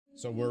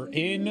So we're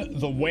in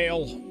the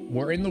whale.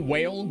 We're in the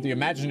whale, the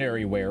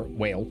imaginary whale.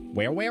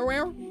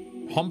 Where?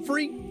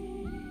 Humphrey?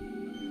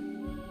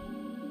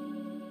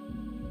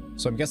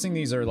 So I'm guessing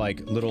these are like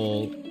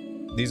little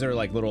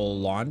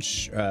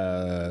launch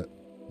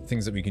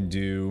things that we can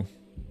do,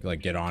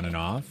 like get on and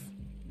off.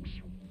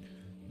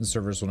 The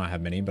servers will not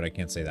have many, but I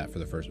can't say that for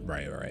the first.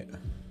 Right.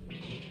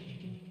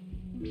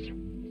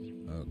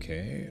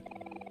 Okay.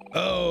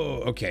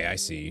 Oh, okay, I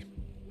see.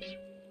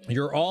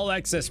 Your all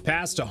access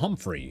pass to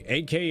Humphrey,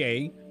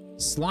 aka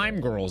Slime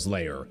Girl's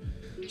lair.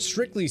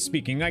 Strictly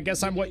speaking, I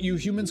guess I'm what you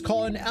humans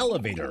call an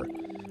elevator.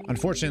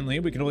 Unfortunately,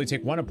 we can only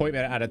take one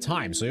appointment at a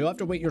time, so you'll have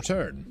to wait your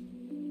turn.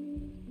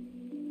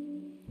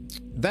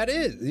 That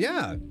is,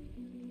 yeah.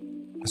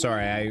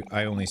 Sorry,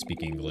 I only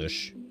speak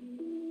English.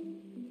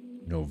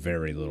 Know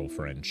very little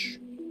French.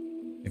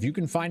 If you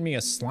can find me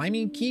a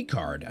slimy key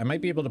card, I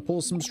might be able to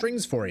pull some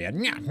strings for you.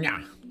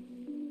 Nya.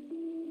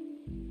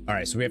 All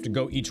right, so we have to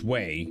go each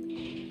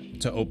way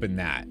to open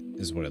that,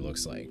 is what it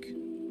looks like.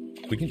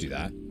 We can do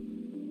that.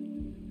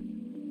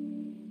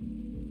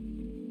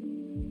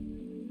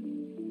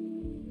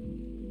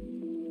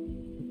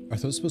 Are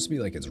those supposed to be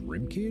like its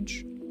rib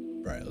cage?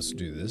 All right, let's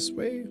do this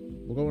way.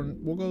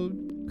 We'll go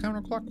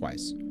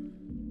counterclockwise.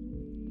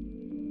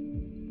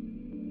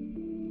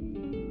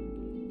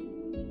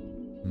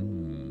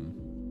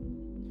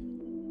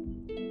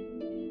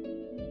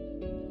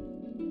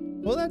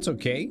 Well, that's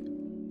okay.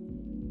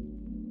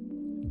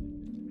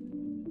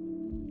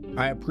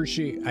 I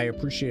appreciate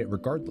it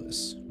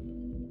regardless.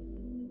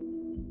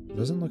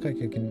 Doesn't look like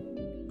I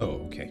can.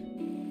 Oh, okay.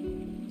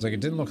 It's like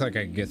it didn't look like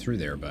I could get through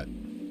there, but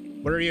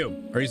what are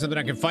you? Are you something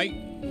I can fight?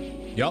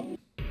 Yup.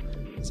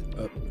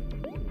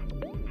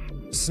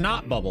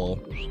 Snot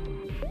bubble.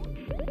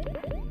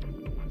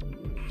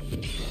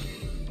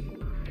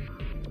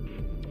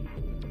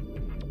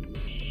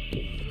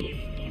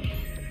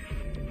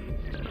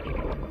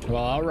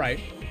 Well, all right.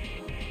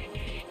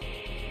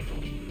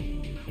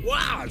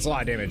 Wow, it's a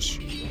lot of damage.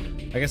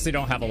 I guess they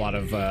don't have a lot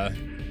of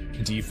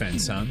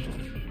defense, huh?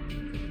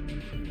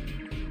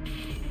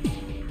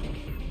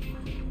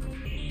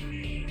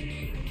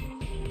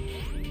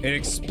 It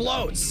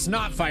explodes.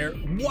 Snot fire.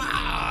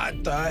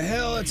 What the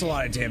hell? That's a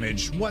lot of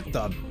damage. What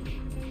the?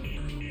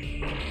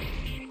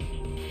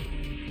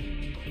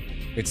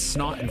 It's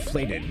snot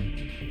inflated.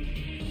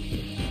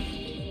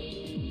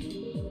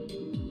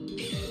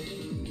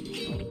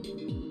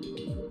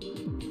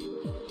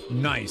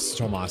 Nice,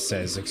 Tomas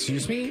says.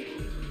 Excuse me?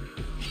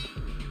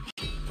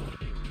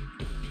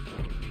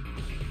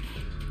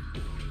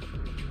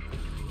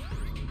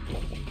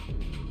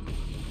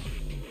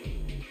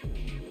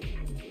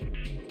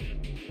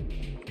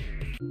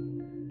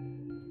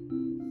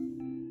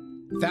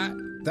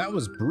 That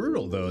was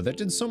brutal, though. That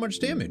did so much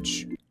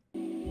damage.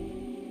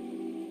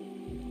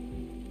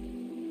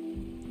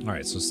 All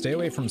right, so stay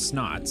away from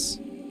snots.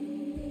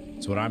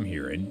 That's what I'm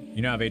hearing.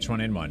 You now have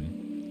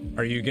H1N1.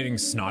 Are you getting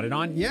snotted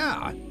on?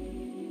 Yeah.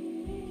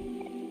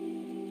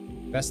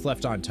 Best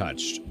left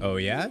untouched. Oh,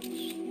 yeah?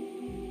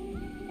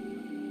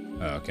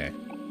 Oh, okay.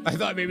 I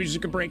thought maybe you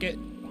could break it.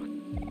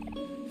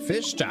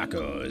 Fish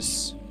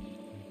tacos.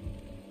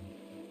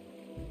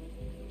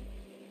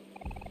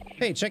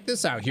 Hey, check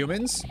this out,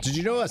 humans. Did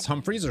you know us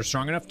Humphreys are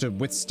strong enough to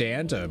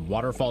withstand a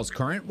waterfall's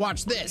current?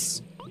 Watch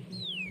this.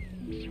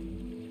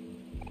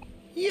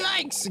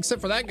 Yikes! Except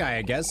for that guy,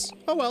 I guess.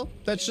 Oh well,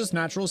 that's just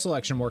natural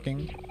selection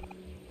working.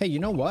 Hey, you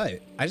know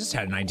what? I just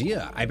had an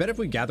idea. I bet if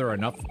we gather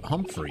enough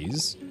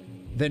Humphreys,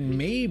 then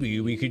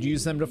maybe we could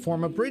use them to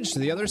form a bridge to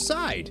the other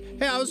side.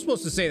 Hey, I was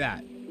supposed to say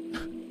that.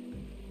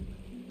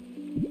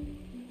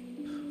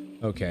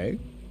 Okay.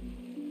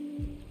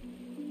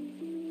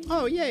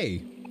 Oh,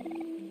 yay.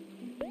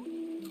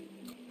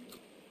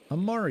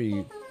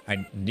 OMORI.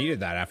 I needed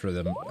that after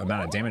the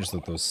amount of damage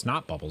that those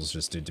snot bubbles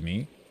just did to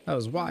me. That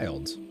was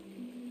wild.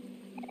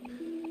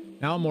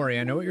 Now, OMORI,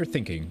 I know what you're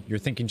thinking. You're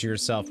thinking to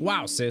yourself,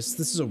 wow, sis,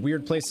 this is a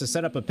weird place to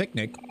set up a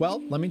picnic.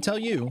 Well, let me tell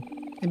you,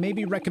 it may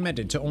be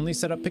recommended to only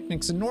set up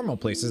picnics in normal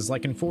places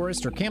like in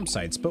forest or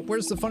campsites, but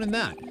where's the fun in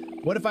that?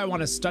 What if I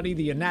want to study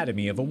the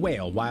anatomy of a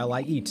whale while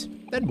I eat?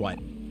 Then what?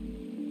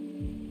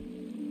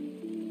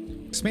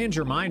 Expand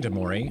your mind,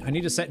 OMORI. I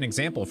need to set an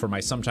example for my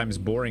sometimes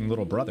boring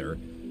little brother.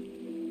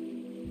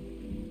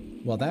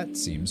 Well, that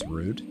seems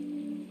rude.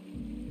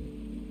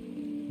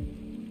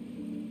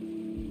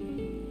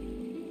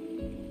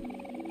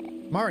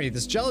 Mari,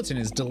 this gelatin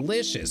is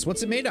delicious.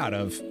 What's it made out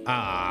of?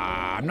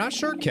 I'm not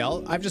sure,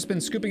 Kel. I've just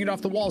been scooping it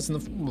off the walls in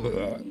the...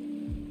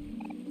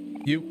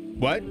 You...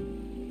 what?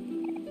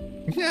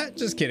 Yeah,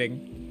 just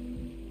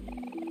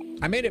kidding.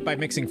 I made it by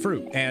mixing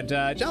fruit and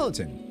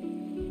gelatin.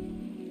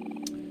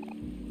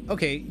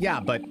 Okay, yeah,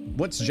 but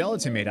what's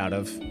gelatin made out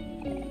of?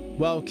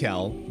 Well,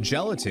 Kel,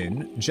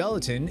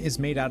 gelatin is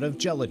made out of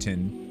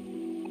gelatin.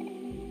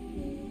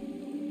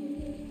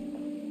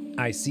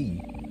 I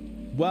see.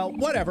 Well,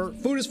 whatever.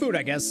 Food is food,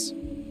 I guess.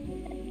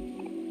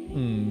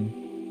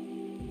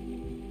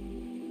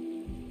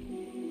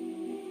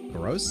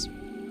 Gross.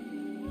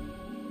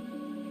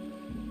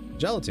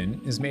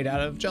 Gelatin is made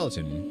out of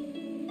gelatin.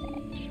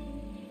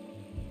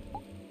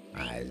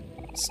 I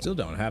still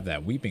don't have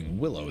that weeping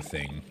willow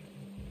thing.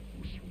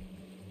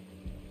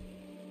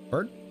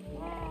 Bird?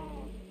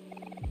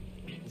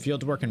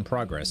 Field work in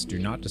progress. Do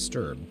not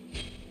disturb.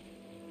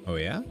 Oh,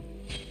 yeah?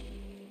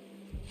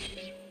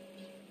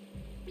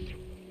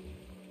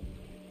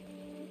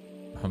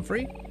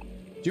 Humphrey?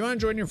 Do you want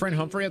to join your friend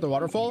Humphrey at the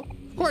waterfall?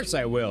 Of course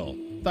I will.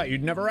 Thought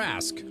you'd never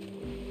ask.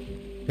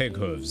 Pig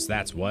hooves,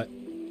 that's what.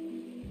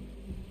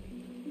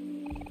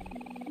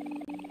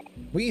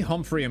 We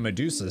Humphrey and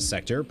Medusa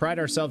sector pride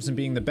ourselves in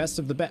being the best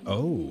of the best.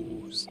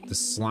 Oh, the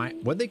slime.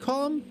 What'd they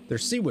call them? They're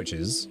sea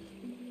witches.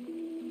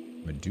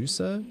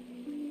 Medusa?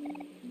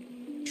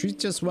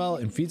 Treats us well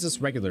and feeds us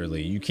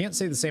regularly. You can't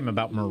say the same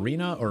about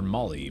Marina or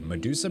Molly.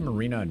 Medusa,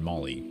 Marina, and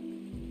Molly.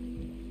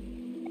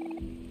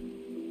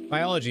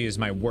 Biology is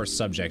my worst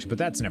subject, but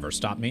that's never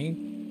stopped me.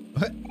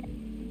 What?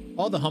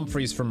 All the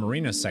Humphreys from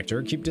Marina's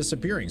sector keep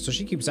disappearing, so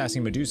she keeps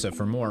asking Medusa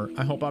for more.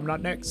 I hope I'm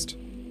not next.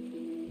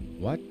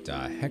 What the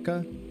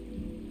hecka?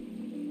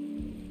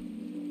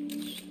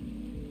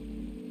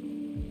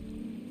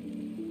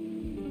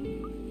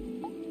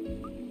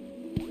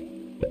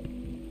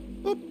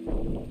 Oop.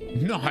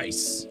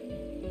 Nice.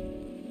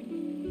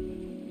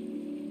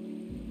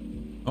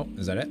 Oh,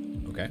 is that it?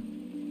 Okay.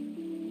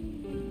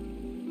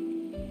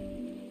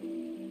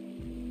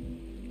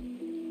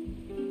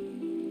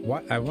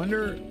 What? I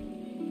wonder.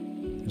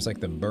 There's like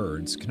the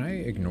birds. Can I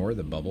ignore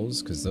the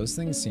bubbles? Because those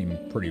things seem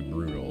pretty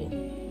brutal.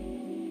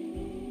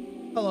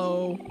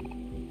 Hello.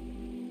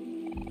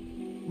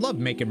 Love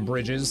making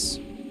bridges.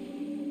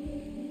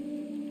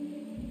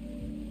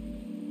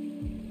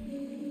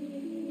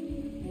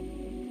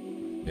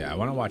 Yeah, I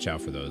want to watch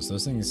out for those.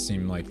 Those things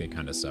seem like they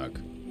kind of suck.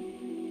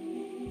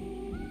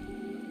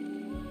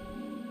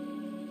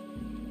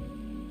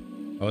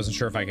 I wasn't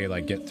sure if I could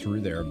like get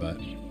through there, but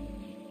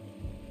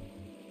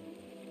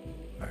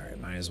all right,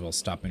 might as well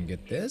stop and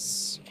get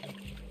this.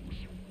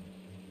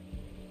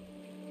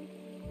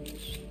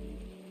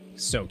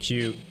 So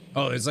cute.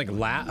 Oh, it's like a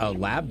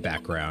lab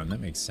background. That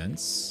makes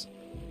sense.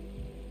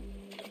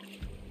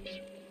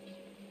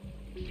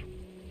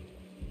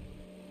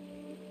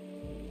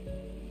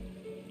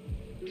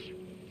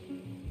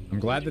 I'm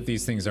glad that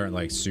these things aren't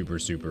like super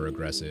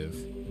aggressive.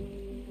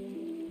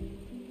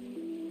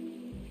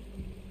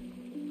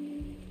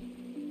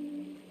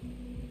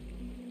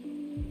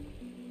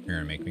 You're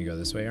gonna make me go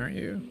this way, aren't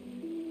you?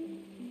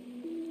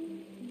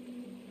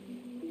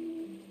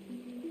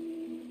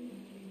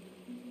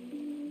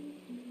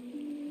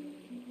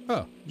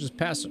 Oh, just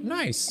passed.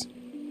 Nice.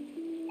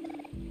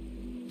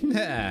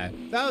 That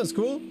was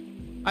cool.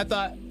 I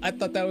thought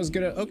that was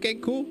gonna. Okay,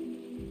 cool.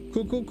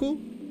 Cool.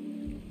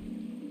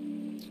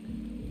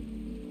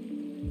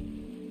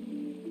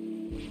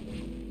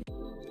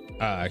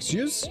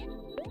 Excuse?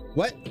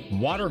 What?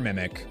 Water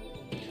mimic.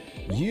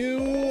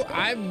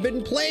 I've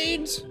been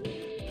played.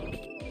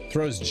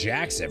 Throws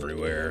jacks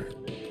everywhere.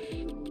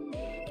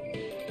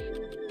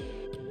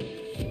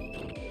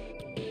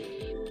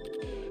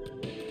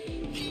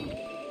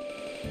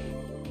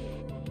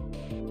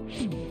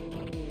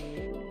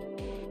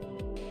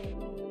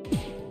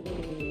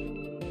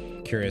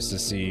 Curious to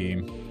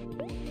see.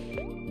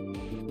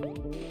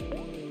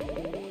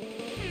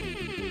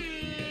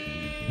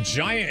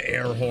 Giant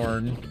air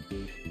horn.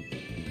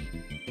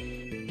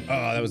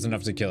 Oh, that was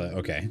enough to kill it.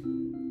 Okay.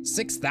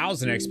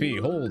 6,000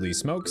 XP. Holy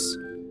smokes.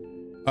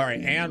 All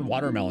right, and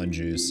watermelon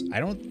juice. I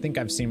don't think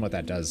I've seen what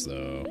that does,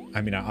 though.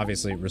 I mean,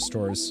 obviously it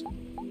restores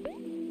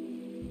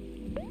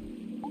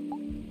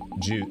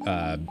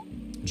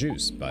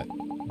juice, but...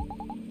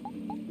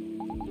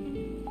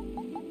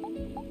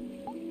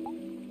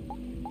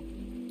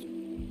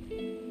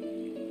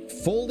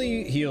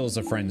 Fully heals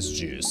a friend's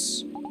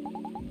juice.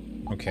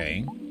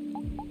 Okay.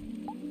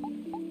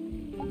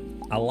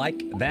 I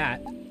like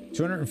that.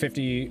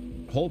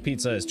 250 whole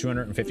pizza is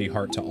 250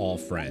 heart to all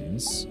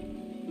friends.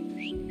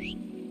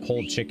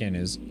 Whole chicken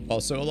is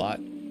also a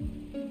lot.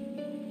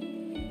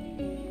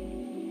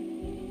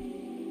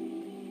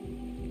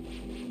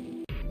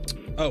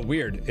 Oh,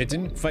 weird. It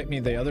didn't fight me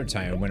the other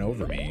time. It went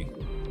over me.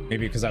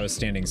 Maybe because I was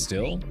standing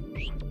still?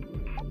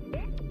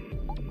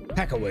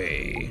 Hack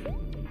away.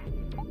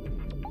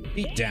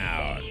 Beat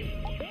down.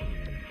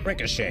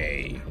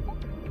 Ricochet.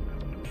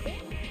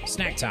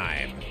 Snack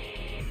time.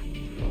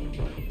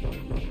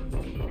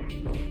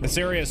 This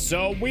area is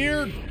so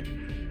weird.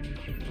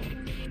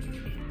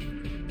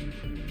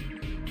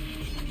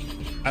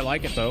 I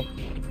like it though.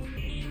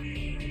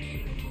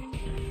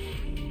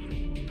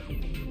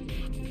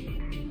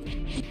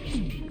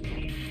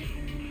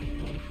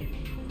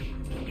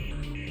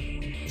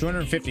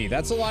 $250.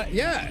 That's a lot.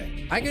 Yeah,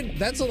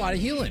 that's a lot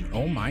of healing.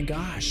 Oh my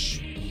gosh.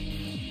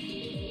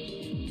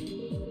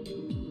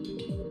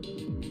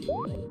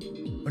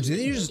 Or do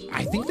they just?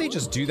 I think they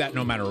just do that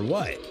no matter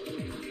what.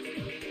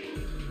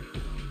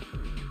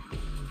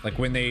 Like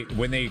when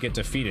they get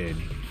defeated.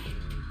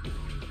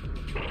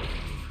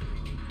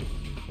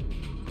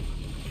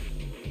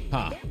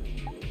 Huh.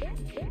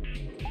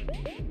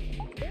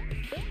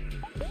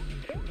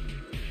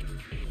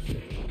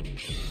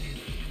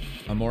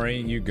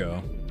 OMORI, you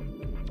go.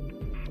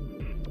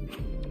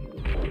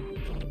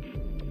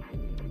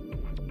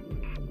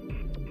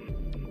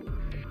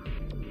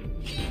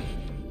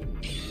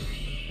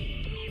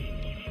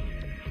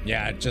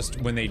 Yeah,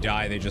 just when they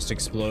die, they just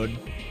explode.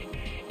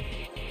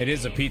 It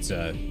is a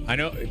pizza. I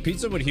know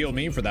pizza would heal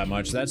me for that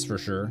much, that's for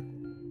sure.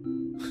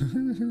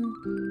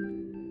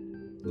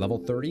 Level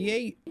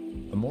 38.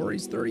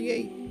 OMORI's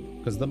 38.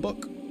 Because the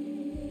book.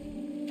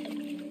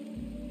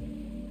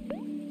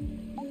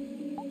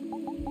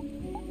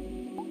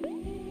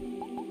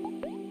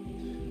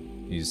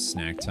 Use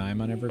snack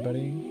time on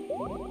everybody.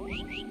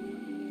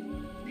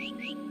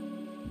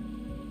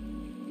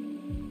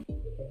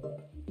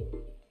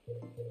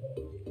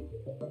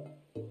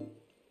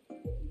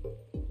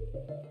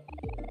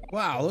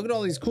 Wow, look at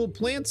all these cool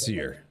plants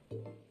here.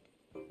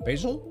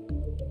 Basil?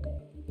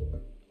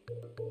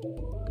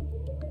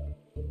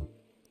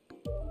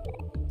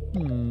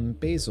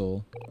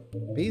 Basil.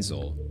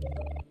 Basil?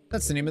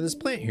 That's the name of this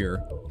plant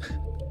here.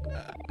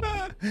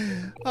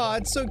 Oh,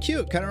 it's so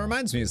cute. Kind of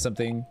reminds me of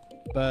something,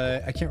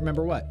 but I can't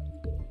remember what.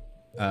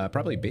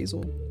 Probably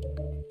basil.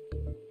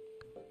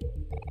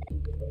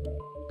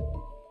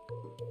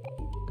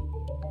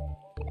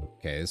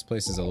 Okay, this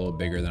place is a little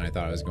bigger than I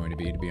thought it was going to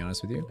be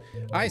honest with you.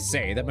 I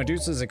say that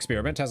Medusa's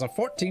experiment has a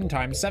 14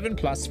 times 7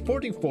 plus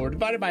 44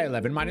 divided by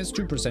 11 minus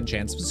 2%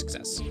 chance of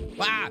success.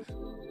 Ah!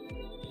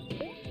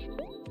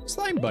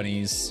 Slime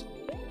bunnies.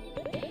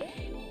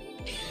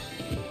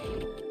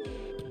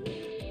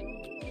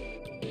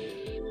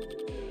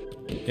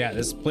 Yeah,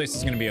 this place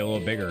is going to be a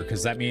little bigger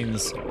because that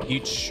means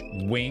each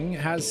wing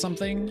has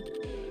something.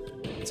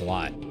 It's a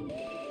lot.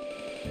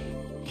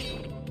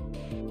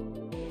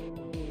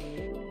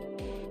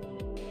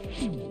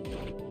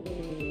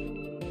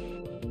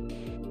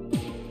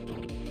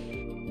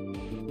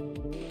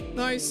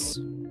 Nice.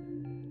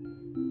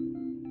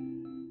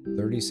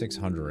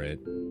 3,600.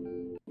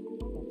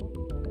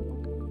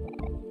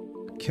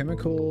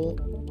 Chemical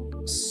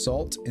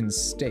salt and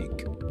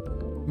steak.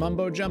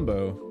 Mumbo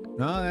jumbo.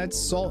 No, that's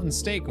salt and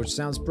steak, which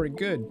sounds pretty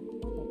good.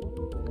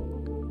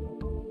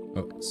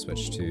 Oh,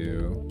 switch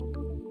to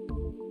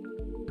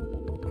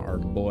our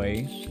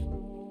boy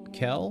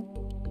Kel.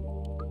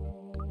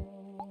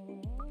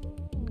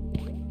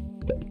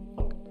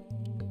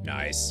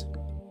 Nice.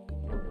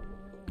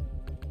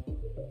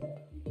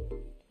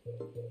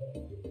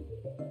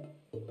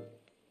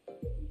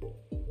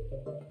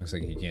 Looks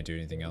like he can't do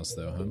anything else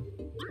though, huh?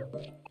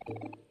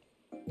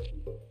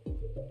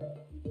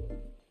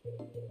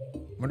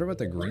 Wonder what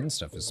the green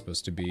stuff is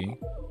supposed to be.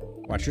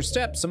 Watch your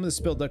step. Some of the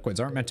spilled liquids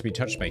aren't meant to be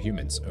touched by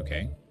humans.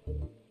 Okay.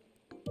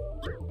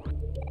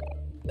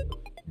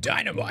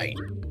 Dynamite.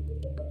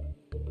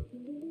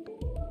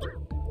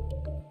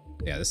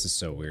 Yeah, this is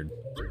so weird.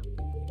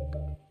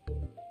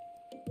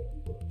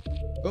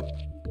 Oh,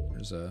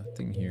 there's a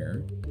thing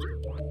here.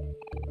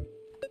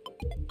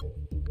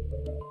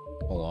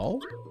 Hello?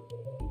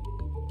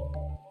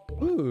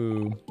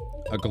 Ooh,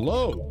 a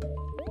globe.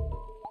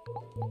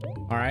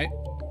 All right.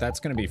 That's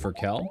gonna be for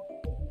Kel.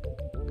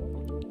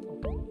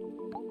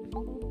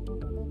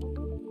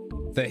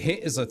 The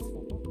hit is a...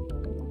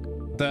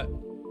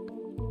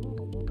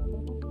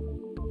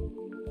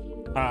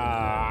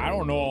 I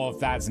don't know if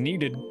that's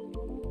needed.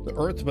 The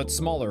earth, but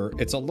smaller.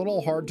 It's a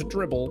little hard to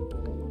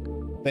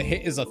dribble. The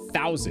hit is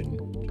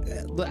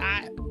 1,000.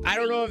 I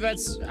don't know if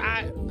that's...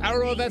 I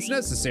don't know if that's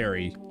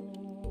necessary.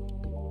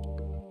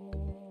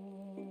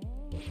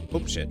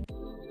 Oh, shit.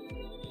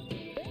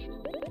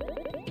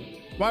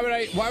 Why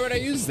would I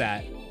use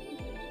that?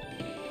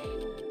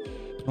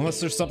 Unless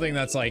there's something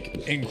that's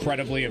like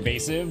incredibly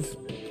evasive.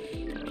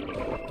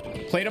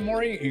 Played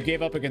OMORI, you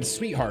gave up against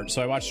Sweetheart, so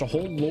I watched a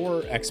whole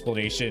lore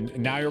explanation,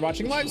 and now you're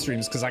watching live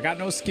streams because I got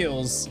no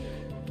skills.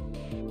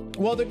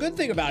 Well, the good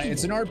thing about it,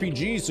 it's an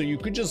RPG, so you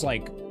could just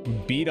like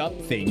beat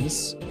up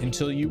things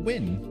until you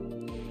win.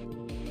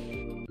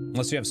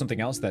 Unless you have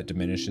something else that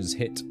diminishes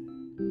hit.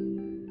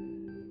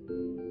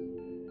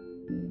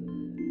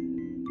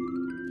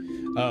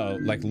 Oh,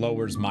 like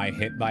lowers my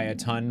hit by a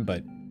ton,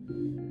 but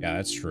yeah,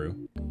 that's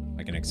true.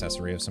 Like an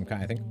accessory of some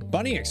kind, I think.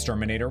 Bunny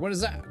exterminator, what is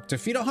that?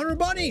 Defeat 100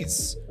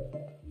 bunnies!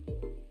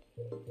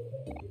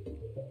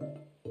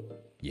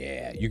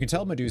 Yeah, you can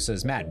tell Medusa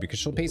is mad because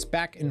she'll pace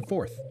back and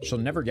forth. She'll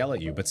never yell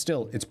at you, but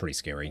still, it's pretty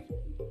scary.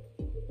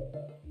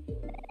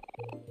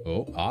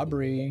 Oh,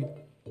 Aubrey.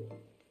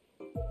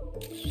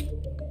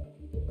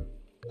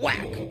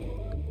 Whack!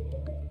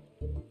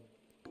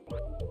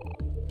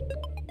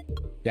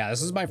 Yeah,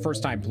 this is my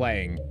first time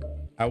playing.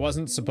 I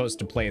wasn't supposed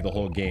to play the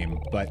whole game,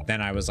 but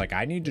then I was like,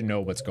 I need to know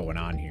what's going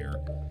on here.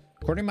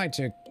 According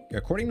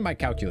to my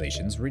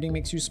calculations, reading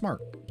makes you smart.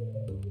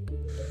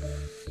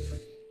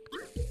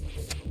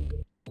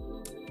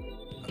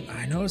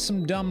 I know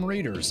some dumb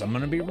readers. I'm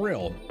gonna be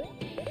real.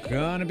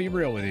 Gonna be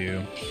real with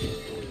you.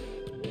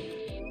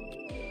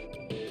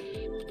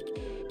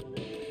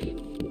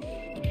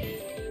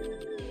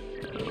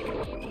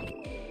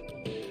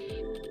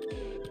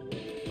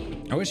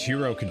 I wish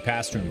Hero could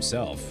pass to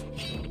himself.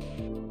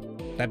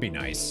 That'd be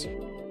nice.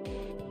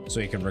 So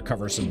he can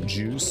recover some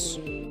juice.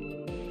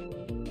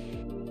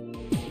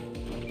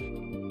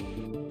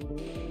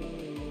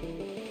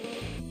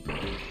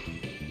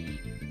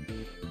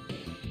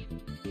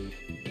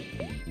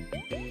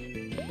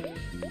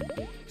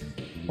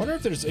 Wonder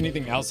if there's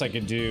anything else I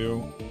could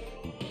do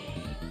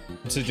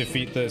to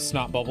defeat the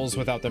snot bubbles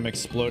without them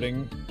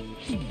exploding.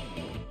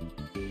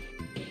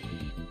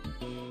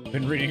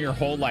 Been reading your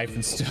whole life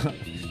and stuff.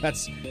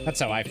 That's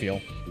how I feel.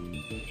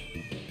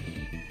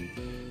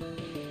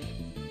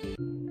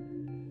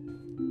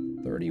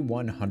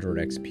 3,100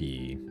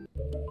 XP.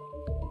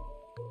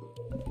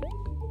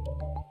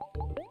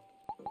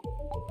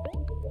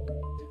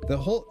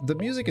 The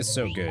music is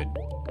so good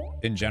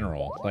in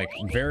general. Like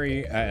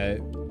very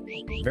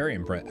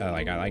impressive.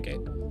 Like I like it.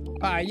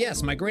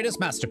 Yes, my greatest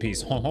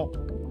masterpiece. Ho ho.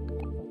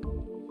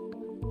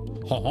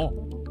 Ho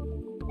ho.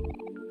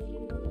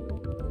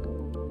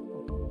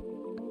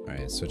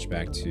 Alright, switch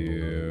back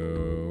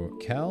to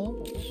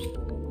Kel.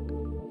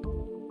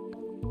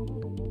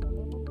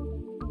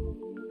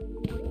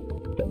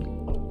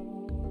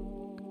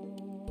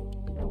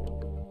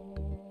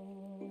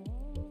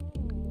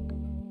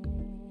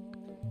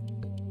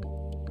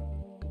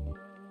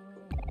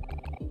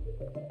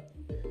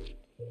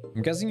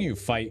 I'm guessing you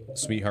fight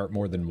Sweetheart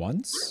more than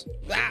once?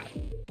 Ah!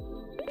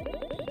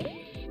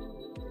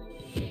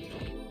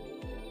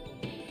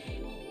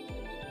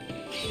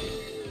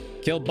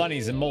 Kill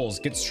bunnies and moles,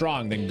 get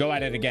strong, then go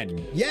at it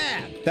again.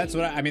 Yeah! That's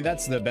what I mean,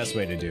 that's the best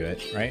way to do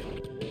it, right?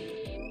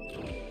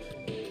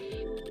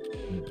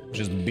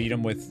 Just beat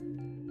them with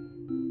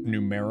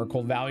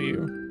numerical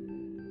value.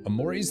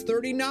 OMORI's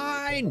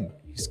 39!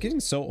 He's getting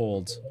so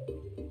old.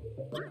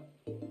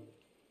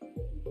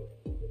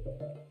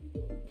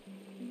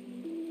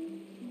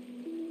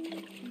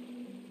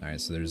 Alright,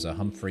 so there's a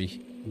Humphrey's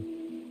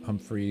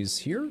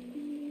here.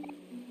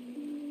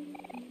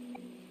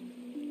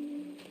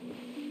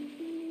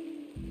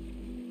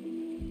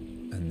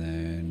 And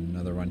then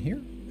another one here.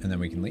 And then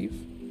we can leave.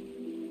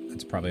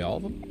 That's probably all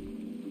of them.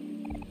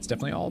 It's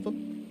definitely all of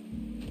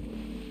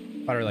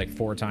them. Fought her like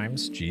 4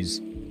 times. Jeez.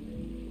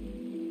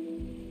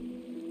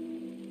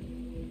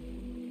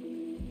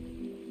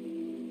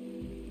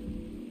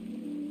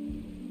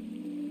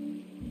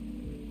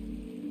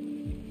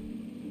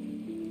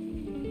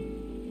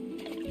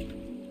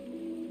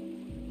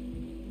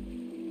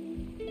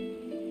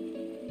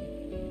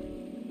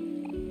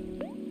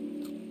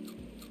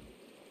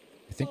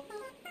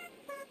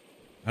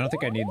 I don't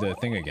think I need the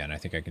thing again. I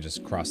think I can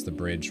just cross the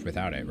bridge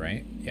without it,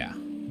 right? Yeah.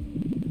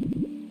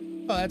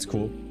 Oh, that's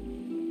cool.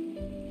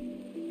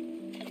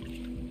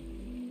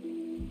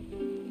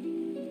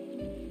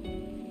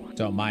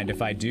 Don't mind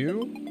if I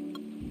do.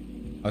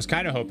 I was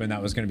kind of hoping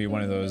that was going to be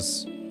one of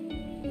those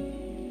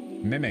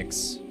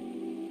mimics.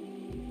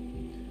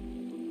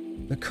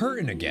 The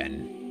curtain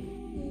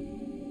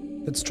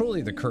again. That's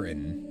totally the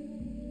curtain.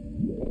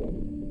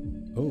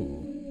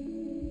 Oh.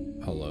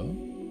 Hello?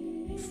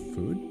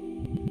 Food?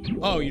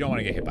 Oh, you don't want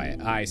to get hit by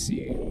it. I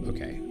see.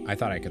 Okay. I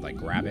thought I could, like,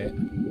 grab it.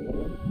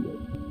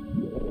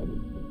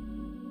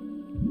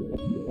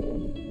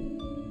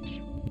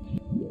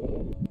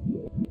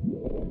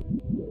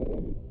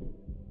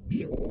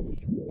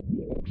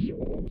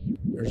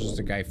 There's just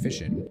a guy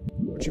fishing.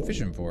 What you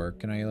fishing for?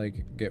 Can I,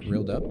 like, get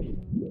reeled up?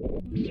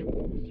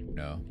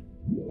 No.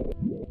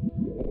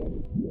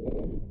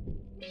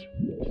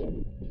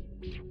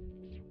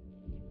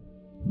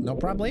 No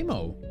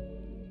problemo.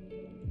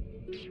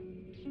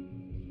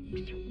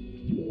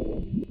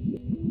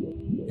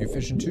 You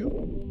fishing too?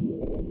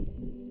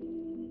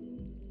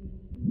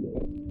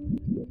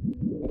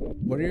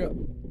 What are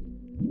you...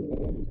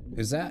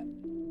 Is that...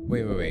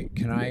 Wait.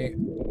 Can I...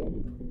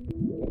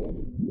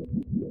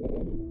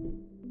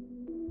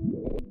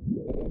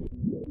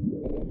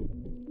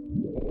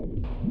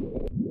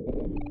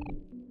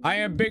 I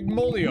am Big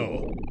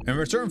Molio. In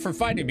return for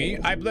fighting me,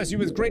 I bless you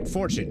with great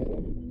fortune.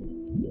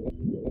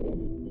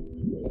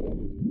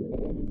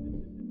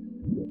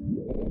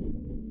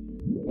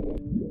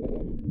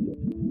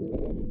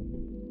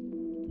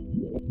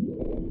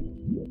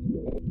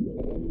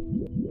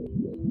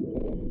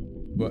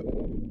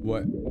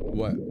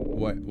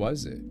 What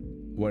was it?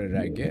 What did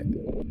I get?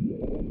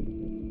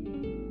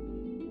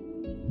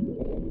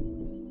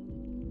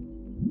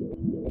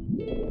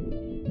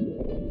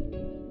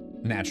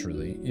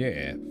 Naturally,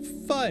 yeah.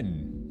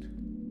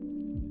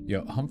 Fun!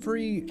 Yo,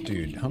 Humphrey,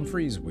 dude,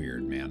 Humphrey's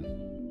weird, man.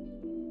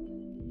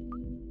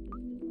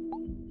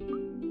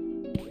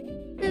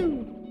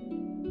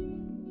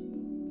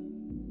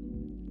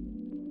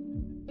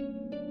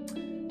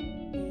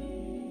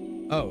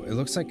 Oh, it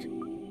looks like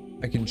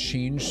I can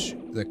change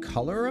the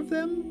color of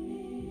them?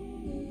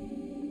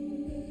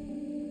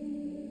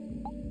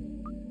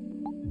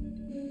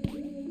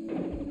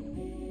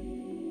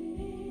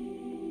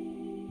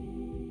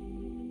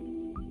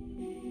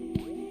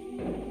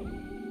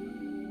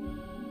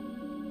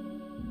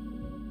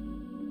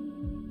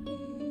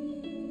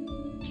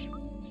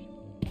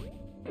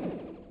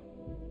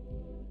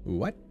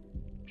 What?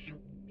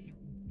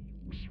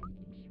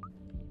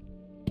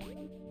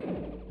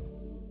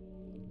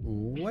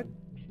 What?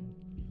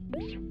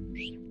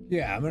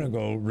 Yeah, I'm gonna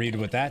go read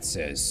what that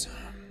says.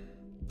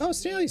 Oh,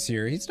 Stanley's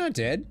here. He's not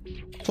dead.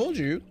 Told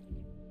you.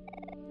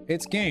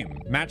 It's game.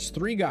 Match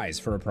 3 guys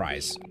for a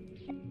prize.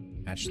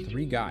 Match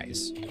 3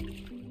 guys.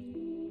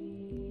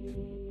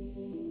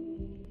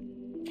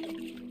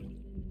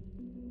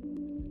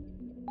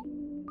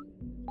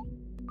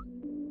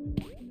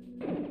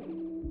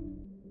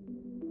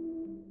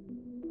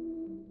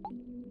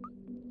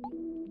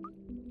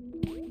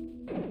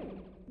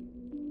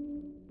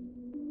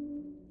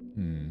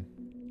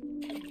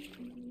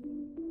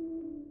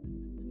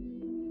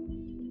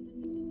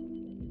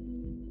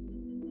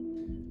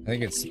 I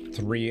think it's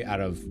 3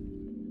 out of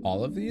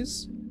all of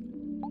these.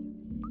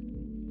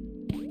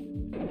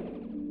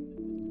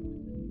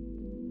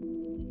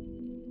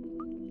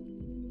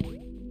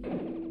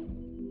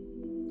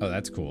 Oh,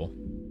 that's cool.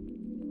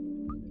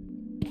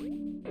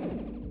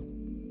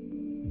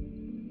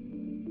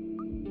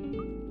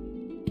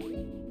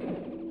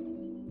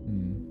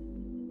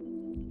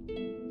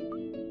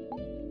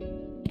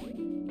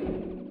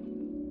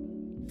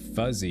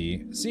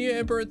 Fuzzy. See you,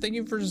 Emperor. Thank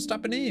you for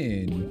stopping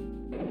in.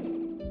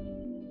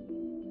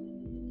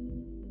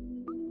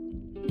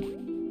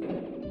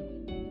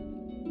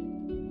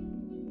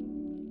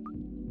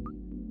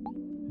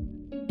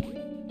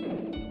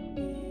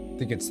 I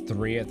think it's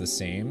 3 at the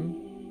same.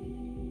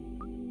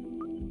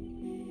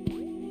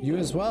 You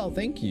as well.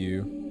 Thank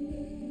you.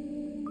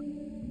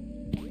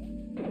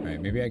 All right,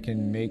 maybe I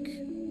can make...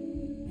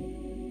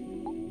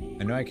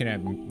 I know I can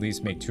at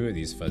least make 2 of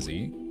these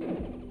fuzzy.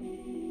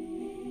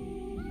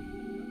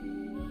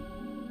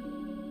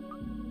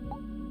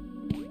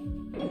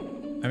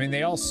 I mean,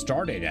 they all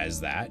started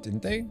as that,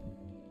 didn't they?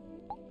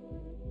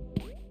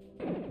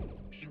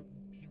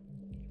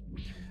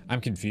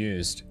 I'm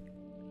confused.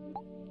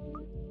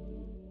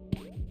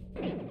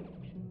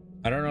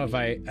 I don't know if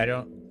I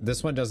don't,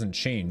 this one doesn't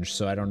change,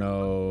 so I don't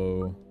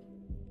know.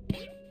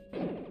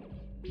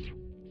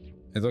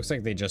 It looks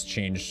like they just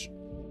changed.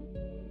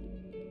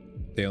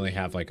 They only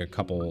have like a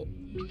couple.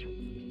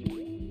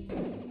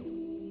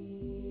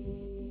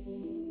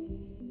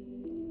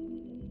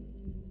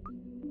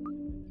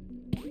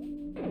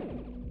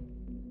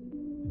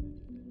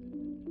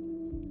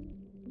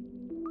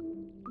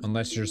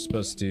 Unless you're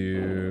supposed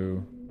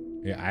to,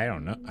 yeah, I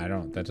don't know.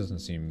 That doesn't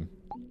seem.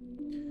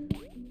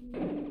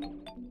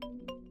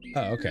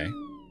 Oh, okay.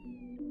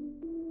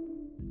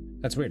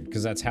 That's weird,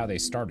 because that's how they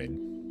started.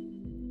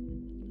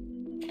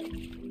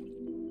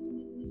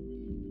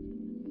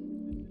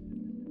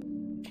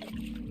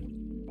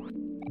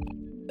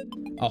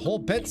 A whole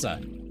pizza!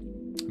 I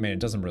mean, it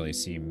doesn't really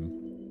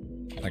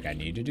seem like I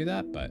need to do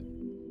that, but...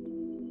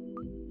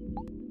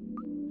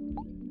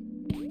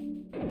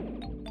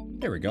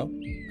 There we go.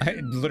 I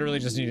literally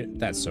just need it.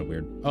 That's so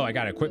weird. Oh, I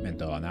got equipment,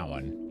 though, on that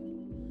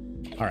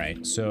one.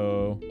 Alright,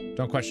 so...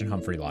 Don't question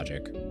Humphrey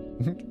logic.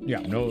 Yeah,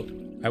 no,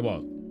 I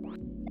won't.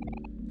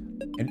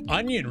 An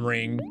onion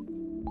ring?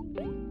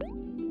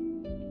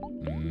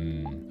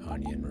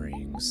 Onion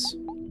rings.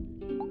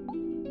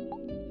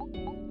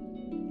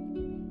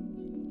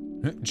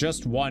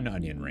 Just 1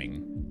 onion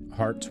ring.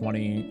 Heart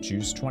 20,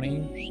 juice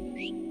 20.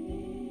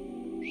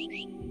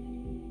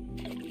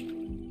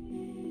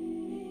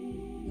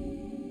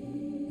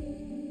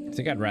 I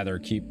think I'd rather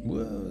keep...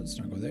 Whoa, let's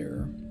not go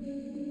there.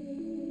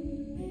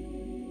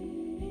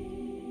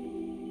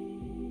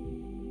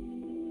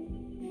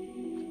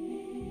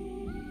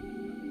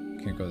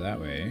 Can't go that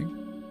way.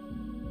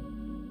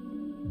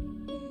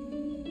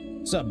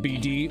 What's up,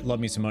 BD? Love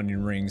me some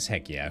onion rings.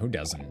 Heck yeah, who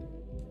doesn't?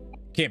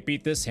 Can't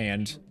beat this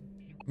hand.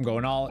 I'm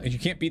going all... You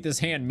can't beat this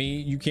hand,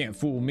 me. You can't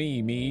fool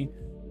me, me.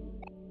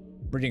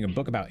 Reading a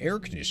book about air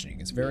conditioning.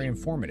 It's very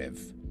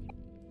informative.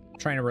 I'm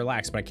trying to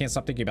relax, but I can't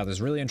stop thinking about this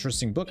really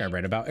interesting book I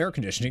read about air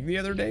conditioning the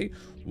other day.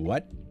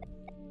 What?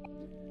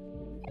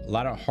 A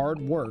lot of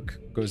hard work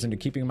goes into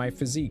keeping my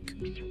physique.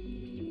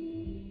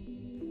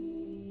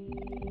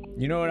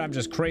 You know what I'm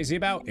just crazy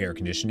about? Air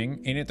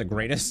conditioning. Ain't it the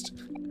greatest?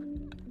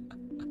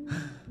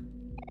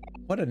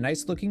 What a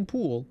nice looking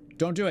pool.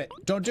 Don't do it.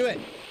 Don't do it.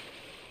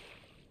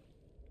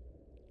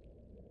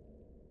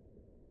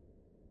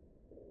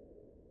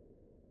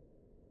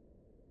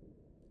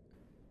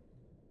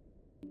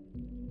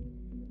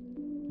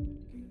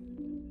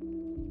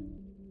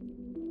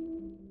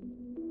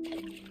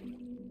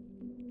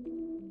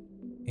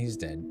 He's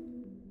dead.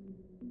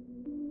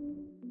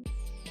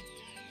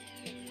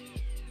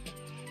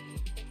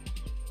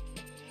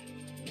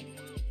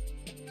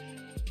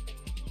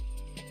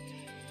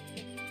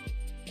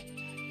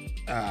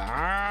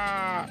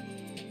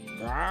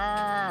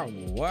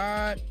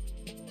 What?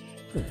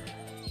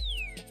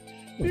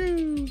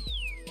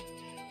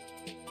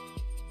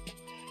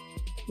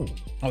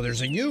 Oh,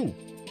 there's a U.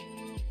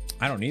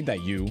 I don't need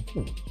that U.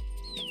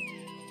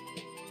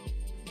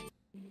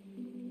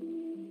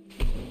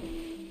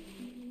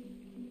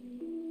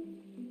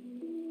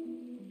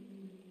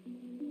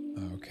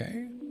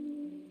 Okay.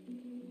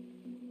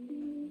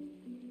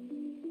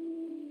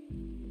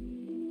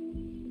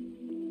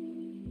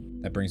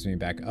 That brings me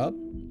back up.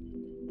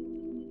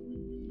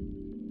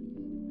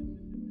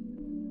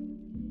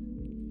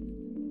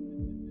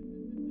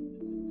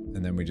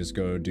 And then we just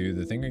go do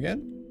the thing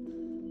again.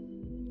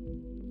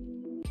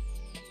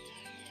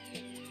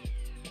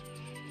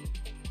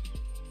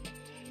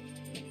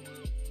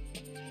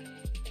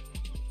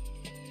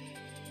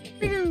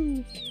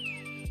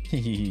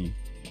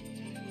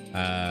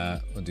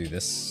 We'll do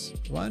this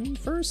one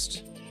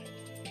first.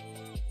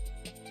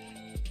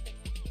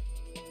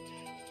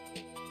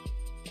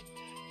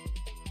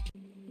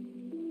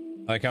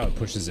 I like how it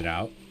pushes it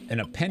out.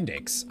 An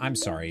appendix. I'm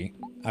sorry.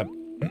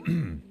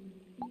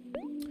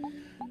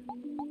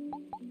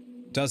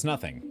 Does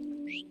nothing.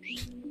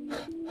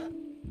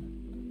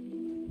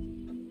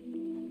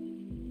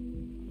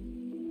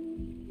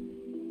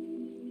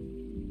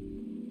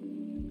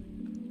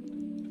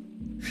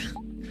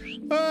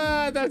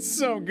 That's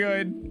so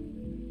good.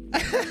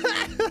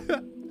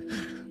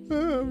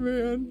 Oh,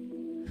 man.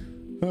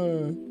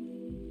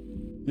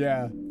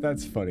 Yeah,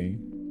 that's funny.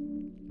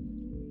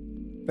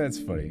 That's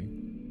funny.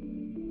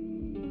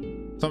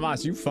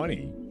 Tomas, you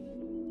funny.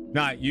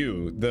 Not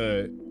you,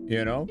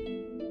 you know?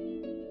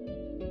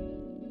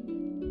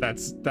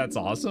 That's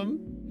awesome.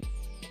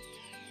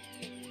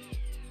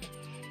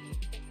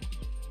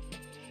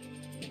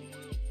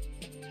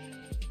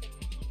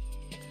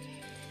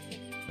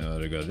 Now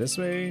to go this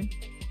way.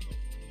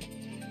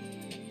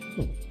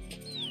 Ooh.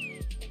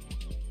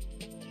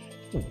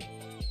 Ooh.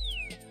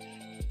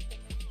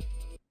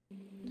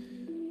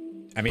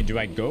 I mean, do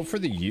I go for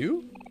the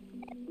U?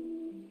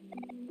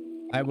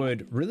 I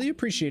would really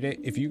appreciate it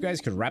if you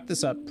guys could wrap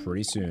this up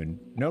pretty soon.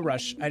 No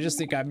rush. I just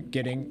think I'm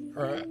getting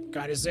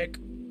kind of sick.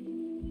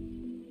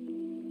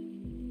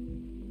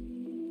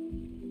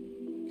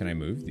 Can I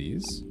move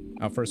these?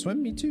 Out for a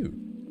swim? Me too.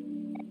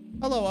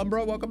 Hello,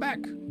 Umbra. Welcome back.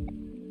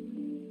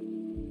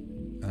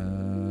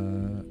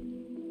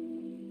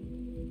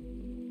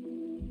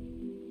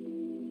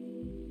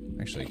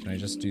 Actually, can I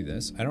just do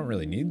this? I don't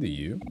really need the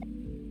U.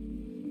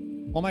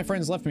 All my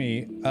friends left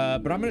me,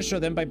 but I'm going to show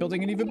them by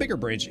building an even bigger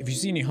bridge. If you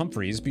see any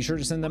Humphreys, be sure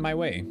to send them my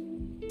way.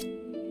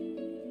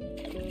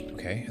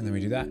 Okay, and then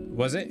we do that.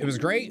 Was it? It was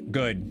great?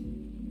 Good.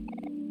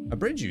 A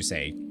bridge, you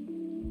say?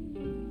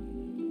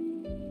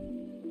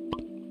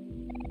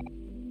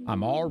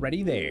 I'm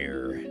already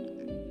there.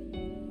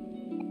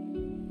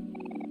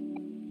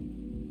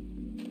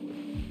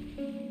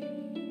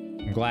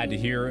 I'm glad to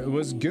hear it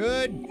was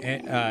good.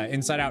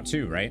 Inside Out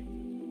 2, right?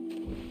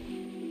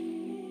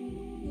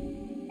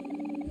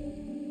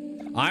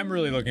 I'm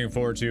really looking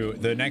forward to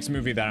the next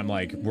movie that I'm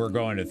like, we're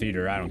going to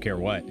theater, I don't care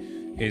what,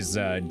 is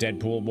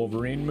Deadpool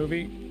Wolverine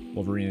movie.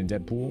 Wolverine and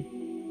Deadpool.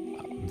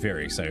 I'm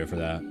very excited for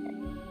that.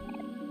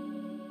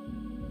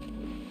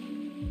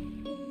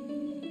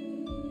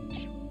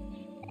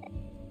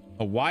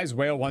 A wise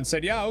whale once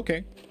said, yeah,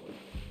 okay.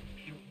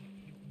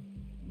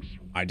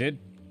 I did.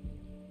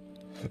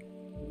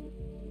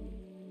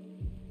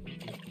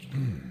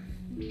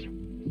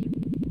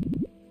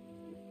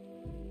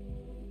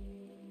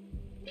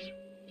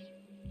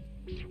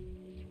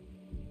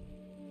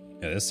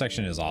 Yeah, this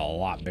section is a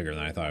lot bigger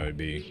than I thought it would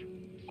be.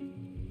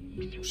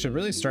 Should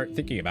really start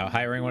thinking about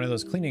hiring one of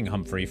those cleaning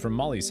Humphrey from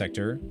Molly's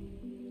sector.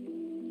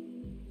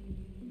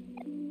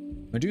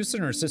 Medusa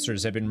and her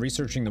sisters have been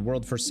researching the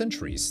world for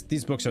centuries.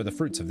 These books are the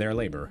fruits of their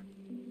labor.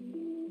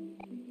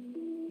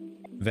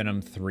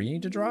 Venom 3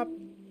 to drop?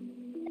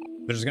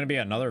 There's gonna be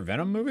another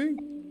Venom movie?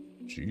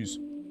 Jeez.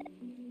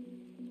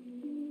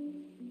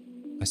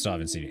 I still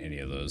haven't seen any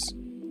of those.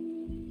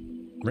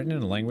 Written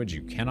in a language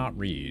you cannot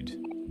read.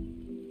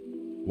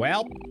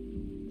 Well,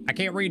 I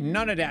can't read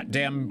none of that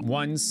damn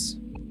ones.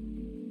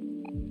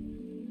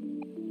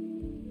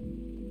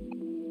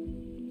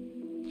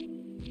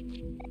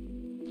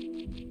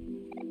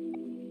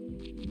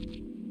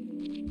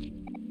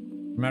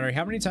 No matter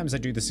how many times I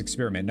do this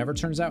experiment, it never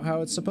turns out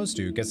how it's supposed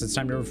to. Guess it's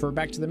time to refer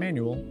back to the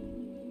manual.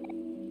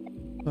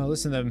 Well,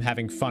 listen to them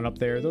having fun up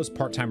there. Those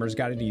part-timers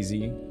got it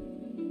easy.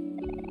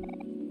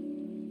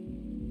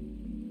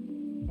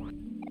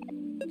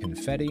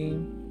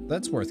 Confetti.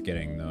 That's worth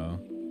getting, though.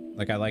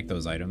 Like, I like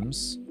those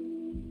items.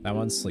 That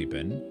one's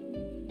sleeping.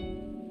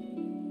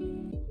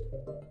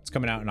 It's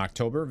coming out in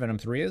October. Venom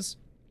 3 is.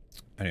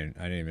 I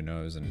didn't even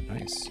know it was in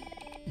nice.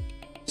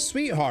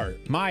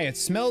 Sweetheart, my, it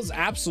smells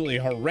absolutely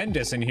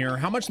horrendous in here.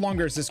 How much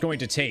longer is this going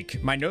to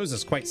take? My nose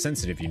is quite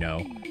sensitive, you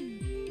know.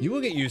 You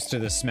will get used to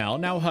the smell.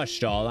 Now hush,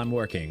 doll, I'm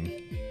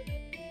working.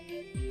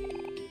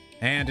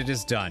 And it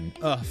is done.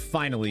 Ugh,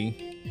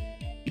 finally.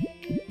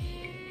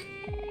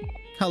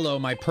 Hello,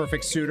 my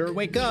perfect suitor.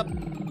 Wake up.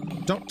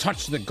 Don't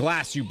touch the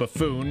glass, you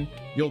buffoon.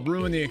 You'll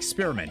ruin the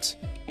experiment.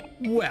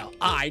 Well,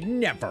 I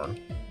never.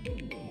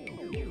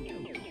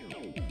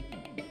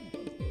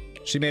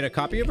 She made a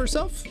copy of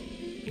herself?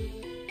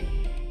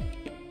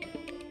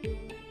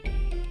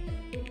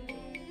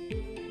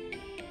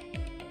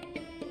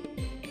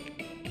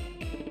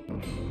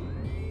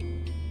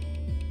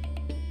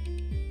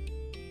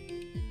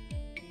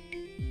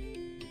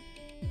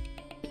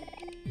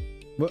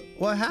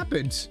 What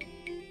happened?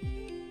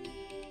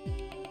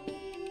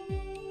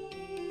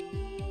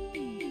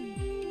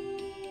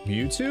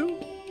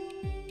 Mewtwo?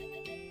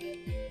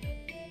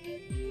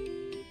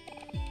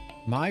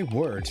 My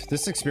word,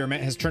 this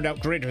experiment has turned out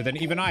greater than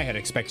even I had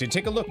expected.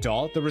 Take a look,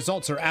 doll. The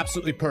results are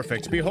absolutely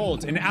perfect.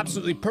 Behold, an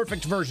absolutely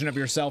perfect version of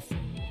yourself.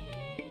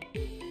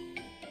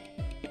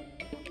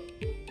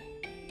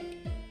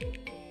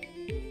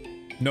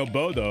 No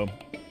bow, though.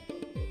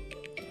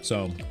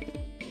 So...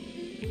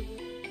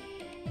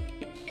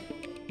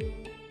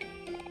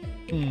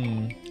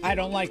 I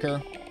don't like her.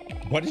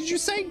 What did you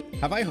say?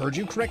 Have I heard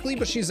you correctly?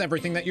 But she's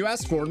everything that you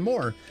asked for and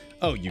more.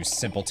 Oh, you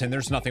simpleton,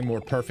 there's nothing more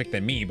perfect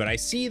than me, but I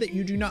see that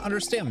you do not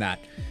understand that.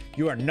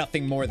 You are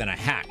nothing more than a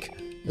hack.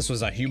 This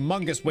was a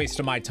humongous waste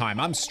of my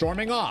time. I'm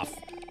storming off.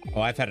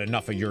 Oh, I've had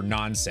enough of your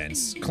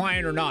nonsense.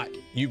 Client or not,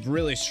 you've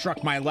really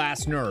struck my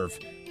last nerve.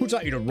 Who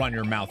taught you to run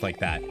your mouth like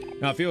that?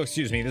 Now, if you'll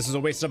excuse me, this is a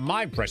waste of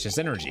my precious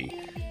energy.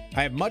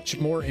 I have much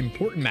more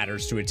important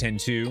matters to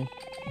attend to.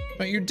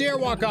 Don't you dare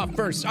walk off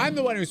first. I'm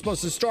the one who's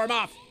supposed to storm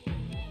off.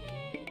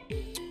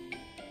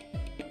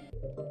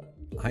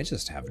 I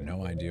just have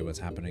no idea what's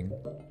happening.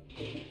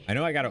 I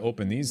know I gotta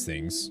open these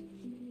things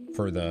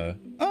for the...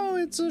 Oh,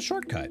 it's a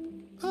shortcut.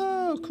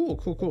 Oh, cool,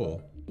 cool,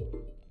 cool.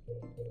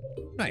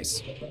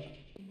 Nice.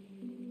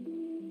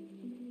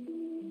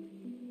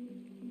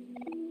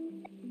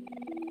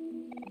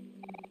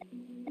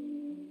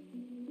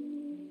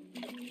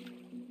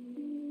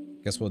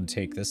 Guess we'll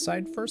take this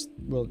side first,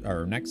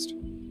 or next.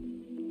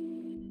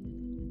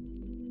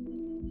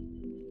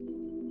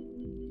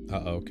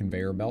 Uh-oh,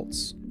 conveyor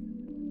belts.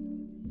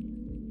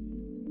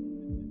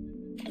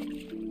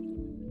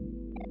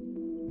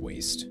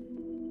 Waste.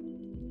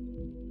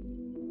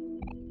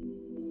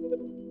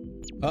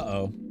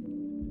 Uh-oh.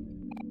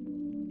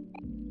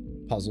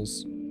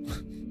 Puzzles.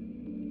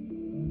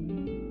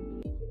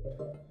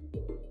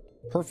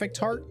 Perfect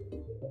Heart?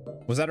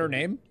 Was that her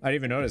name? I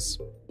didn't even notice.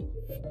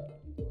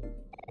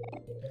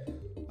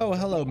 Oh,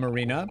 hello,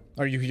 Marina.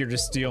 Are you here to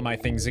steal my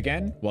things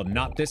again? Well,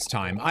 not this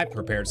time. I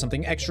prepared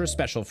something extra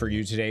special for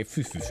you today.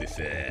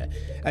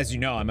 As you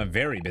know, I'm a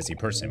very busy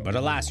person, but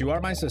alas, you are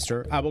my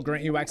sister. I will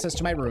grant you access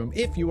to my room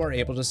if you are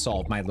able to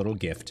solve my little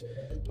gift.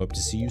 Hope to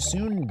see you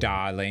soon,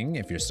 darling.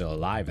 If you're still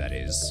alive, that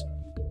is.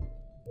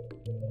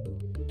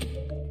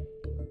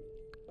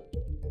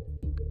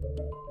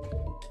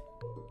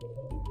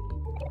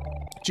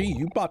 Gee,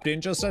 you popped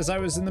in just as I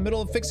was in the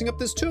middle of fixing up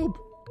this tube.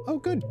 Oh,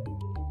 good.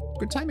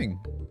 Good timing.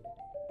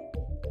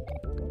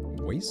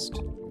 Waste,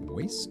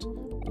 waste,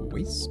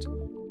 waste.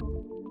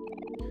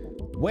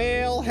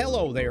 Well,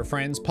 hello there,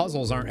 friends.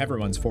 Puzzles aren't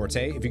everyone's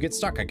forte. If you get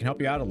stuck, I can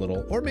help you out a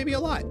little, or maybe a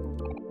lot.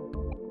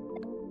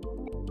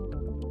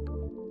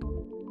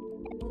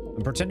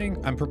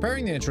 I'm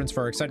preparing the entrance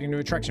for our exciting new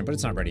attraction, but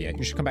it's not ready yet.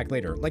 You should come back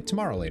later, like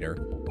tomorrow later.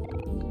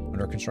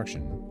 Under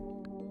construction.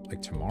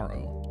 Like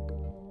tomorrow.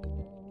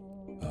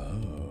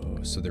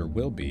 Oh, so there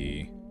will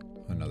be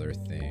another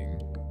thing.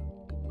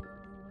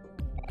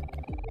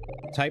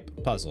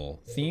 Type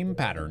puzzle. Theme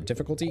pattern.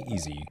 Difficulty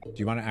easy. Do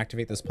you want to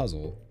activate this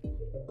puzzle?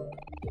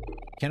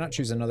 Cannot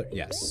choose another.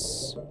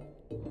 Yes.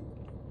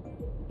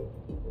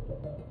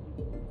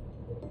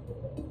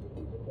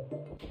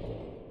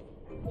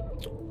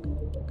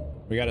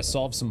 We gotta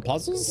solve some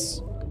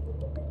puzzles?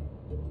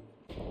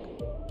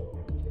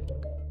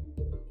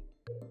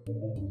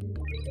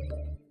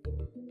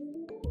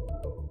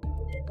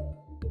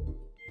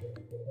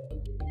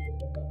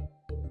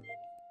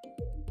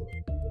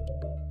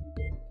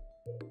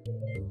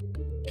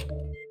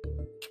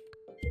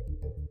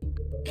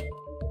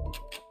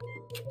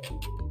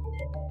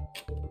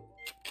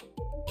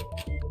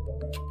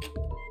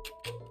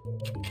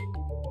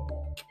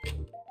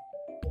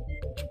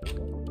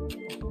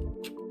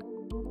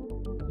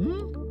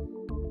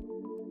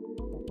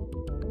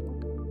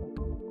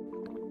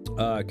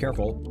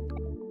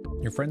 Careful.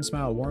 Your friends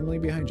smile warmly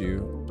behind you.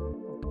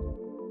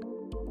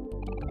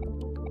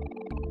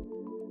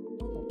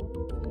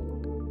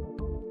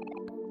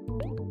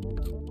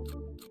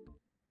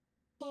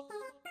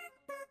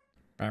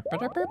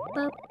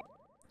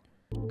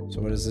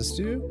 So what does this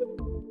do?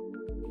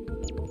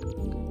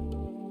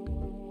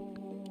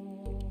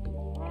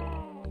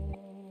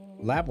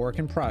 Lab work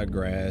in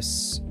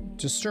progress.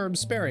 Disturb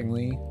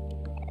sparingly.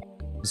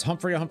 Is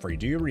Humphrey a Humphrey?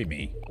 Do you read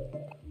me?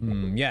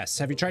 Yes.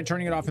 Have you tried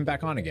turning it off and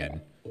back on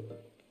again?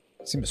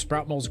 Seems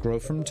sprout moles grow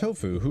from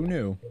tofu. Who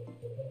knew?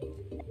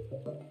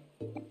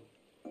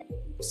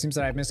 Seems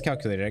that I've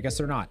miscalculated. I guess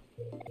they're not.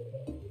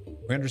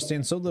 We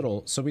understand so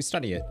little, so we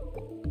study it.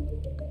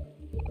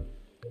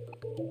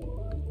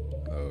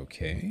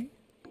 Okay.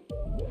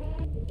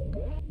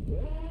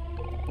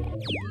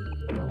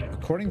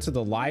 According to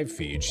the live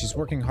feed, she's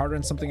working hard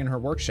on something in her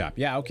workshop.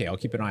 Yeah, okay, I'll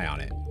keep an eye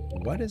on it.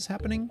 What is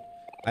happening?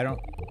 I don't...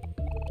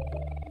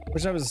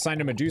 Wish I was assigned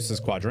to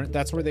Medusa's quadrant.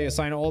 That's where they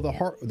assign all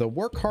the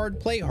work hard,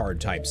 play hard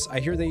types. I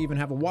hear they even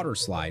have a water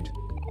slide.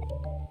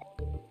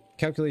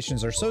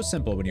 Calculations are so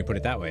simple when you put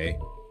it that way.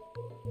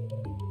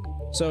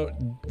 So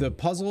the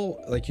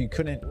puzzle, like you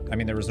couldn't, I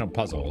mean, there was no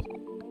puzzle.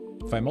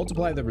 If I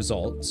multiply the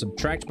result,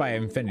 subtract by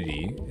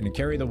infinity, and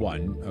carry the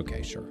 1,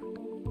 okay, sure.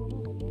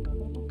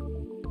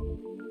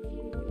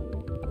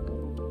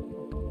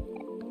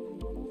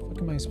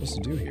 What am I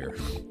supposed to do here?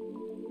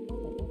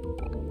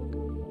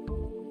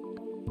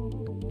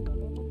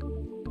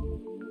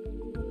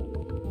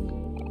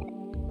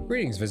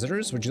 Greetings,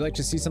 visitors. Would you like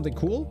to see something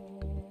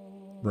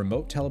cool?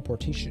 Remote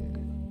teleportation.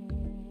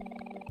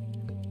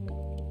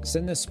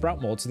 Send this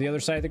sprout mole to the other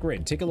side of the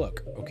grid. Take a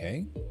look.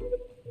 Okay.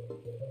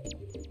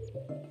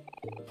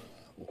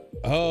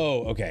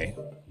 Oh, okay.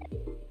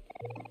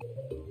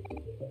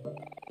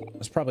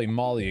 That's probably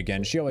Molly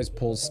again. She always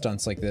pulls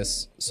stunts like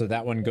this. So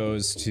that one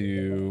goes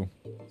to...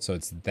 So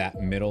it's that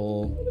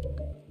middle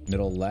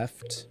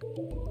left.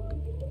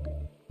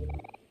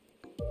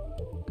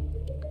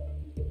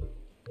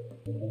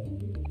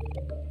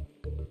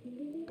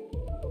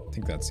 I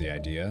think that's the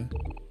idea.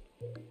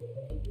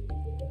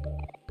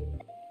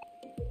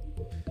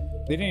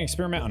 Leading an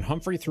experiment on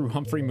Humphrey through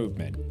Humphrey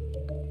movement.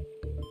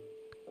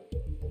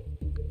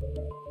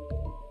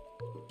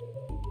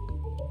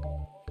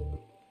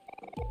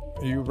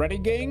 Are you ready,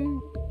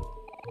 gang?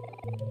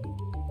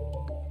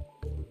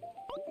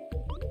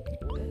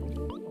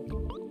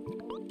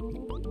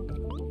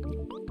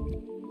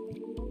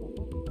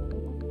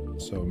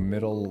 So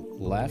middle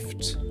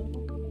left,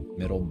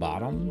 middle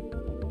bottom.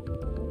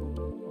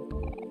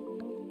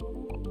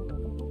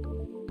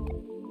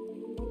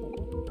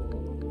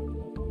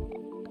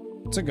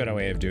 It's a good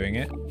way of doing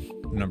it.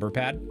 Number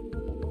pad.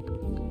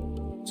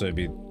 So it'd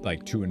be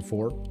like 2 and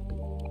 4.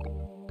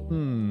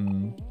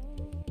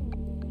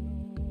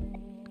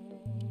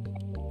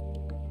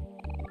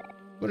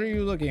 What are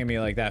you looking at me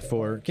like that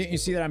for? Can't you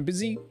see that I'm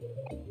busy?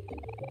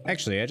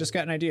 Actually, I just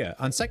got an idea.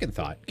 On second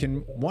thought,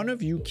 can one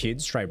of you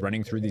kids try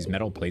running through these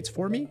metal plates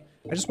for me?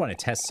 I just want to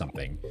test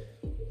something.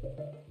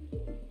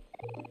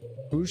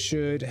 Who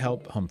should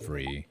help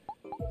Humphrey?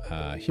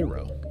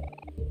 Hero.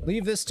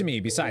 Leave this to me.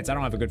 Besides, I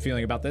don't have a good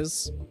feeling about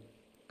this.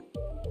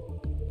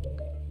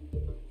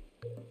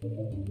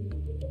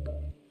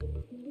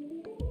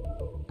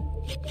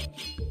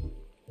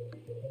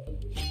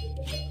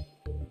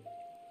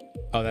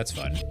 Oh, that's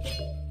fun.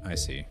 I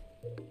see.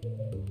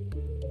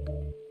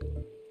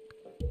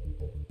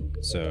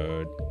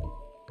 So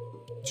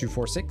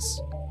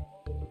 246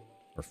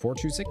 or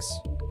 426.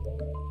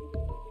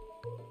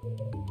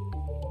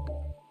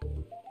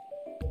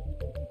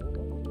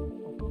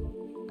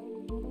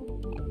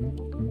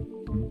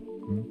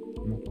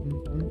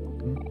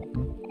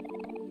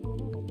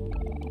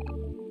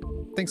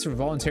 Thanks for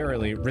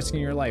voluntarily risking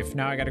your life.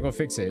 Now I gotta go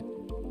fix it.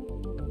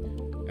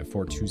 At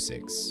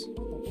 426.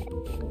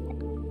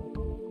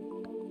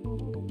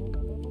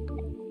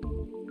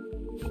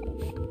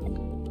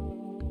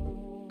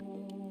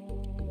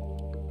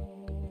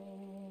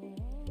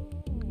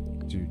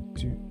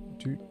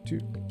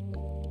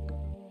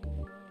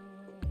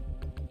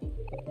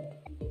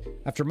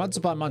 After months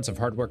upon months of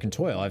hard work and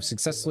toil, I've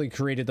successfully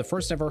created the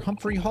first ever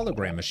Humphrey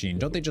hologram machine.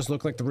 Don't they just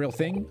look like the real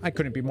thing? I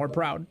couldn't be more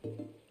proud.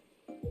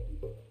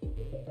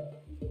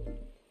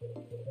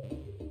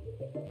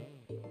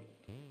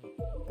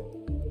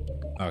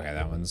 Okay,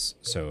 that one's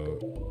so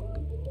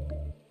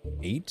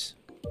 8.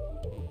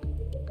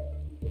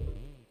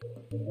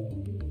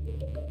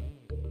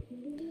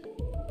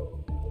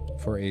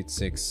 Four, 8,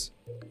 6.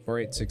 4,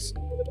 8, 6.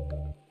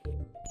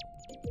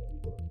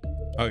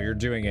 Oh, you're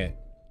doing it.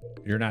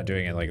 You're not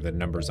doing it like the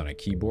numbers on a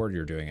keyboard.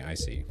 You're doing it. I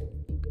see.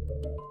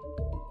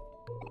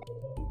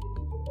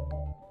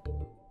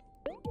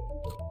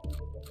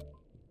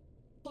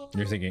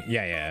 You're thinking,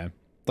 yeah.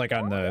 Like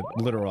on the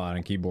literal on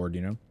a keyboard,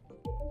 you know?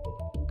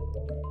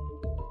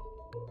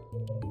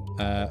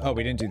 Oh,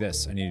 we didn't do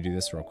this. I need to do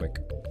this real quick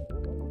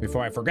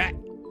before I forget.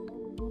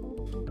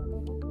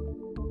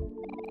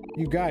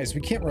 You guys,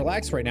 we can't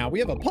relax right now. We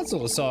have a puzzle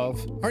to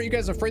solve. Aren't you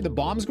guys afraid the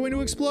bomb's going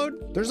to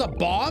explode? There's a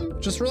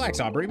bomb? Just relax,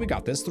 Aubrey. We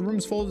got this. The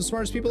room's full of the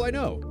smartest people I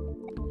know.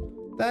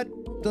 That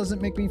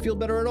doesn't make me feel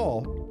better at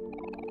all.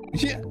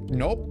 Yeah,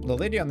 nope. The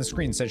lady on the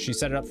screen says she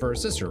set it up for her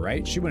sister,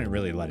 right? She wouldn't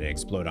really let it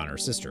explode on her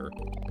sister.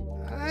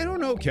 I don't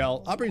know,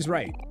 Kel. Aubrey's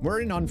right. We're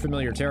in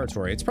unfamiliar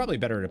territory. It's probably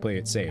better to play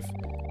it safe.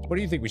 What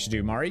do you think we should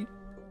do, Mari?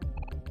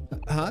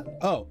 Huh?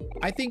 Oh,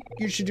 I think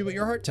you should do what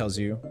your heart tells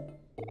you.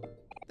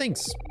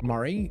 Thanks,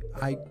 Mari.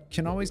 I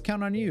can always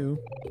count on you.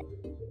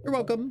 You're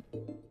welcome.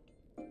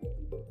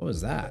 What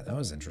was that? That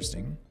was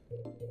interesting.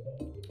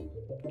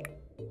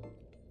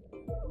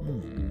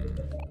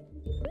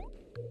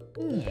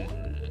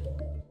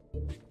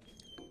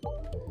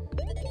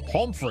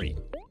 Humphrey.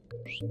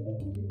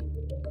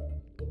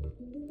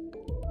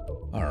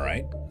 All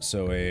right.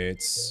 So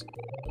it's...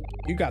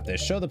 You got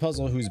this. Show the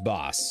puzzle who's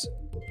boss.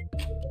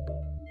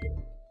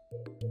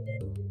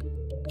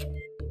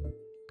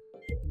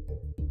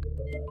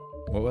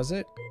 What was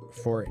it?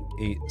 4,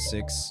 8,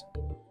 6.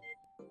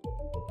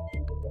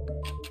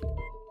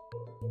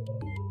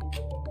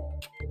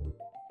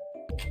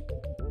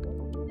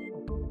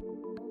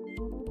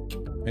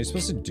 Are you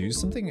supposed to do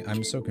something?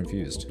 I'm so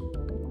confused.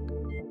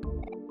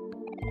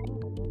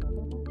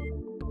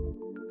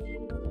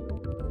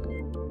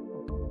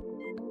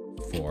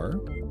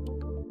 Four.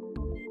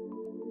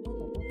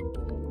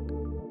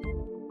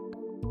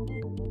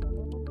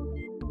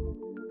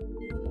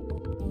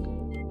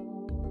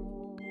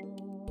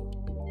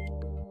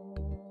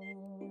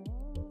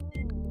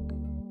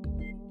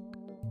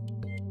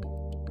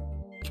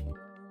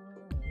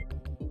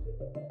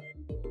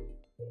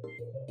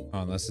 Oh,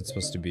 unless it's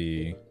supposed to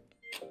be...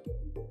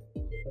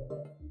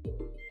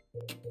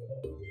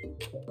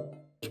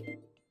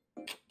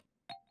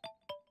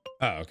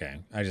 Oh, okay.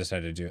 I just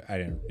had to do... I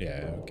didn't...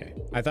 Yeah, okay.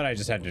 I thought I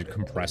just had to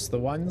compress the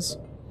ones.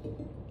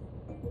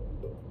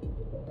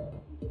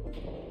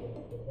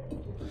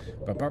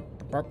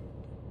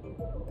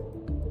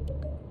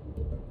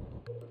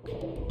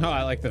 Oh,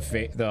 I like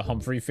the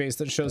Humphrey face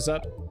that shows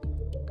up.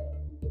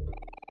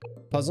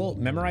 Puzzle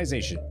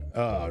memorization.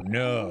 Oh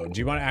no! Do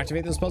you want to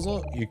activate this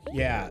puzzle?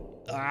 Yeah.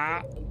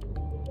 Ah.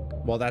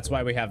 Well, that's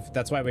why we have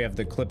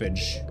the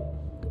clippage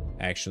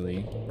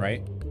actually,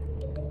 right?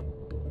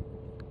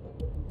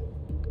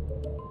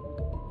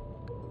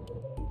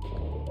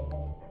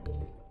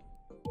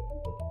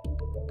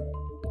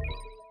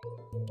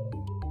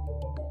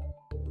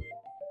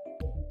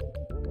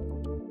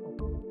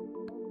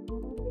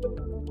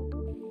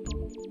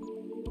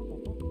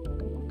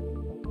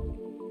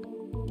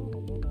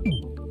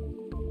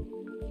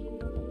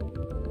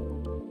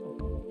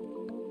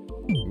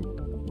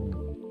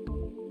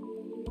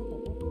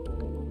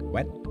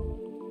 What?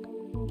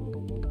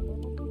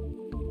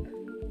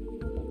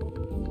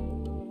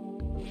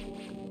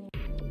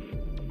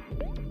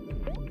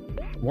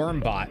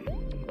 Wormbot.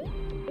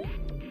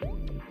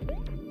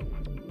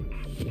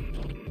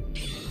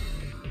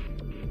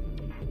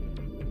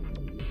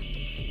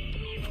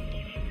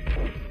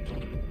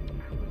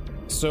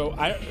 So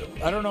I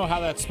don't know how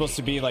that's supposed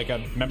to be like a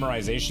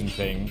memorization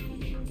thing.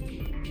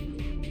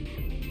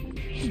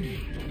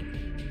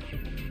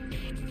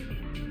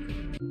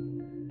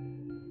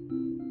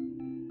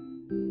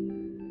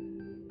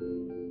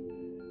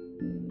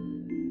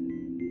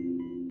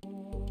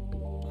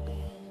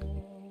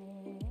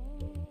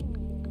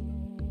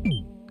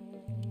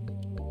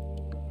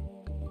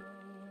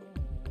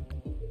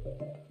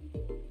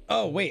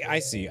 Oh, wait, I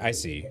see, I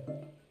see.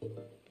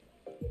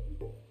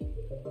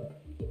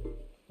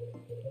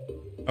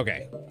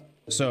 Okay,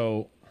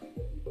 so...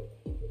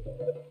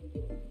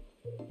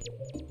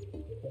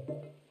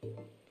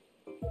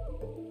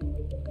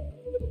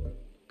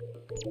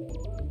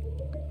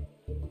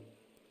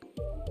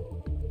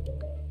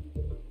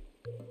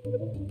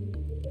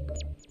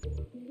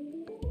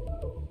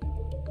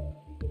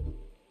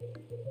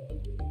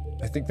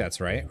 I think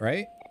that's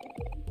right?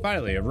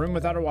 Finally, a room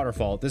without a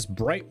waterfall. This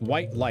bright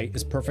white light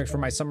is perfect for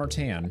my summer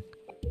tan.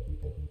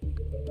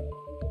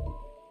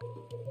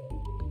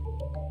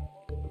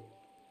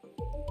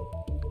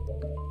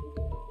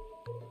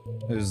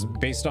 It was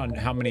based on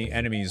how many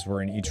enemies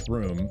were in each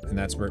room, and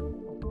that's where...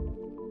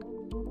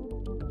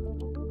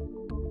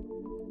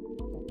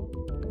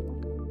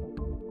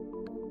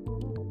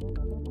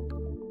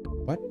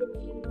 What?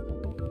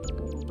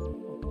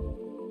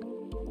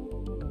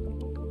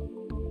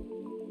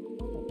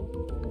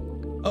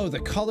 Oh,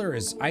 the color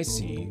is... I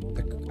see.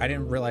 I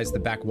didn't realize the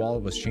back wall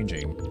was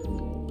changing.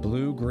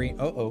 Blue, green...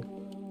 Uh-oh.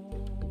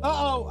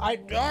 Uh-oh!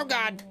 Oh,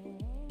 God!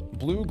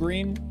 Blue,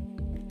 green...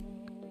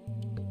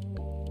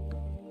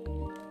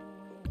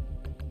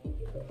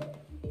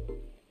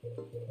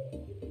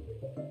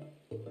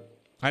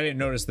 I didn't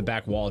notice the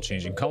back wall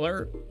changing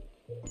color.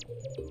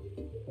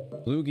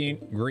 Blue,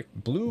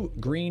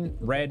 green,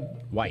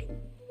 red, white.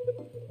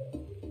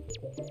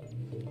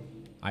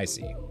 I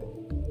see.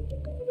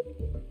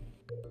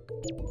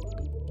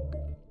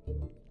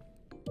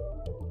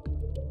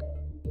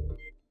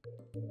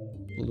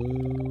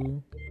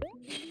 Blue.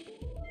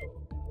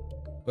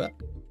 What?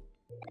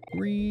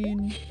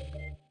 Green.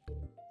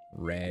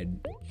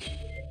 Red.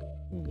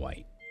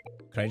 White.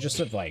 Could I just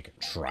have, like,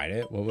 tried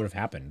it? What would have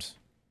happened?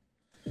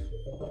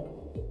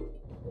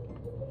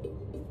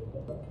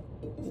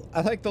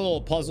 I like the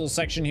little puzzle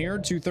section here,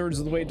 2/3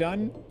 of the way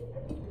done.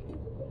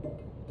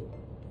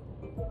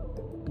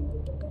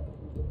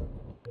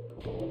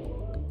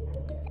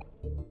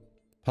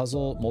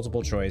 Puzzle,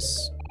 multiple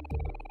choice.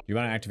 You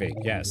want to activate?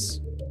 Yes.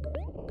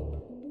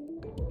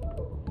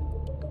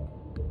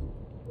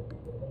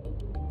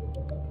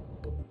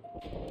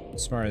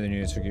 Smarter than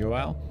you, it took you a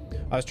while.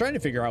 I was trying to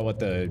figure out what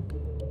the...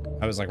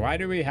 I was like, why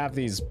do we have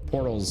these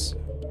portals...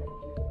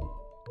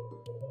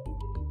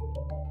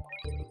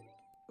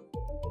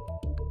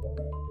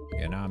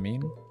 You know what I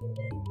mean?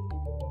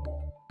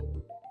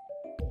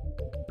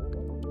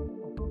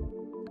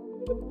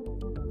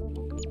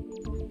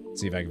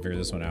 Let's see if I can figure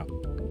this one out.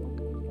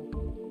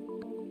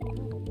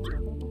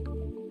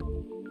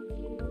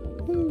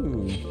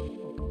 Ooh.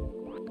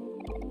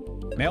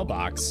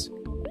 Mailbox.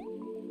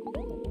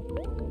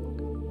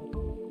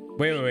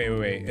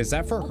 Wait. Is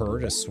that for her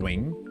to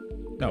swing?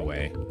 No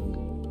way.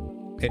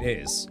 It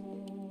is.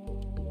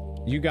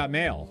 You got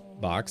mail,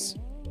 box.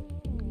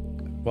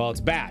 Well,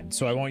 it's bad,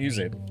 so I won't use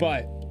it,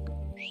 but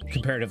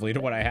comparatively to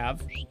what I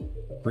have,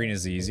 green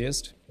is the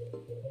easiest.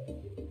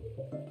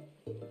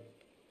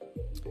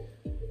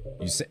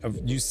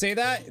 You say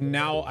that,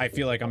 now I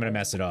feel like I'm gonna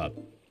mess it up.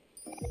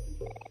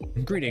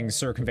 Greetings,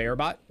 Sir Conveyor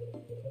Bot.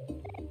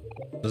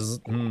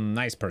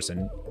 Nice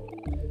person.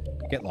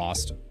 Get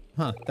lost.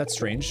 Huh, that's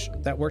strange.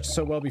 That worked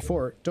so well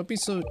before. Don't be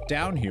so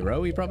down,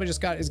 hero. He probably just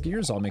got his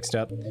gears all mixed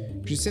up.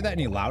 Could you say that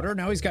any louder?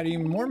 Now he's got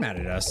even more mad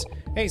at us.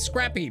 Hey,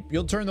 Scrappy,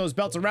 you'll turn those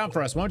belts around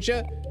for us, won't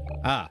you?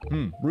 Ah,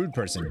 rude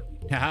person.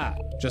 Haha,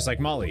 just like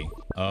Molly.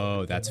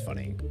 Oh, that's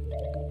funny.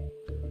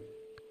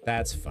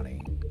 That's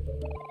funny.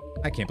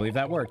 I can't believe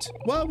that worked.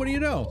 Well, what do you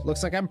know?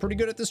 Looks like I'm pretty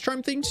good at this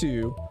charm thing,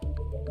 too.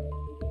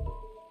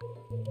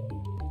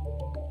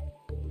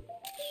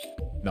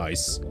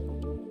 Nice.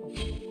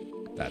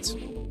 That's...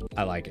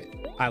 I like it.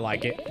 I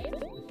like it.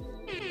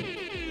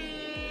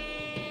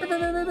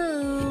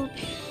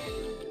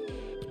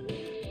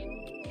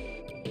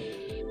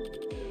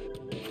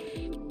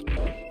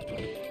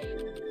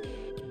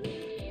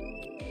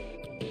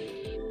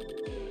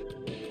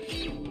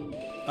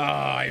 Oh,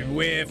 I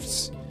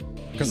whiffed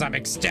because I'm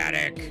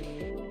ecstatic.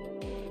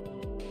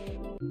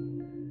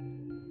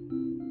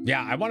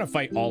 Yeah, I want to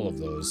fight all of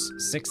those.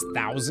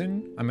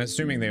 6,000? I'm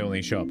assuming they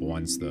only show up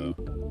once, though.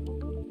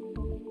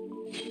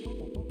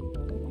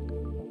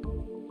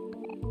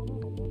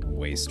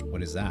 Waste.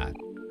 What is that?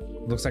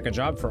 Looks like a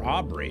job for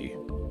Aubrey.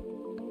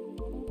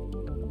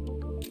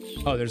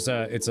 Oh, it's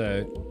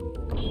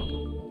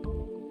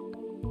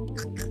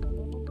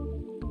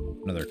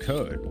another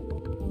code.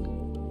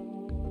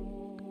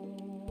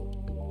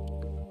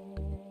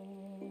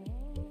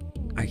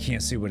 I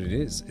can't see what it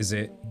is. Is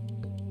it?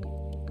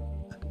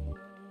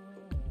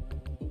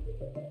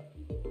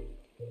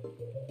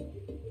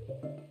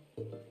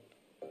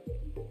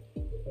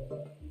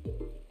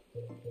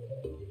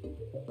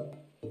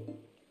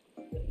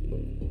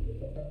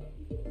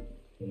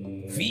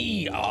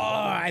 V. Oh,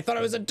 I thought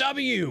it was a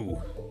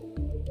W.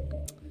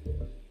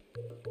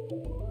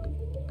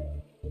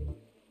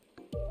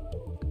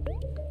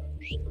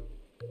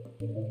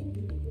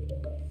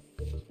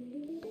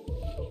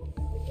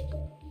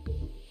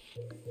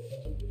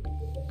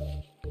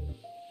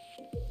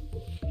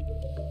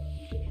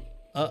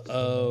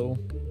 Uh-oh.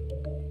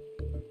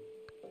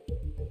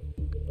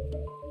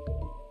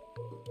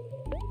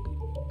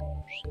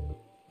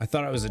 I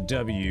thought it was a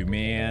W,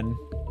 man.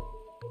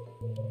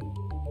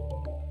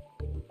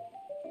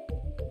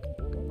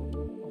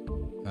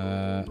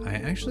 I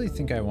actually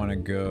think I want to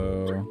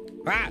go...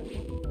 Ah!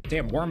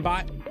 Damn,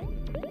 Wormbot.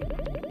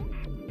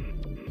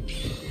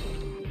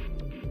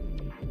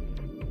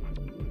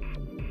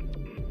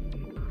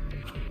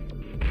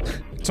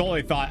 I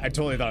totally thought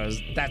it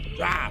was that.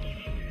 Ah!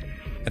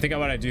 I think I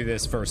want to do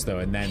this first, though,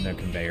 and then the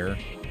conveyor.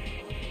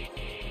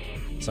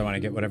 So I want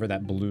to get whatever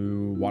that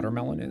blue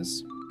watermelon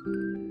is.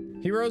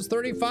 Heroes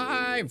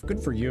 35!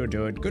 Good for you,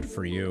 dude. Good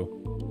for you.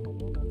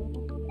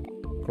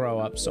 Grow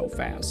up so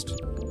fast.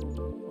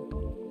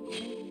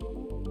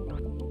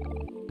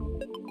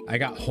 I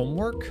got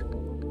homework?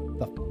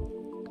 The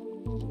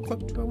fuck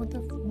do I want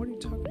that for? What are you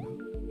talking about?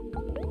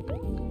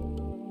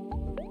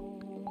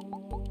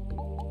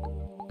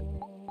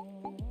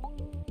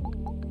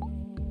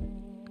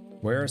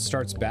 Where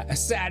starts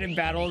sad in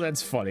battle?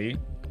 That's funny.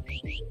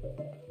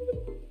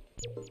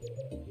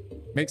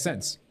 Makes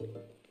sense.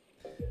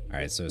 All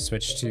right, so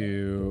switch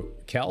to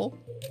Kel.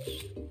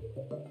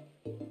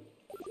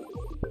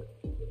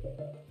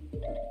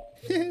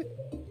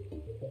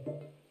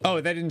 Oh,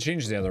 that didn't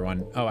change the other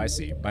one. Oh, I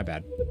see. My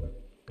bad.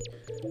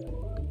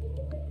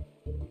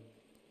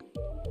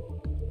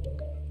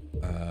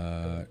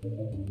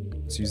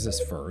 Let's use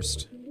this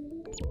first.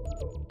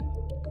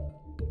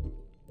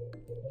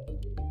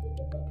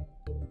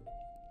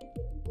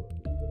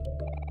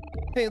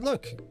 Hey,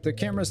 look, the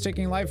camera's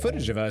taking live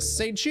footage of us.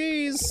 Say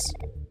cheese!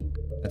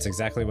 That's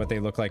exactly what they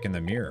look like in the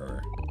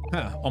mirror.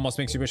 Huh, almost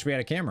makes you wish we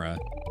had a camera.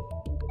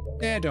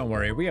 Eh, don't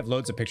worry, we have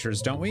loads of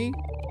pictures, don't we?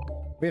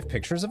 We have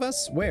pictures of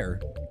us? Where?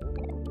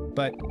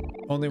 But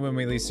only when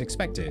we least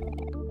expect it.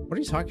 What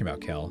are you talking about,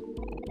 Kel?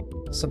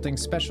 Something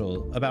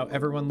special about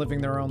everyone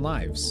living their own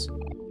lives.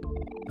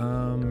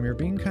 You're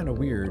being kind of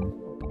weird.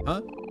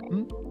 Huh?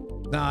 Hmm?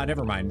 Nah,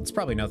 never mind. It's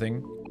probably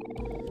nothing.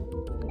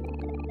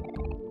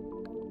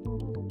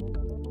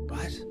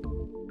 What?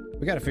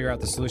 We gotta figure out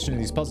the solution to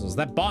these puzzles.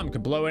 That bomb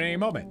could blow at any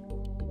moment.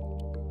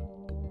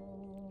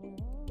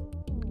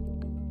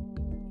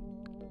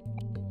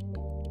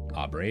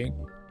 Aubrey?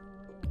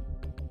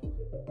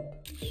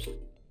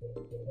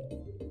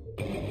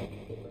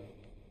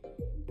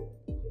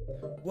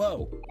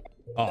 Whoa.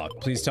 Oh,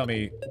 please tell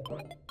me.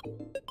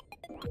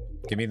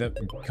 Give me the,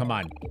 come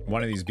on.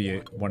 One of these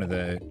be one of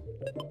the,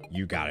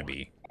 you gotta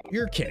be.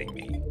 You're kidding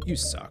me. You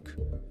suck.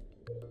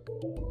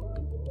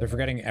 They're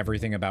forgetting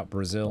everything about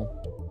Brazil.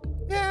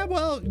 Yeah,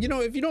 well, you know,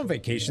 if you don't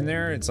vacation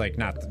there, it's like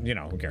not, you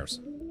know, who cares?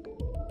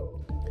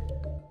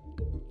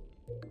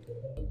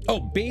 Oh,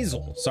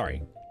 basil.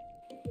 Sorry.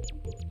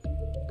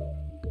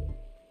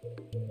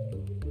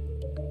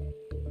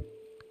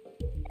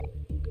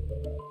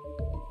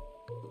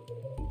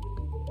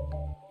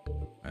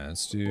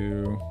 Let's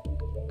do...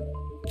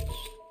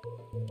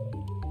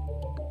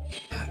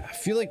 I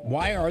feel like,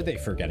 why are they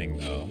forgetting,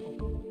 though?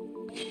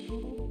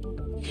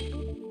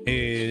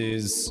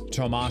 Is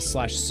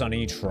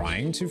Tomas/Sunny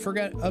trying to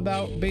forget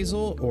about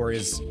Basil? Or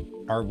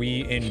are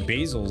we in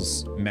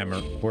Basil's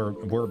memory?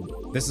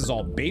 This is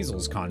all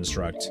Basil's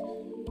construct.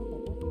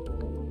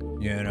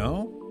 You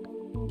know?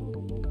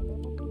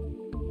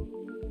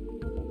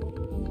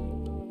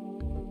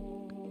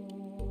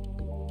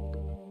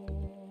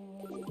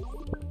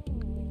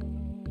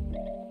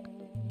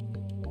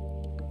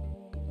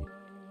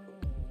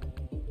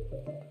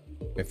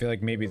 I feel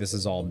like maybe this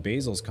is all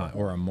Basil's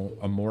or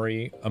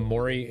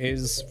OMORI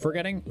is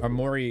forgetting.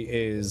 OMORI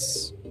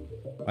is,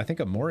 I think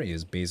OMORI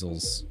is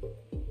Basil's.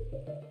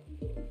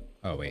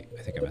 Oh wait,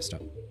 I think I messed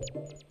up.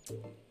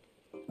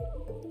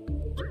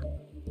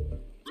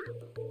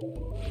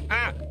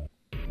 Ah!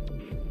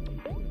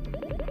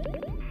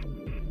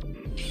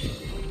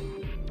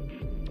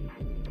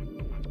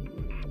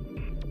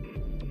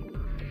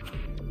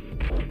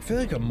 I feel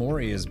like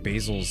OMORI is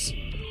Basil's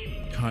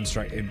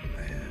construct.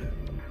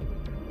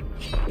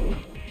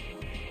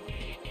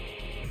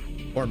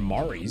 Or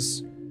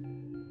Mari's.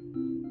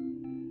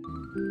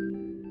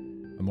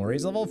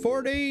 OMORI's level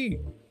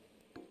 40!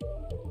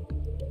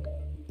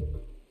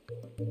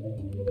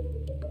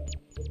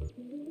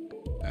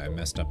 I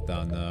messed up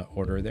on the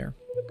order there.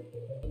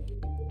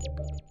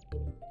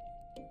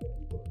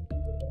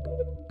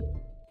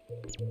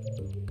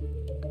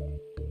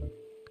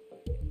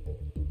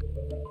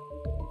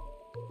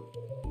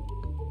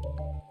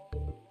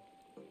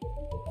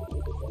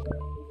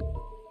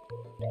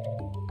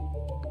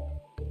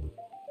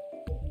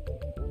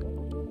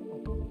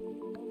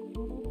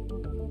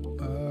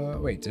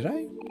 Wait, did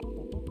I?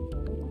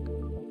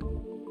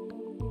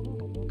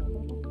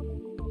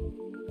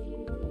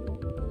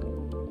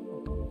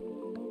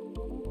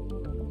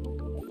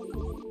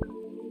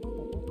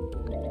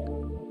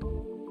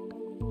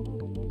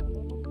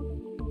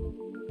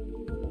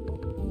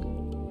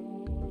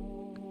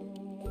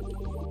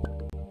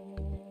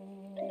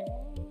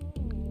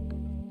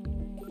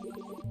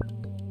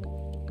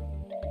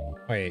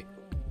 Wait,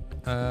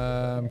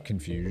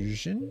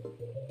 confusion?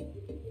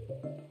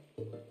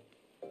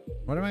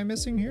 What am I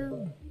missing here?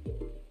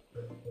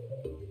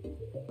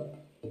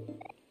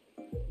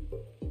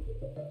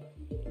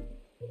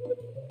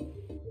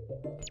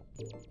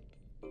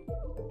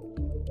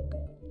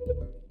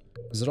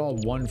 Is it all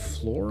one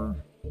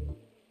floor?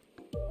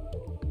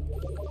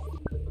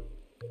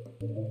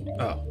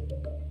 Oh,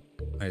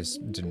 I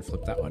just didn't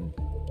flip that one.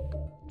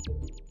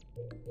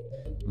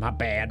 My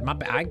bad, my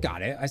bad. I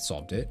got it. I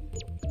solved it.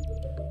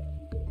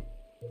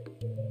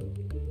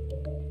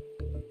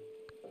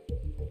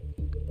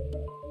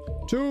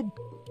 Tube.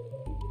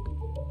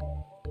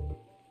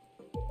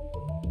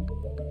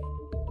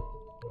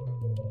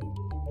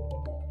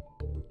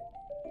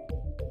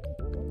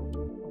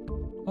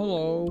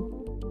 Hello.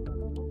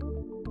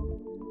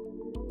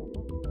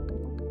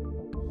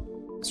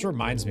 This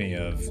reminds me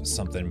of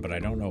something, but I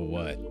don't know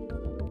what.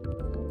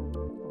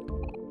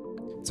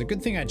 It's a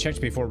good thing I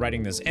checked before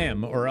writing this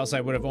M, or else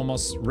I would have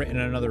almost written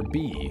another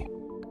B.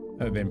 That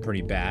would have been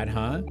pretty bad,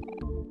 huh?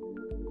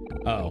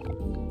 Oh.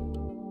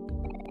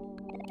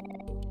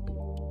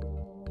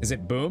 Is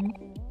it boom?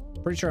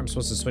 Pretty sure I'm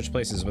supposed to switch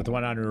places with the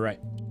one on your right.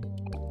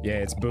 Yeah,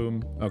 it's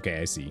boom. Okay,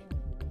 I see.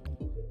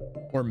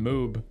 Or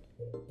moob.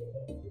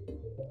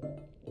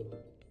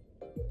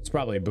 It's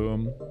probably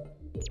boom.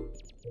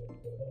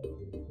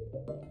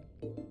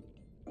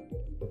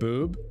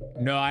 Boob?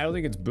 No, I don't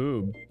think it's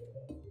boob.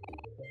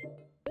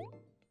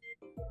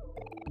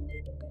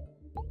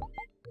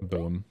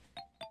 Boom.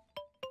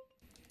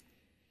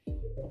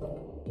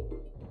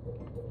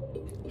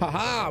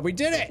 Haha, we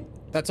did it!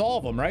 That's all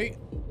of them, right?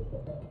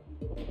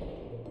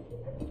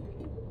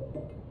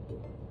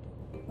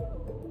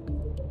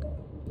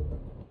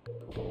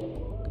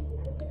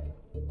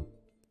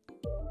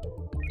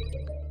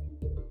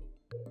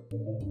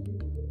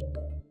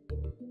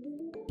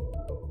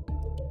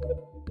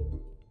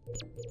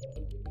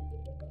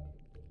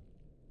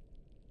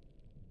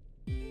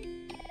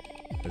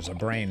 There's a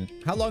brain.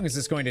 How long is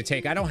this going to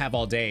take? I don't have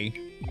all day.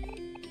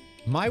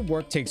 My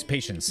work takes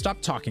patience.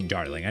 Stop talking,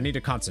 darling. I need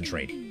to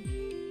concentrate.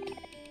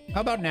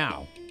 How about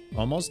now?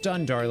 Almost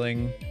done,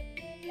 darling.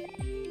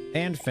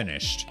 And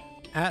finished.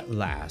 At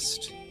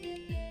last.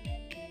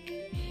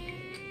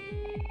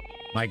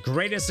 My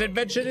greatest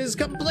invention is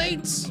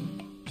complete!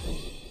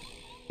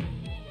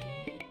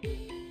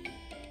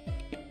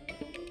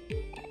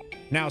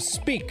 Now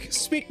speak.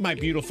 Speak, my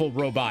beautiful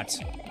robot.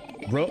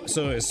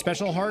 So is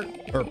special heart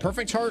or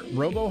perfect heart,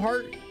 robo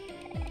heart?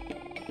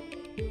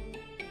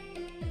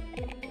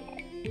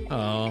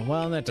 Oh,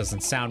 well, that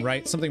doesn't sound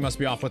right. Something must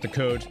be off with the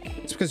code.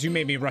 It's because you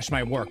made me rush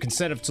my work.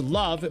 Instead of to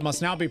love, it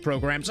must now be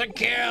programmed to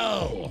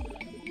kill.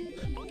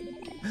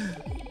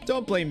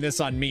 Don't blame this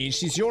on me.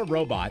 She's your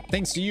robot.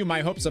 Thanks to you, my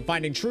hopes of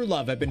finding true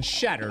love have been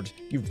shattered.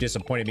 You've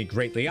disappointed me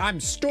greatly. I'm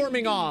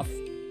storming off.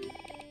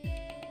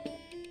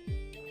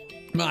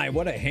 My,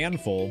 what a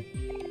handful.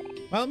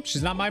 Well,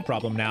 she's not my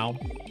problem now.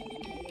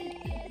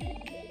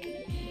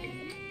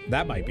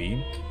 That might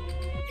be.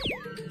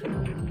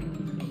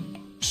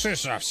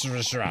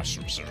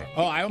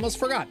 Oh, I almost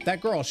forgot. That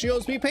girl, she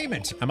owes me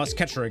payment. I must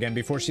catch her again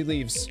before she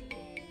leaves.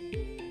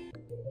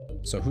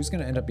 So who's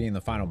going to end up being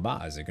the final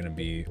boss? Is it going to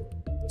be...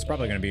 It's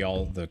probably going to be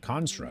all the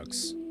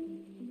constructs.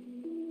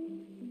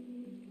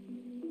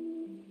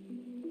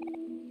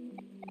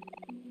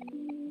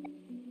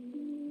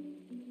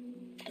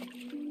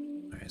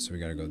 Alright, so we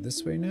got to go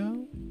this way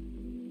now.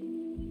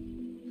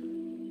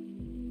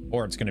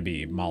 Or it's going to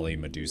be Molly,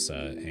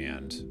 Medusa,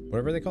 and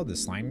whatever they called, the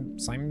slime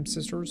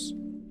sisters?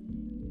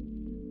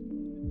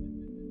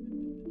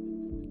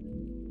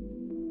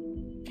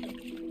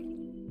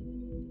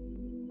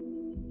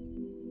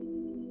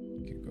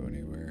 Can't go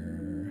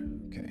anywhere.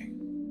 Okay.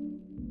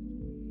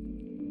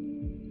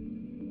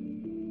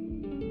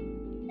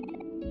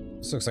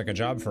 This looks like a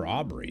job for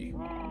Aubrey.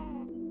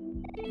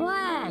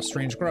 Ah,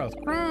 strange growth.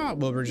 Ah,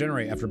 will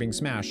regenerate after being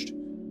smashed.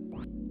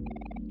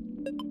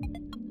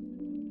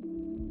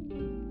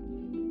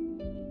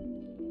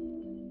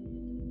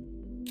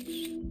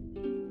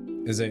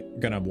 Is it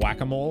gonna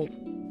whack-a-mole?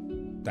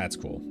 That's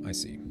cool. I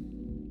see.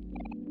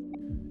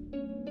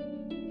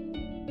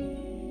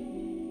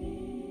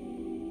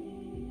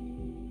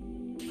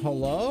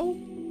 Hello?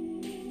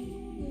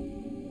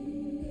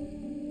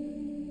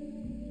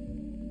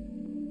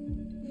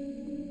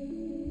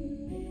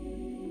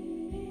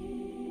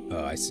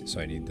 Oh, I see. So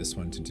I need this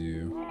one to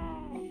do.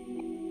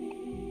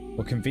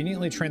 Will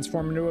conveniently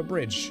transform into a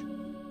bridge.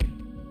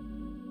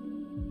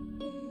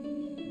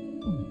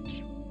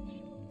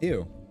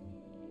 Ew.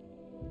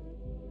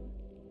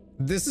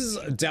 This is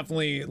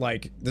definitely,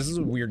 like, this is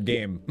a weird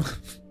game.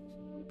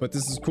 But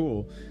this is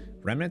cool.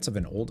 Remnants of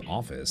an old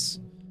office.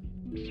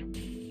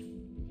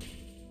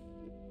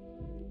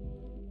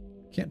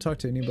 Can't talk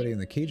to anybody in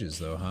the cages,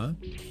 though, huh?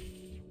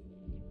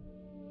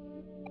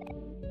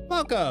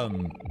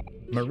 Welcome!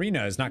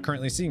 Marina is not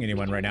currently seeing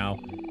anyone right now.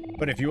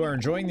 But if you are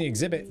enjoying the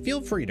exhibit, feel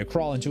free to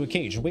crawl into a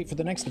cage and wait for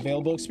the next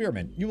available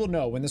experiment. You will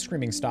know when the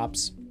screaming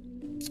stops.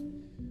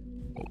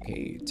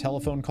 Okay,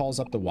 telephone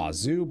calls up the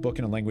wazoo. Book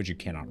in a language you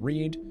cannot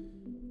read.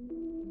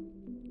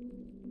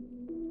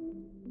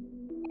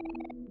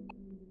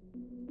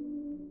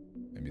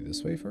 Maybe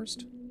this way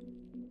first?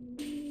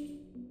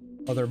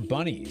 Oh, they're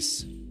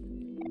bunnies.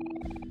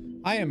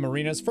 I am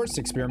Marina's first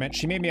experiment.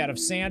 She made me out of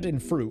sand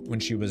and fruit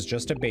when she was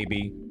just a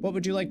baby. What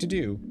would you like to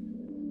do?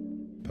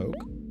 Poke?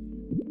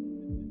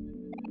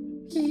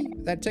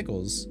 That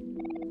tickles.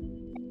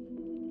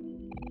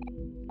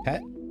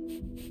 Pet?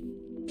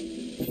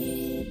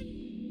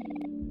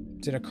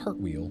 Did a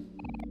cartwheel.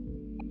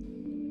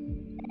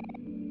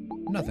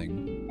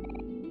 Nothing.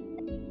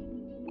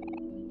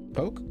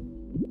 Poke?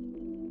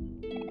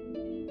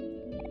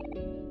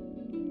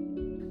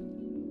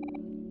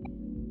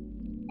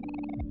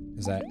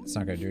 Is that... It's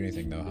not gonna do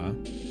anything though, huh?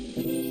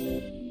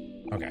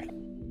 Okay.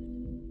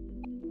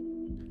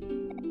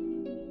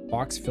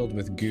 Box filled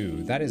with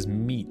goo. That is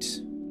meat.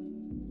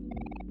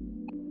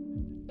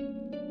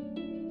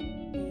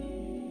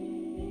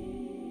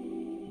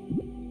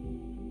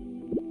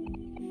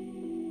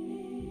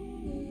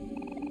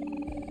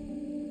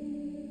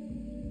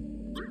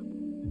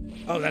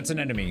 Oh, that's an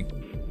enemy.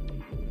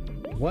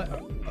 What?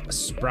 A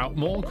sprout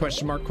mole?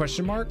 Question mark,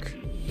 question mark?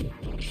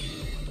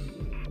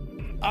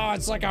 Oh,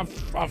 it's like a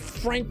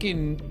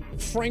Franken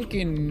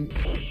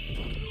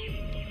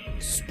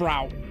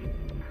sprout.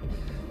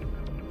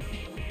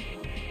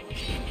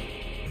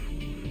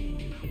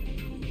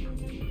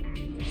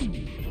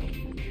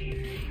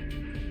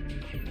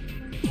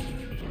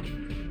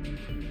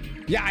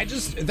 Yeah,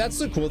 that's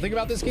the cool thing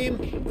about this game.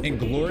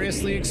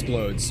 Ingloriously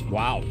explodes.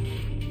 Wow.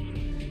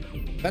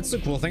 That's the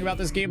cool thing about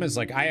this game is,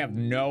 like, I have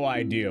no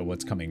idea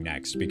what's coming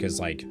next because,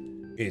 like,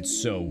 it's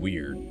so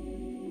weird.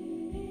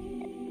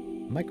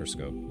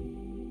 Microscope.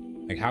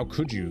 Like, how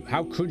could you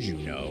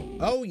know?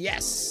 Oh,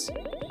 yes!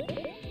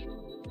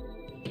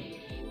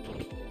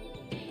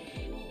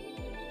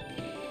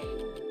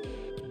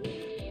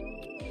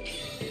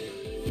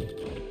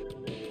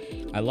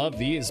 I love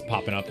these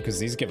popping up because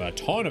these give a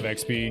ton of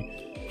XP.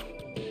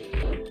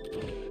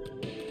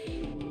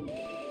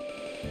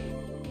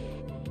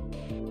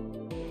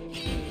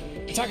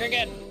 Attack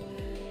again!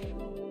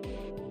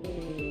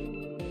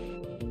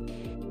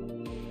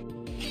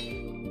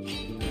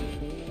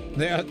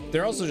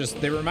 They're also just,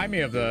 they remind me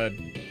of the...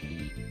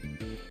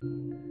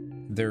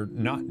 They're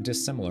not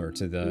dissimilar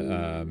to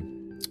the,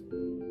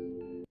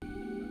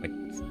 like,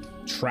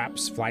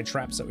 traps, fly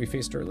traps that we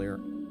faced earlier.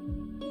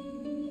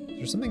 Is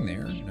there something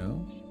there?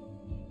 No?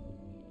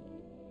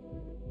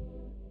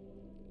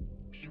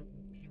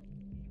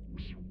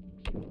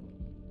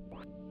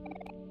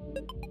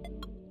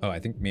 Oh, I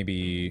think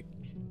maybe...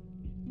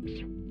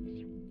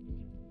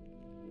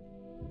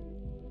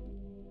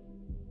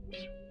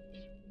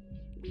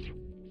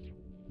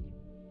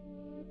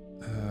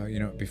 you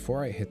know,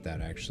 before I hit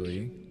that,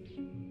 actually...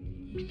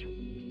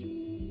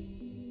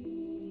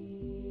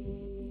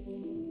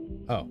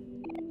 Oh.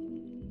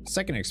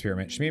 Second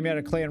experiment. She made me out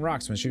of clay and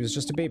rocks when she was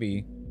just a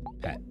baby.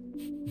 Pet.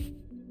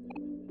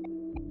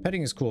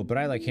 Petting is cool, but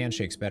I like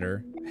handshakes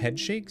better. Head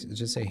shakes? Did it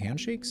just say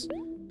handshakes?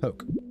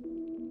 Poke.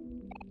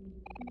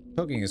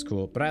 Poking is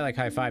cool, but I like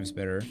high fives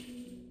better.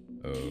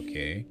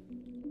 Okay.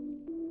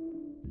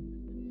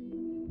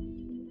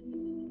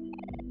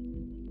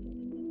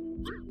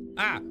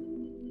 Ah!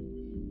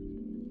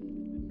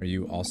 Are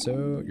you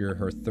also... You're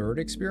her third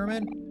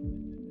experiment?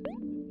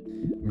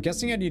 I'm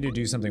guessing I need to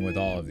do something with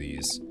all of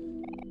these.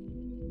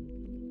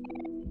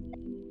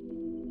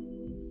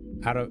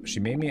 She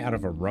made me out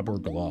of a rubber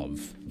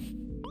glove.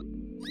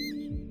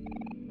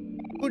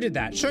 Who did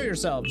that? Show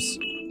yourselves!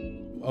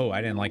 Oh,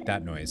 I didn't like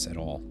that noise at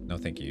all. No,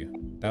 thank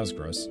you. That was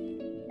gross.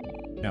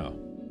 No,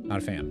 not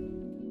a fan.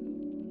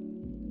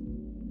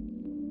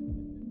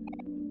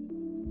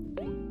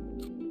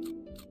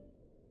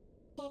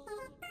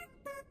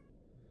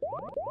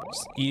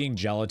 Just eating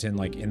gelatin,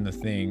 like, in the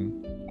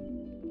thing.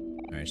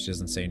 Alright, she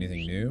doesn't say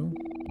anything new.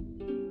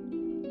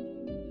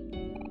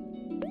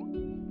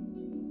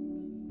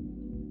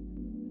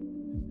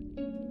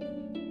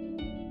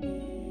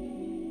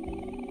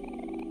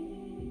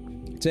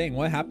 Dang,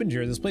 what happened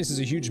here? This place is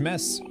a huge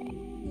mess.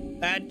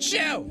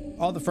 Achoo!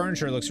 All the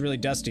furniture looks really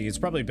dusty. It's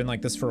probably been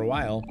like this for a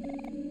while.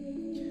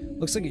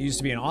 Looks like it used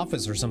to be an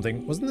office or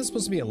something. Wasn't this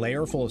supposed to be a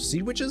lair full of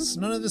sea witches?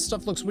 None of this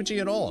stuff looks witchy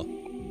at all.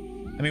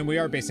 I mean, we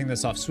are basing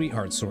this off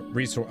Sweetheart's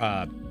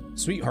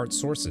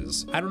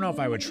sources. I don't know if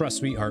I would trust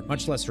Sweetheart,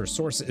 much less her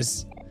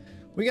sources.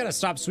 We gotta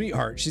stop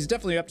Sweetheart. She's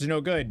definitely up to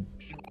no good.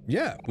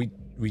 Yeah,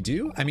 we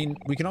do? I mean,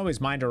 we can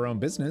always mind our own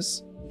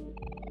business.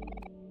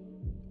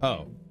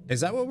 Oh,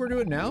 is that what we're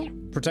doing now?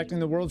 Protecting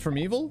the world from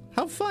evil?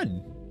 How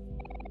fun!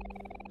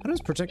 How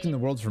does protecting the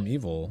world from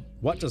evil...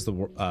 What does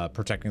the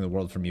protecting the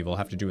world from evil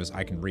have to do as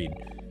I can read?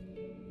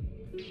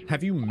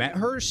 Have you met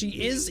her? She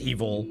is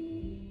evil.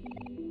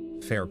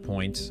 Fair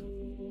point.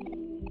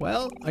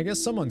 Well, I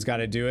guess someone's got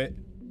to do it.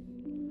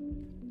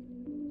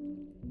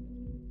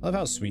 I love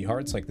how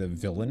Sweetheart's like the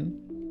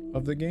villain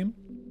of the game.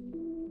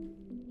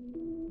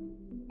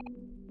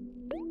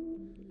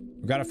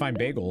 We've got to find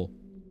Bagel.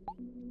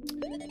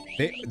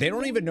 They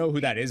don't even know who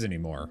that is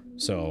anymore,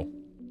 so...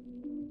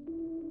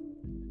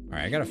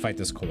 Alright, I gotta fight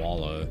this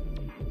koala.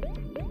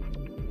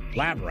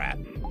 Lab rat.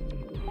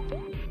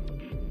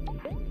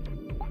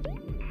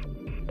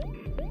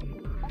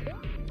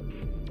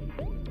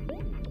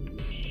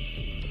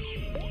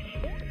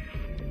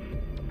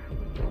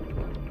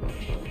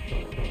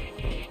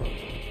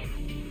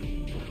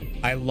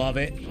 I love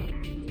it.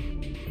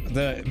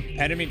 The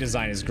enemy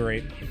design is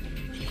great.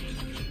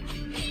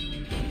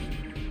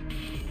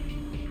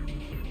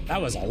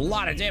 That was a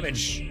lot of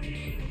damage.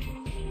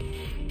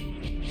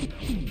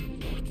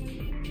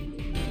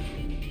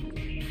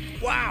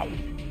 Wow.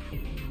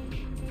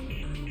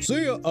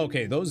 See ya.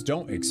 Okay, those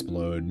don't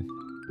explode.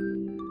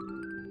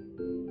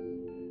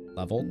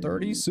 Level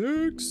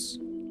 36.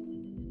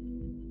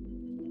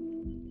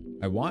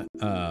 I want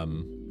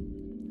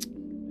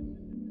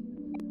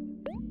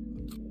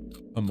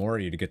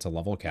OMORI to get to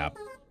level cap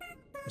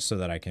so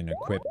that I can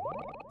equip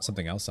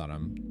something else on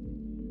him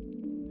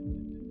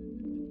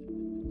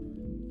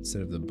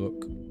instead of the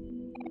book.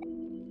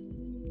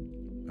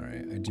 All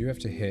right, I do have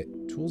to hit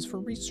tools for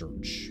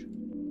research.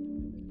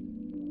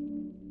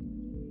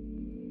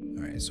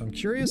 All right, so I'm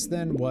curious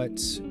then what,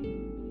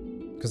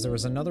 because there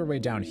was another way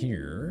down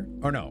here.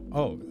 Oh no,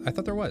 oh, I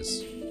thought there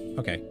was.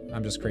 Okay,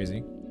 I'm just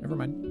crazy. Never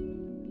mind.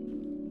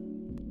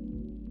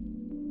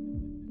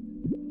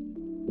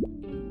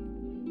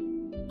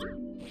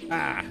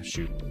 Ah,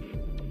 shoot.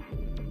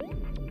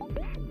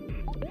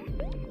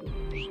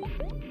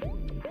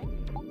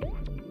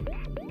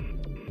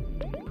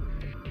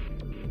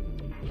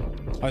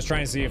 I was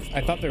trying to see if,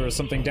 I thought there was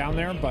something down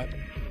there, but,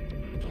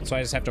 so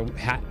I just have to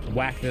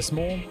whack this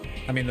mole.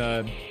 I mean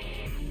the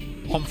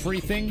Humphrey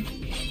thing.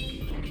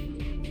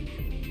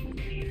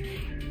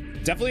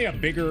 Definitely a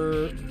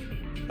bigger,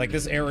 like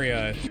this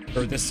area,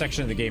 or this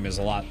section of the game is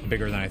a lot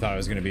bigger than I thought it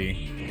was going to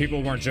be.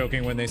 People weren't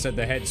joking when they said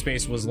the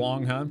headspace was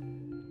long, huh?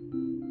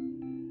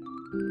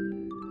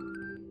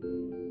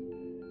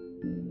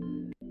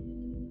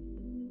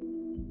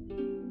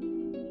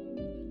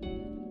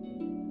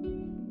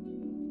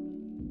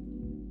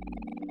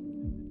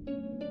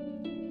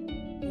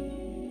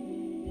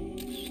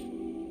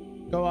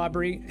 Go,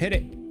 Aubrey. Hit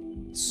it.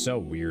 So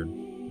weird.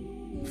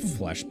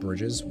 Flesh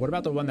bridges. What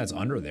about the one that's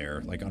under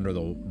there? Like under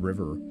the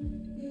river?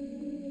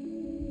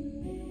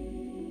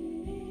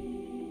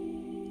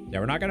 Yeah,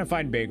 we're not going to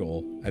find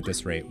Bagel at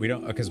this rate. We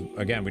don't, because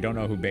again, we don't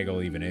know who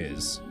Bagel even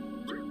is.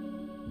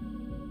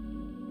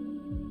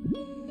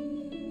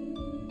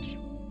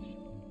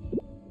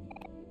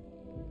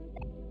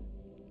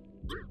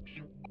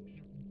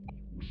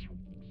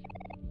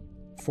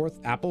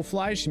 Fourth apple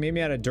fly? She made me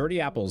out of dirty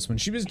apples when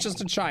she was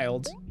just a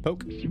child.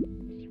 Poke.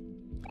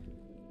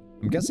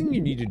 I'm guessing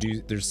you need to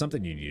do... There's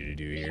something you need to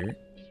do here.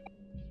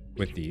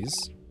 With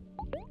these.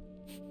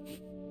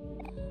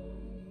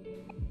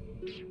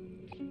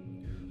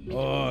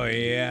 Oh,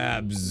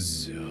 yeah.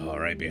 Bzz. Oh,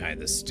 right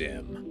behind the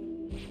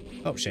stem.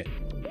 Oh, shit.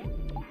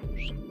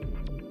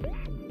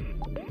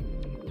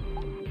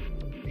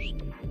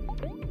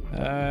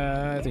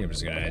 I think I'm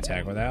just gonna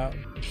attack without.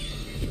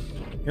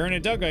 You're in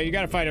a Dugga, you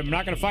gotta fight him.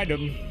 Not gonna find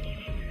him.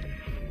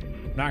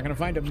 Not gonna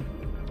find him.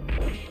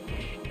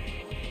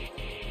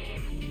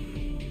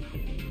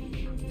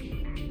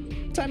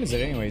 What time is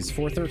it anyways?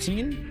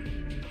 4:13?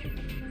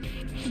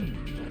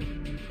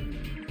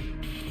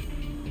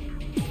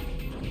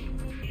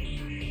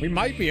 We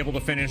might be able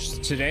to finish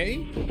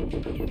today.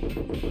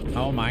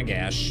 Oh my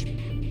gosh.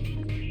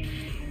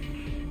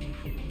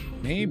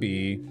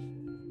 Maybe.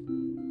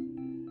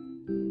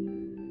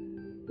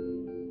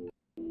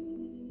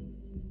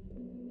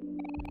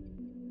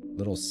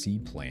 Little sea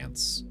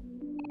plants.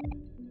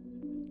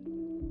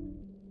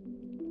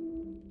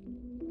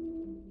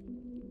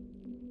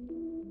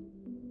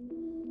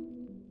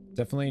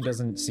 Definitely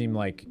doesn't seem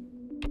like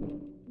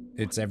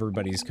it's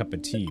everybody's cup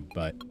of tea,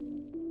 but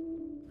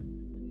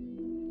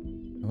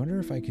I wonder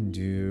if I can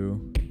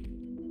do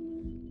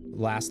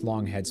last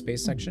long headspace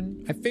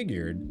section. I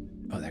figured,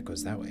 oh, that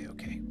goes that way.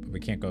 Okay, but we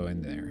can't go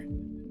in there.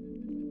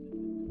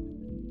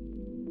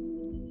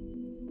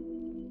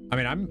 I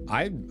mean,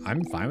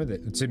 I'm fine with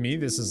it. To me,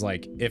 this is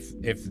like if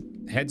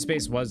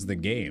Headspace was the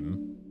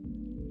game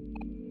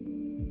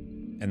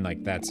and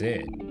like that's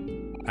it,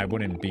 I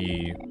wouldn't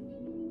be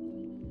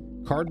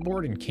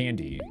cardboard and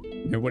candy.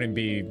 It wouldn't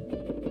be,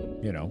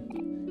 you know,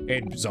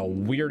 it's a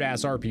weird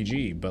ass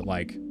RPG, but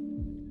like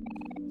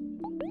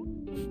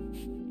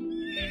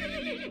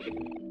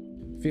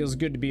feels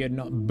good to be a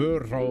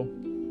burro.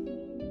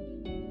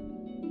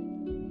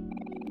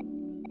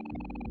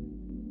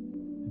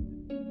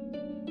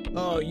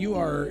 Oh, you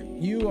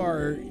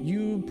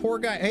poor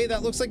guy. Hey,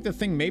 that looks like the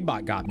thing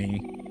Maybot got me.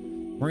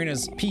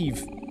 Marina's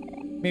peeve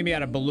made me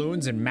out of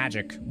balloons and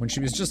magic when she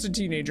was just a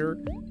teenager.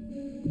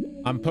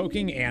 I'm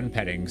poking and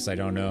petting because I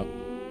don't know.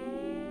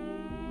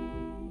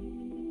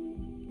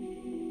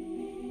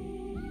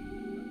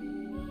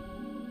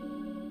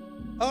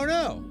 Oh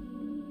no.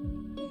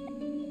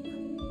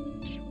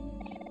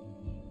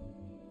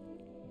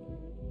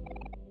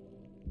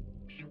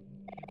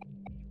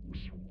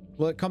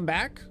 Will it come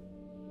back?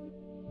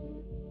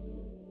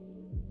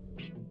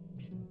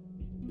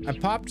 I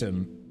popped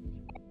him.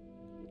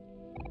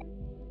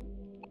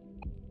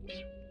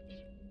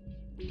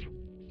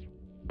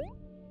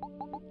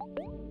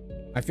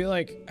 I feel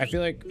like,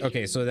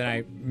 okay, so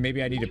then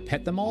maybe I need to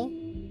pet them all?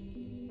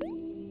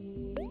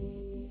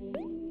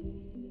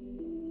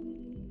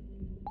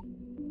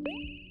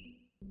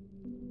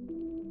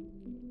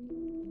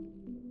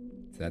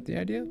 Is that the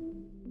idea?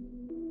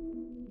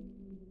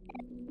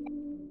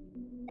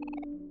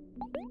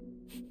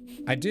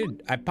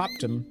 I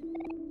popped him.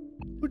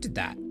 Who did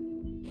that?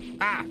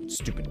 Ah,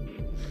 stupid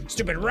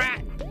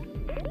rat!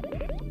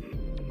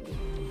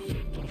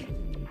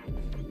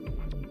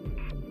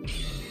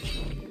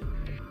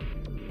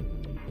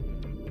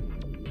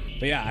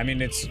 But yeah, I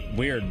mean, it's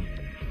weird.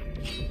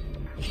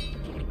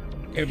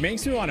 It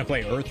makes me want to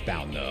play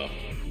Earthbound, though.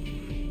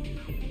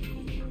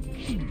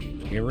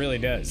 It really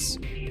does.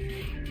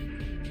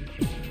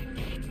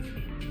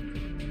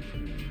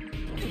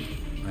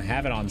 I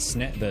have it on the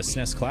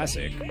SNES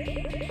Classic.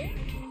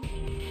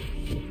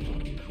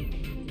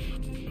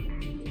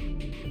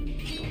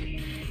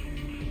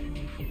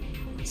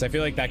 So I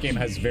feel like that game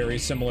has very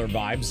similar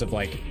vibes of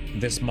like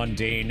this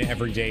mundane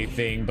everyday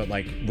thing, but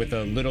like with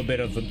a little bit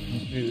of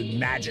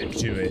magic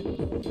to it,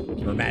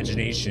 or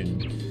imagination.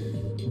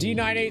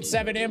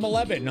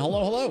 D987M11,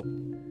 hello.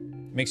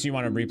 Makes you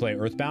want to replay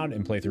Earthbound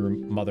and play through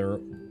Mother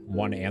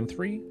 1 and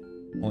 3?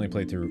 Only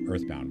play through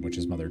Earthbound, which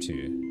is Mother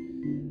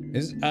 2.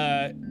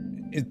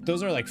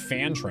 Those are like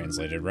fan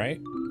translated,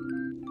 right?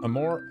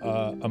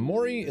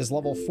 OMORI is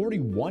level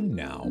 41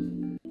 now.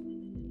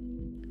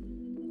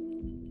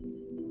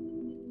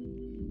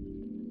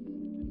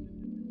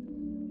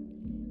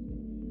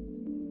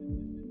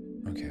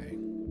 Okay.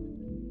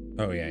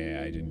 Oh,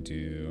 yeah, I didn't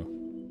do...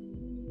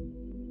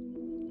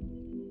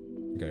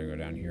 Gotta go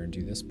down here and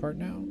do this part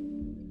now.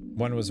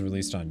 One was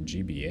released on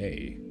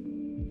GBA.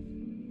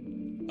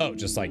 Oh,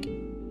 just like...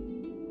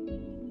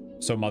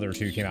 So Mother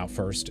 2 came out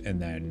first,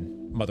 and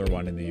then Mother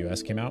 1 in the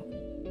US came out.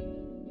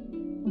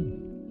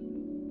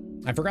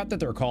 I forgot that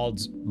they're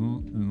called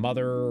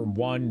Mother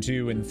 1,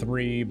 2, and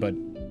 3, but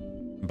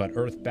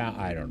Earthbound,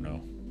 I don't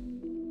know.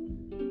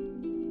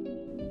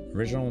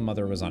 Original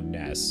Mother was on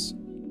NES.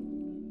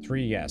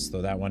 3, yes,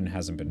 though that one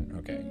hasn't been,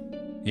 okay.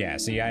 Yeah,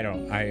 see,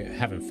 I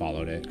haven't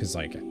followed it, because,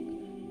 like,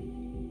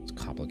 it's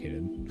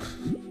complicated.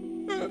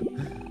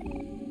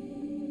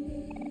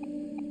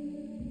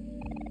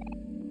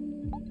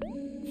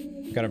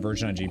 Got a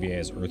version on GBA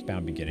as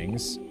Earthbound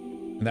Beginnings.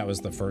 And that was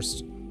the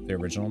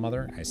original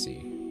Mother? I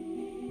see.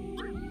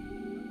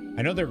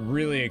 I know they're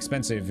really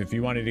expensive. If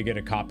you wanted to get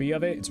a copy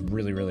of it, it's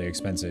really, really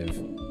expensive.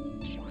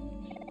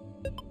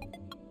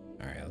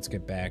 Alright, let's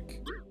get back.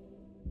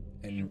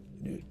 And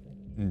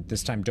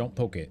this time, don't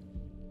poke it.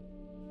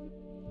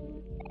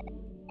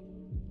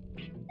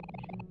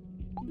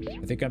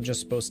 I think I'm just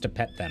supposed to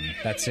pet them.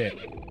 That's it.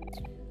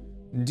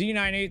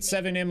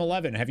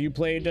 D987M11, have you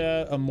played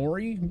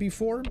OMORI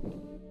before?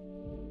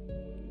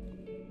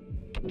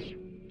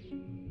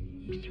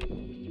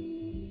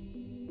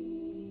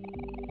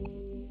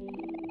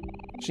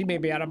 She may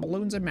be out of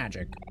balloons and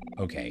magic.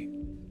 Okay.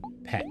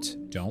 Pet.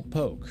 Don't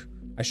poke.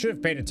 I should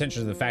have paid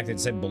attention to the fact that it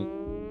said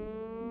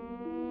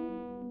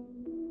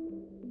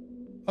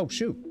oh,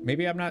 shoot.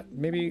 Maybe I'm not...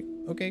 Maybe...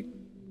 Okay.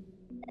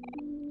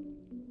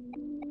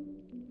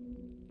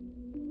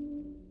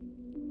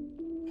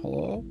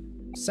 Hello?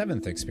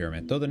 7th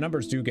experiment. Though the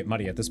numbers do get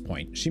muddy at this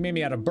point. She made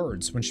me out of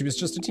birds when she was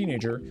just a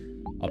teenager.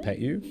 I'll pet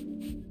you.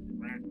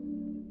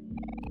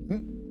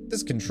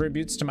 This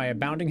contributes to my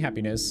abounding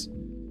happiness.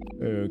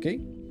 Okay.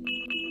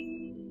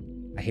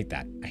 I hate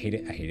that. I hate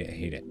it. I hate it. I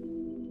hate it.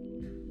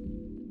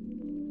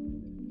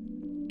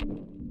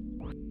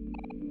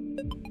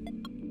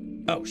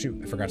 Oh, shoot.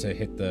 I forgot to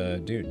hit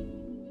the dude.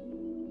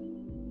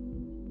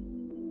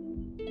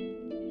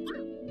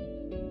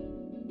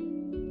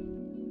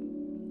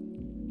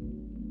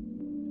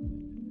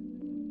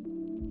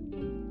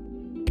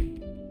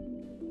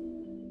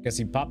 Guess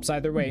he pops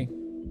either way.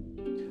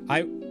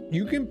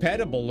 You can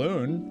pet a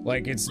balloon.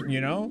 Like, it's, you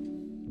know.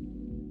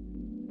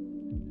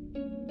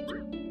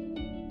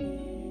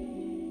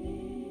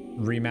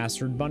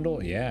 remastered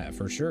bundle? Yeah,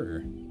 for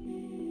sure.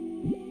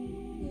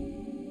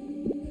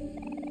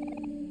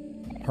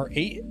 Her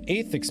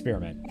eighth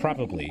experiment,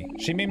 probably.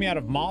 She made me out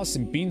of moss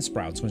and bean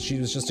sprouts when she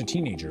was just a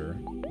teenager.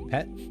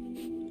 Pet?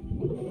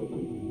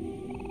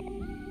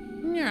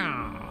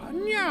 Nya,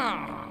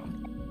 nya.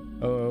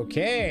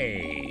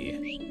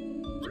 Okay.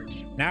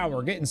 Now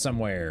we're getting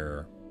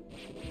somewhere.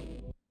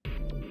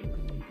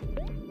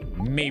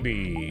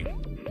 Maybe.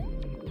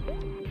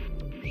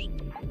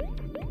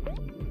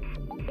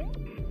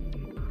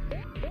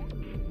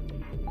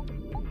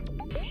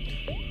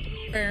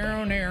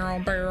 Barrel, narrow,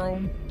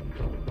 barrel.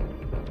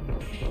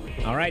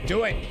 All right,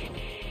 do it.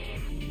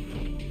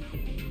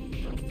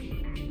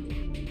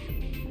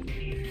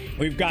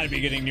 We've got to be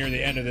getting near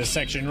the end of this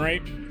section,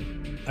 right?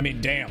 I mean,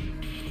 damn.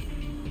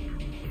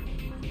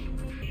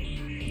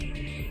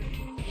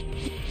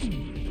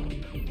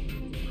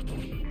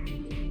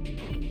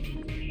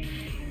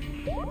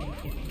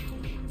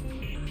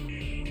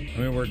 I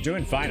mean, we're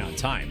doing fine on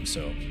time,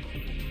 so.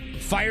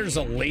 Fires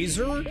a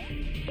laser?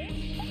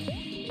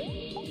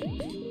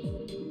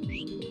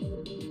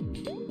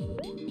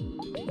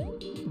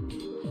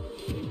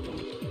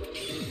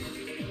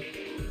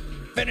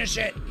 Finish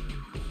it.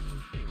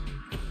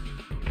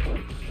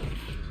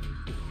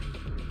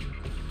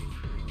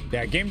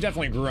 Yeah, game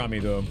definitely grew on me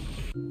though.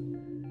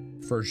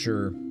 For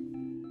sure.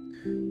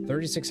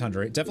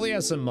 3600. It definitely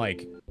has some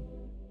like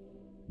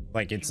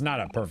it's not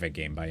a perfect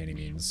game by any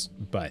means,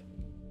 but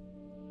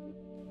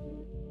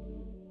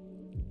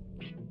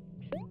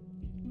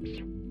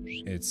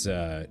it's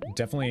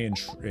definitely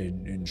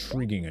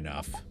intriguing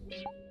enough.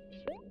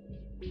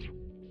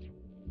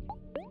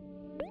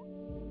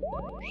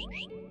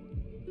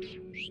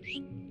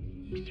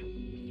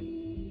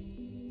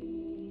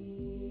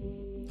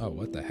 Oh,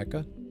 what the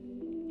hecka?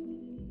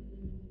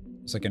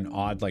 It's like an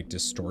odd, like,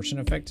 distortion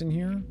effect in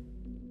here.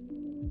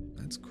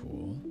 That's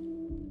cool.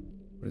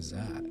 What is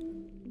that?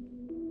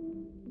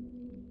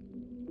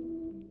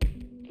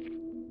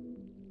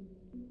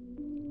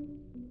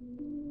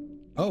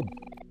 Oh,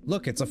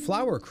 look, it's a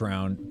flower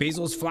crown.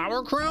 Basil's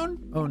flower crown?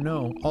 Oh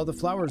no, all the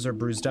flowers are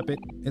bruised up.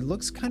 It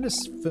looks kind of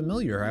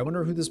familiar. I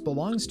wonder who this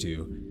belongs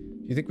to.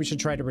 Do you think we should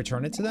try to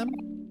return it to them?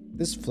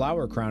 This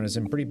flower crown is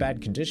in pretty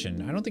bad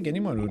condition. I don't think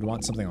anyone would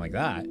want something like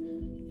that.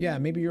 Yeah,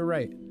 maybe you're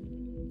right.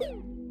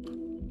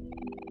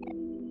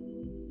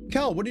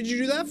 Kel, what did you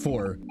do that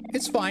for?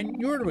 It's fine.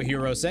 You heard what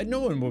Hero said.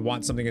 No one would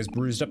want something as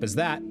bruised up as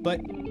that,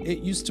 but it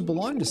used to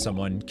belong to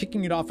someone.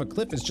 Kicking it off a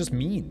cliff is just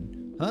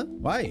mean. Huh?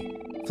 Why?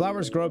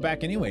 Flowers grow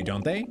back anyway,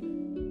 don't they?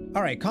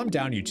 All right, calm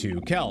down, you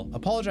two. Kel,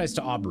 apologize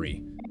to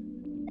Aubrey.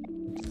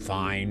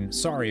 Fine.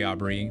 Sorry,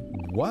 Aubrey.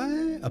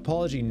 What?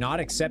 Apology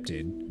not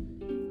accepted.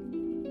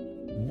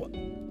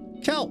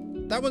 Kel,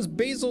 that was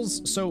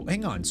Basil's. So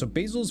hang on. So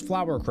Basil's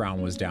flower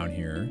crown was down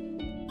here.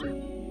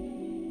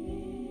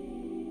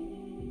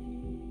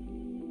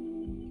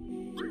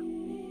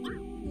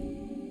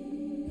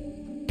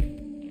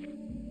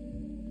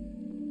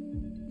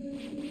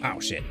 Oh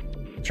shit.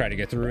 Try to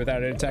get through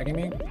without it attacking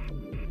me.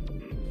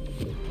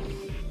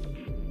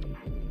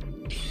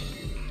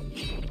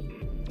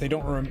 They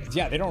don't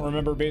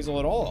remember Basil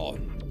at all.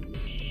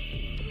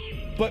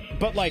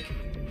 But like,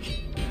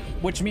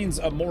 which means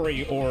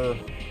OMORI or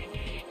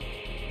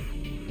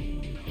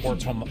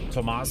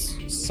Tomas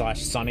 /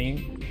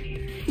 Sunny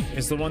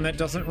is the one that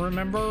doesn't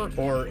remember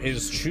or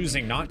is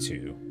choosing not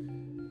to.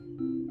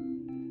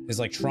 Is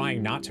like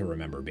trying not to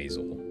remember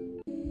Basil.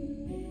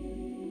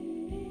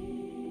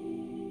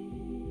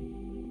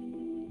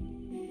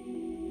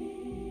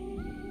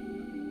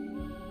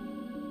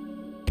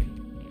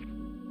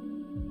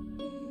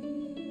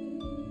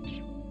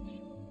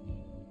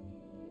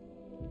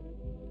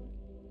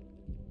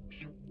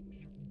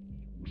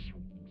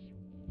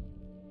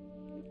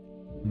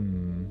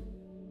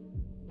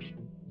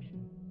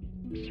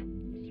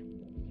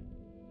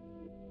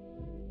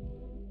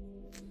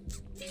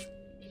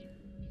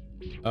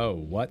 Oh,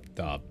 what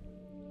the?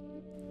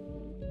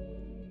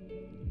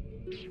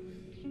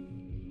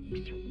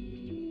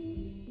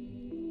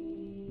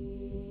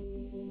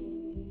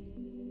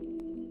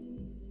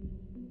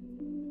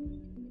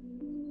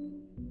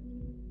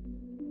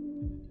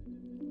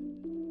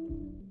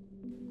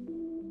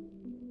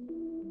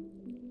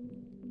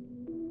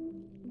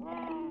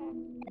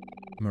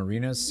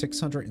 Marina's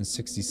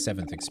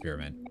 667th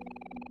experiment.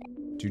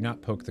 Do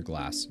not poke the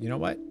glass. You know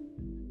what?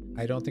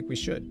 I don't think we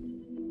should.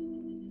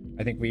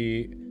 I think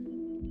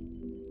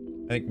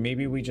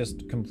maybe we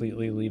just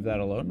completely leave that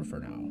alone for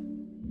now.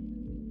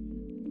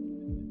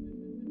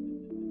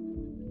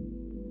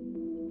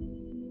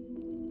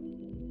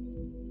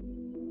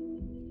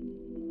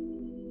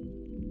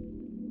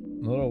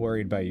 I'm a little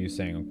worried by you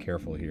saying I'm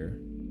careful here.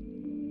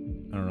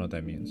 I don't know what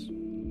that means.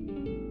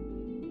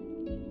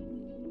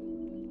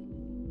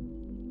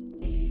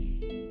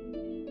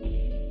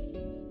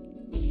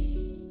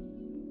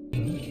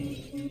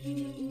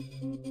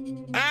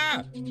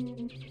 Ah!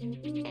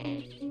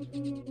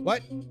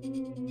 What?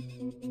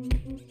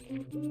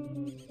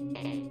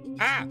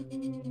 Ah!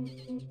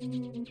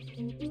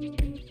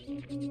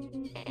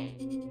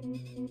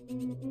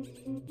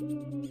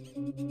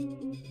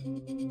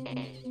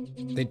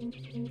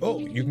 Oh,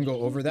 you can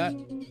go over that?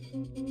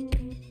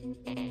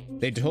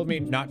 They told me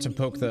not to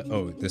poke the...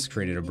 Oh, this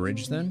created a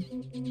bridge then?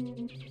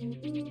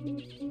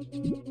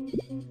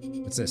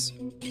 What's this?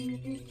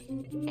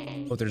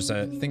 Oh, there's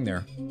a thing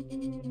there.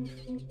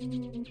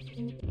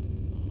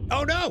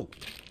 Oh, no!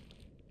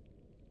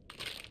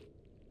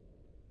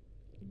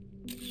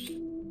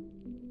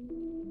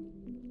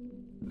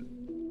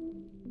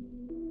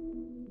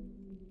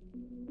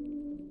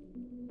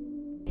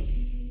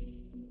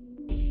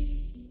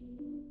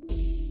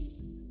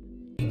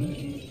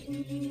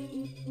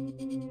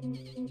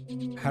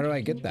 How do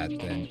I get that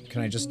then?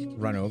 Can I just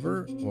run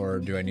over or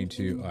do I need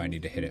to... Oh, I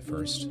need to hit it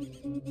first.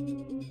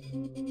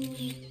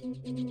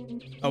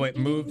 Oh, it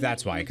moved.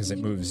 That's why, because it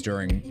moves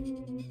during...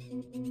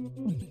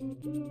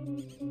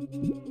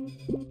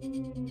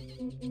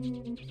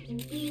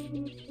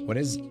 What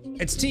is...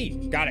 It's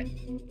T. Got it.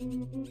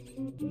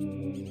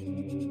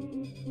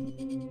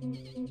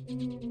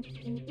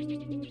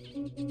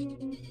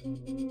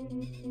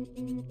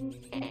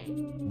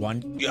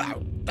 One...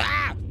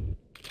 Ah!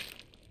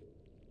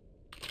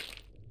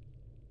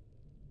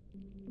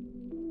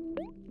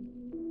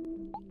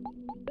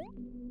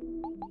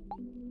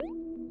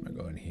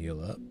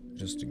 Heal up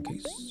just in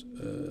case.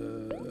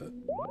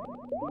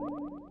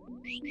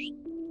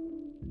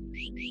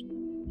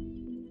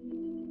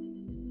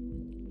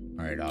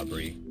 All right,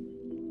 Aubrey.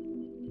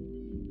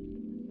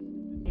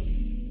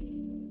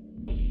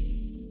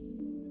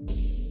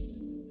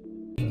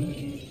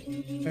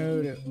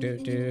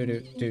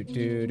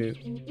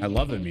 I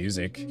love the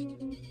music.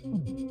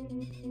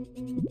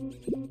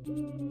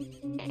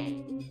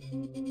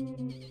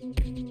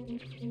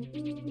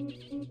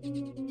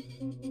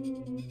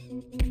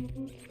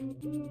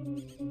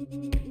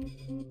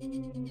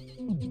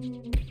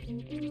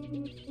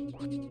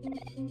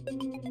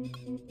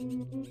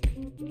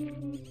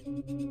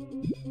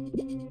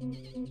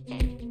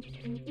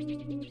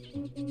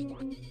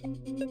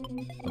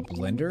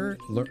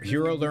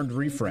 Hero learned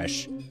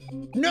refresh.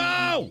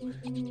 No!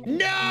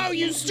 No,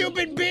 you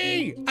stupid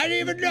bee! I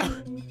didn't even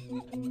know.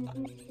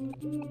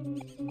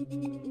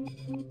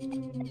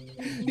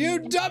 You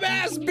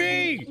dumbass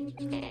bee!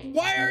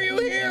 Why are you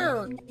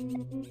here?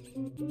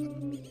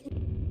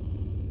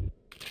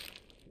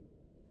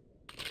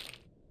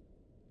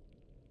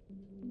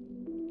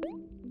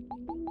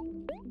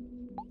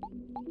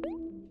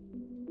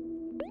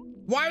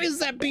 Why is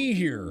that bee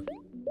here?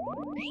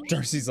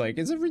 Darcy's like,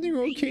 is everything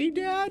okay,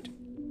 Dad?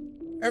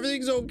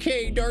 Everything's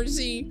okay,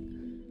 Darcy.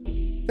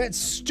 That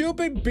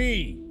stupid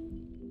bee.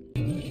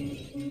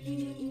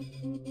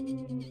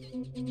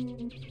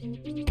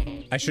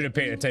 I should have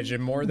paid attention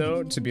more,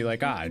 though, to be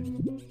like, I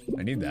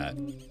need that.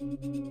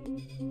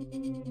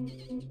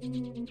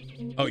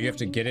 Oh, you have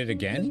to get it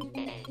again?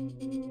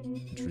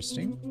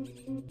 Interesting.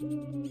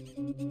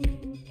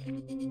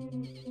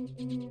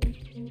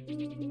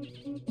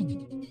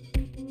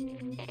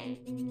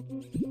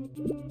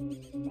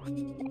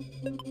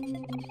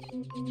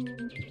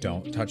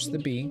 Don't touch the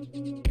bee.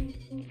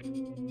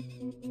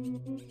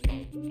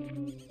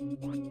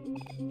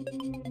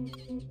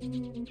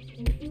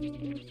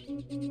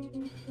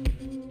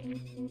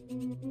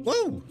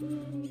 Whoa!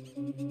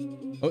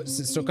 Oh, is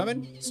it still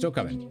coming? Still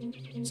coming.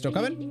 Still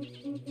coming?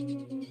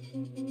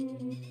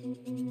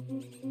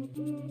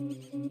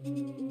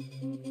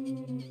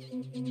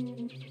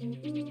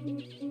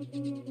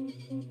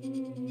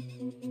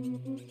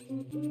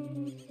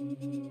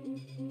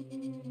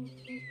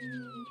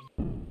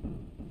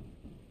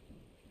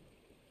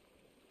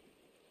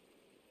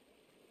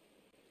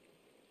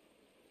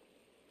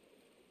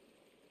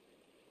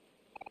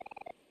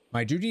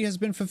 My duty has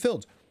been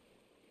fulfilled.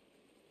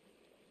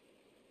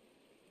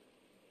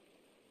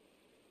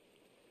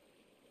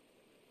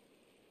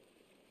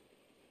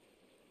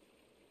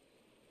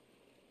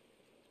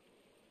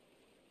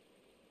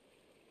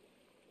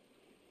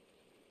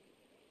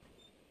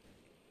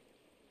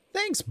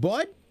 Thanks,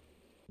 bud.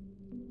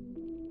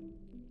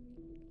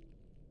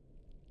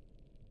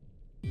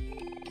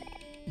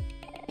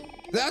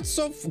 That's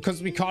so...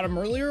 Because we caught him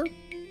earlier?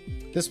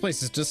 This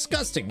place is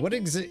disgusting. What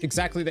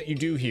exactly that you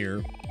do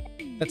here?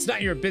 That's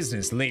not your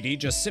business, lady.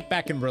 Just sit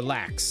back and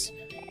relax.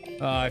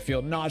 I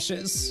feel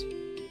nauseous.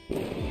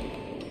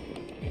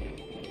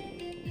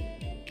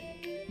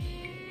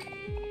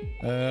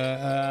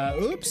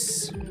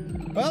 Oops.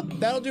 Well,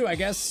 that'll do, I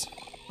guess.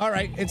 All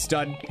right, it's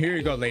done. Here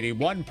you go, lady.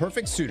 One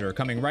perfect suitor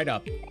coming right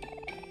up.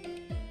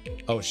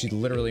 Oh, she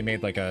literally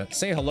made like a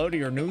say hello to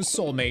your new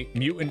soulmate,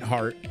 mutant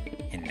heart.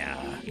 And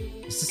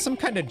is this some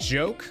kind of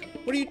joke?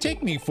 What do you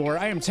take me for?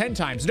 I am 10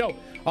 times, no,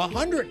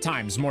 100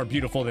 times more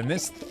beautiful than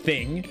this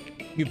thing.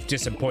 You've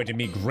disappointed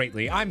me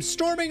greatly. I'm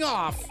storming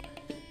off.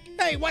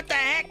 Hey, what the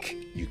heck?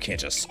 You can't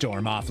just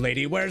storm off,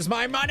 lady. Where's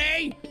my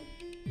money?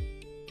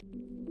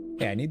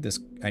 Hey, I need this.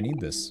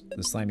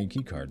 The slimy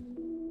key card.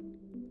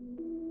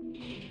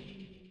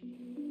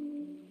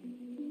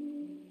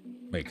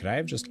 Wait, could I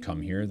have just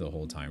come here the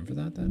whole time for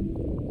that then?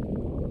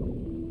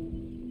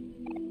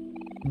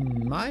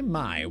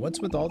 My, what's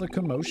with all the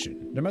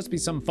commotion? There must be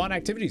some fun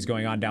activities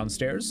going on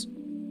downstairs.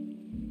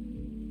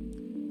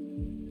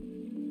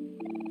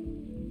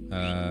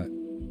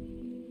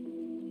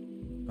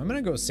 I'm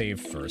gonna go save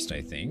first,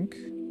 I think.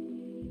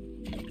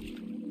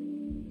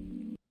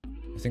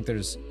 I think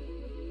there's...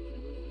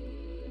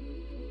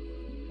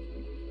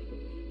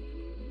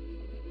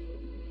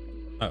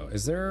 Oh,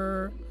 is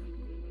there...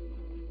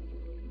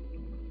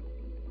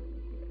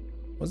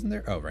 Wasn't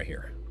there? Oh, right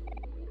here.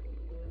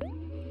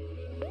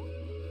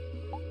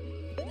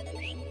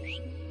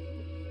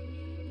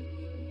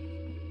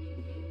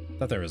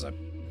 Thought there was a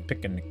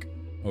picnic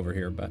over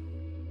here, but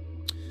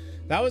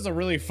that was a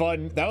really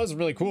fun, that was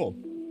really cool.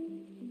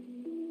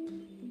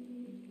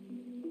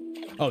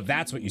 Oh,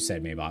 that's what you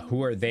said, Maybach.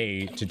 Who are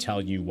they to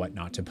tell you what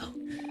not to poke?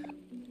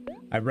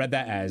 I read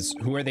that as,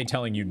 who are they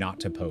telling you not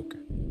to poke?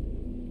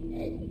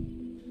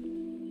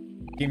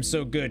 Game's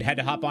so good, had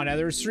to hop on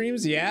other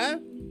streams? Yeah?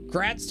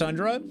 Grats,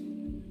 Tundra.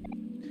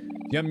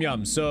 Yum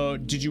yum. So,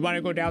 did you want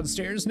to go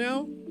downstairs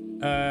now?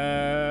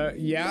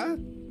 Yeah?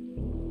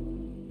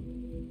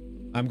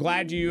 I'm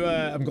glad you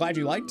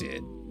liked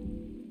it.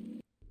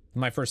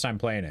 My first time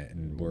playing it,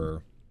 and we're...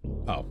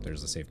 Oh,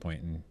 there's a save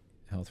point in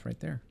health right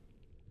there.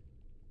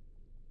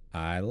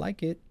 I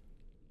like it.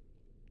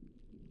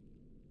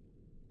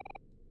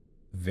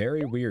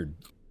 Very weird.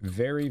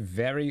 Very,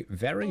 very,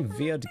 very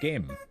weird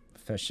game.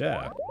 For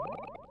sure.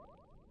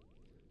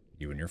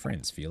 You and your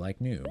friends feel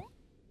like new.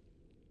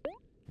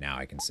 Now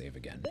I can save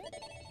again.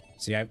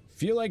 See, I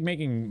feel like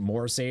making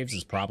more saves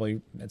is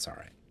probably... It's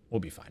alright. We'll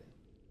be fine.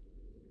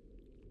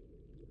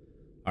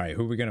 Alright,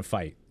 who are we gonna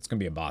fight? It's gonna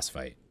be a boss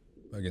fight.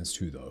 Against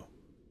who, though?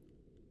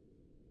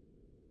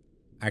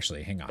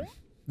 Actually, hang on.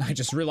 I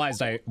just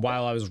realized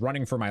while I was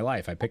running for my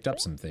life, I picked up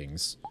some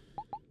things.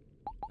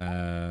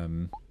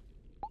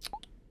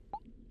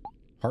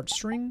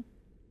 Heartstring?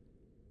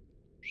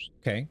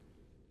 Okay.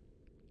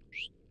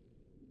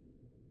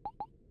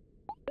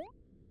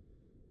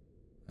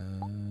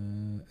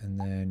 And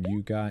then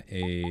you got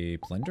a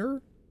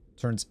blender.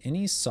 Turns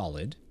any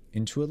solid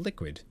into a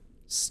liquid.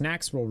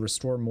 Snacks will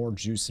restore more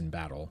juice in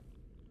battle.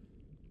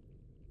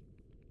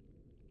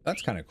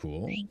 That's kind of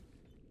cool.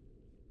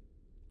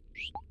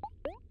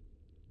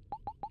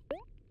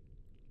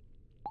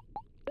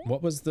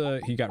 What was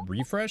the... He got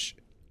refresh?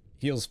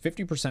 Heals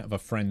 50% of a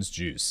friend's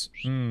juice.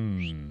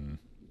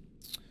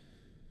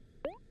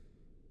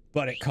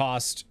 But it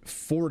cost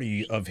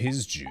 40 of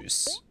his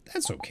juice.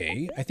 That's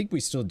okay. I think we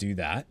still do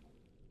that.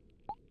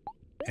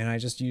 And I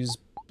just use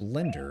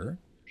blender.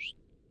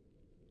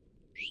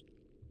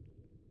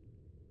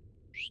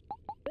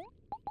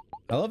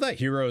 I love that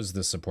Hero's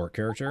the support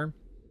character.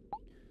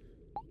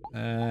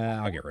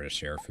 I'll get rid of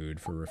share food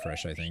for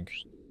refresh, I think.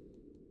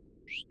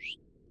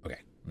 Okay,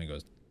 let me go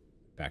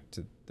back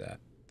to that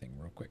thing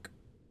real quick.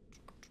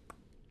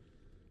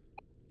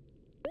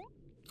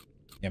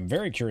 Yeah, I'm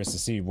very curious to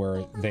see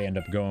where they end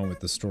up going with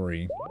the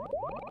story.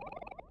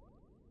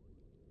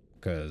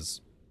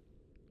 Because...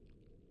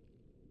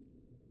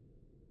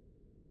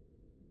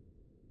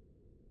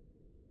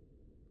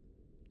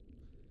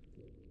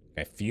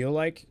 I feel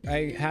like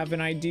I have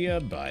an idea,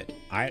 but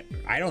I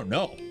don't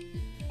know.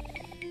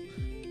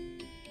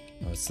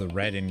 Oh, it's the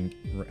red and...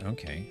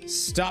 Okay.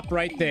 Stop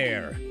right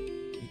there.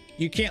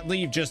 You can't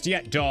leave just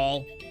yet,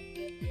 doll.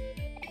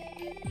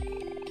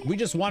 We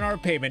just want our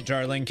payment,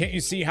 darling. Can't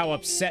you see how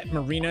upset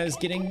Marina is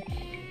getting?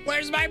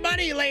 Where's my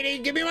money, lady?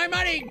 Give me my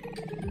money!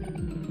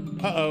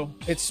 Uh-oh.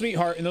 It's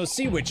Sweetheart and those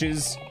sea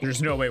witches.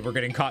 There's no way we're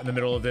getting caught in the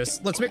middle of this.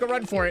 Let's make a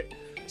run for it.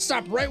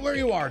 Stop right where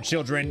you are,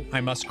 children. I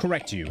must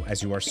correct you,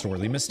 as you are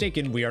sorely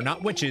mistaken. We are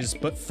not witches,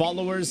 but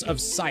followers of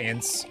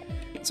science.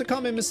 It's a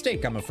common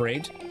mistake, I'm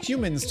afraid.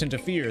 Humans tend to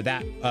fear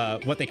that,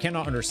 what they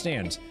cannot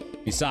understand.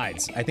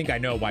 Besides, I think I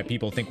know why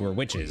people think we're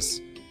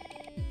witches.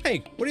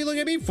 Hey, what are you looking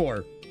at me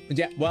for?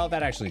 Yeah, well,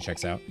 that actually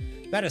checks out.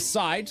 That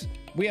aside,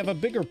 we have a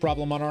bigger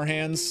problem on our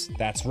hands.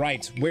 That's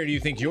right. Where do you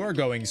think you're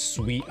going,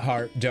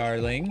 sweetheart,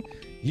 darling?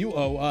 You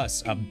owe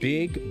us a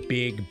big,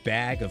 big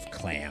bag of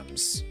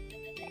clams.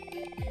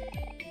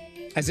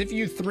 As if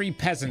you three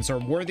peasants are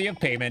worthy of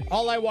payment,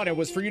 all I wanted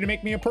was for you to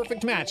make me a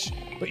perfect match.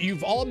 But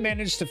you've all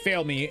managed to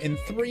fail me in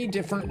 3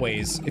 different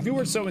ways. If you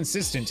were so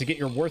insistent to get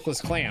your worthless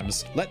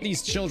clams, let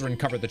these children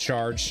cover the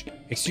charge.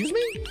 Excuse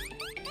me?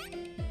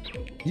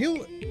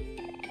 You...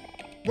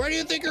 Where do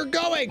you think you're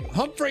going?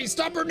 Humphrey,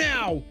 stop her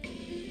now!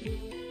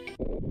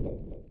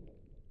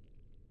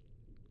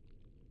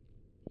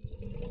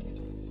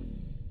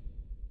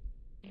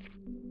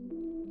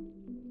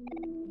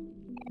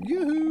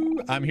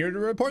 Yoo-hoo! I'm here to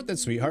report that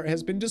Sweetheart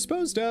has been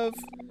disposed of.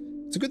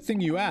 It's a good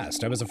thing you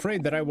asked. I was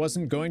afraid that I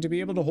wasn't going to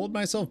be able to hold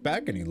myself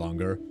back any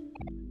longer.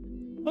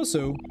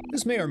 Also,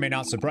 this may or may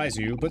not surprise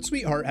you, but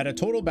Sweetheart had a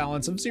total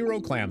balance of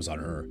 0 clams on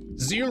her.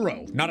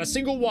 0! Not a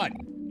single one!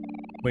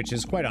 Which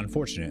is quite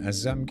unfortunate,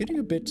 as I'm getting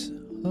a bit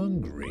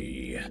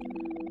hungry.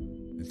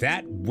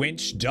 That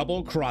wench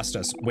double-crossed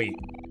us. Wait,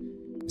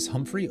 is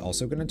Humphrey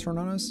also gonna turn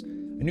on us?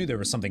 I knew there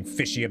was something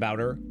fishy about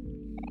her.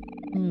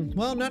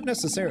 Well, not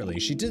necessarily.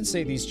 She did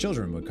say these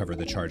children would cover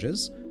the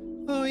charges.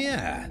 Oh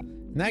yeah,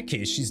 In that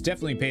case, she's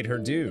definitely paid her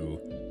due.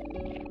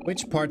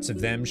 Which parts of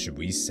them should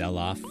we sell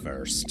off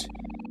first?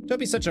 Don't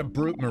be such a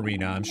brute,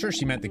 Marina. I'm sure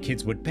she meant the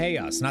kids would pay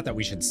us, not that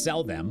we should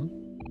sell them.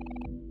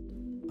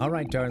 All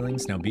right,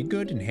 darlings, now be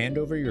good and hand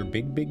over your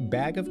big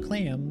bag of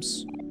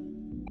clams.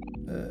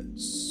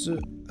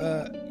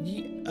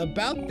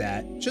 About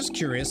that, just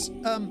curious,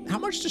 how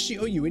much does she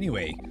owe you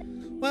anyway?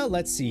 Well,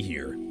 let's see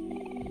here.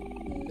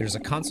 There's a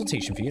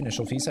consultation fee,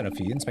 initial fee, setup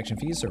fee, inspection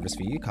fee, service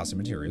fee, cost of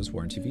materials,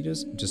 warranty fee,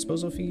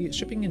 disposal fee,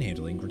 shipping and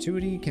handling,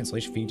 gratuity,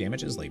 cancellation fee,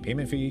 damages, late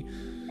payment fee.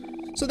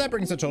 So that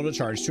brings the total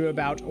charge to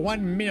about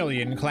 1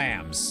 million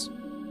clams.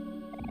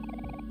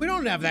 We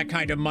don't have that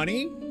kind of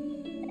money.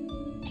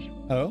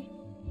 Oh?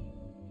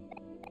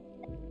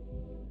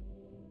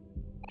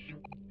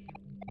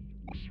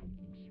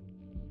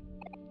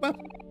 Well,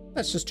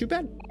 that's just too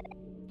bad.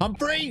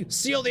 Humphrey,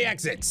 seal the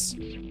exits.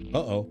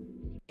 Uh-oh.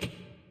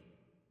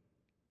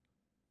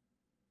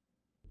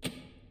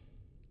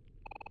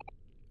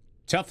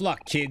 Tough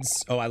luck,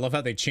 kids. Oh, I love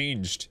how they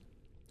changed.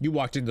 You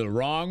walked into the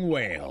wrong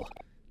whale.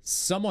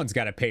 Someone's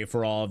got to pay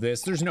for all of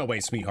this. There's no way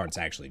Sweetheart's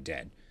actually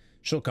dead.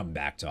 She'll come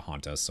back to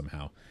haunt us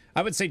somehow.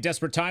 I would say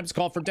desperate times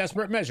call for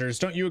desperate measures.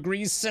 Don't you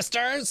agree,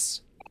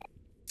 sisters?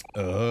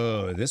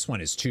 Oh, this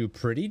one is too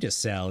pretty to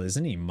sell,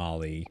 isn't he,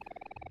 Molly?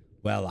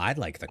 Well, I'd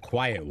like the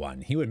quiet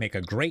one. He would make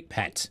a great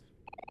pet.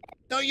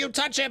 Don't you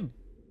touch him!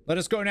 Let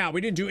us go now.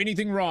 We didn't do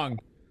anything wrong.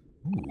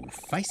 Ooh,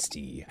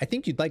 feisty. I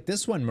think you'd like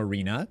this one,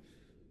 Marina.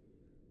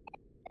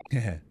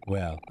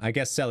 Well, I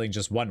guess selling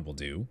just one will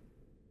do.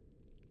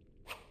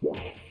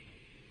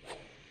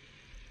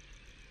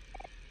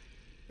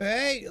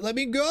 Hey, let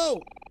me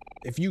go!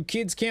 If you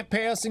kids can't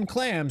pay us in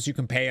clams, you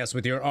can pay us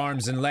with your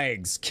arms and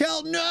legs.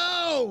 Kel,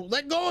 no!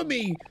 Let go of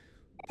me!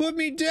 Put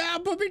me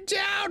down! Put me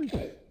down!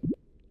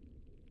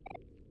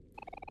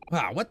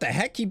 Wow, what the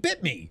heck? He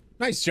bit me!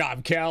 Nice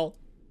job, Kel.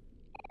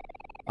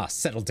 Ah,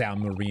 settle down,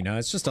 Marina.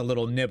 It's just a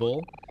little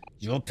nibble.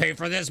 You'll pay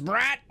for this,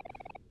 brat!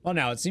 Well,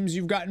 now it seems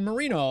you've gotten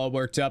Marina all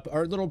worked up.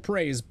 Our little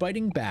prey is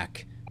biting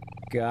back.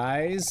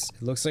 Guys,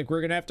 it looks like we're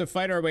gonna have to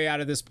fight our way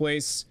out of this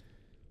place.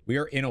 We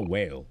are in a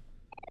whale.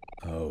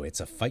 Oh, it's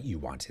a fight you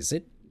want, is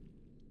it?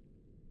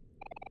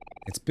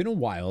 It's been a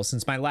while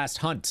since my last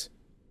hunt.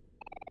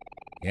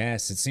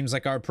 Yes, it seems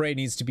like our prey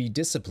needs to be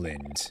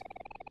disciplined.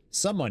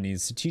 Someone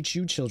needs to teach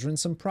you children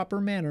some proper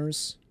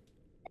manners.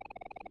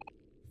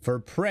 For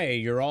prey,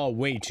 you're all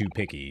way too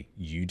picky.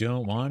 You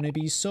don't want to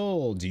be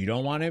sold. You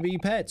don't want to be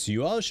pets.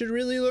 You all should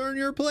really learn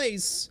your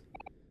place.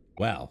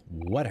 Well,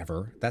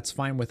 whatever. That's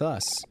fine with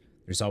us.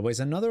 There's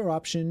always another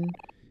option.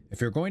 If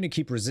you're going to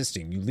keep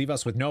resisting, you leave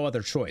us with no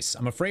other choice.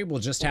 I'm afraid we'll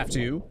just have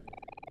to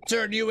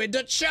turn you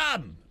into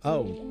chum.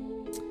 Oh.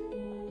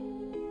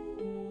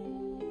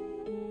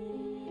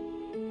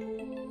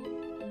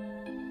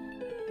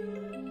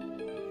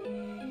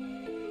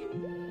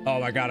 Oh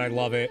my god, I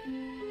love it.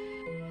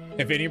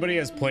 If anybody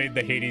has played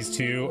the Hades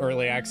 2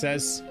 early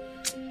access,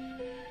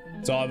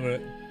 it's all I'm gonna...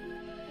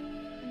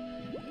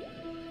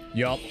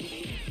 Yup.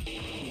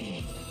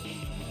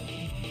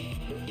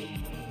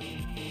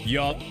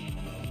 Yup.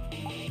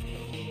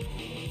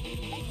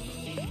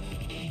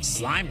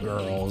 Slime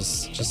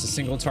girls. Just a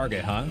single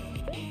target, huh?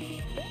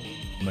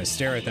 I'm gonna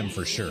stare at them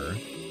for sure.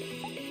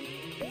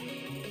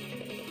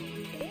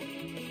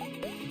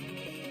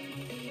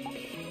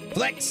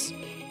 Flex!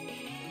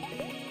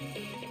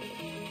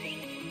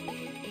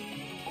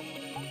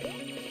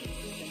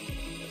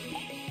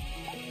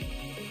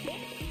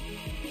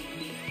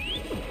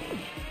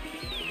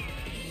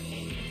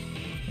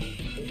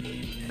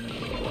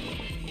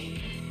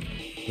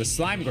 The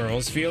slime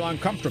girls feel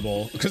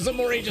uncomfortable because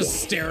OMORI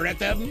just stared at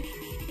them.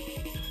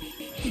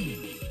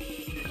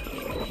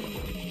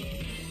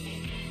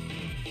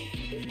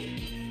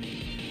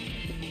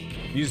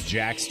 Use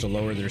jacks to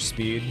lower their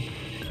speed.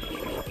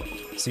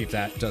 See if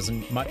that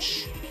doesn't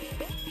much.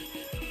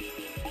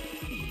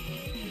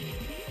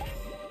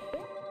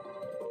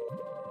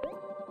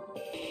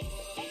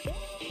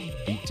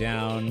 Beat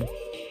down.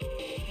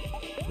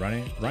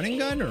 Running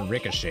gun or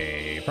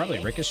ricochet? Probably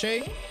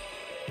ricochet.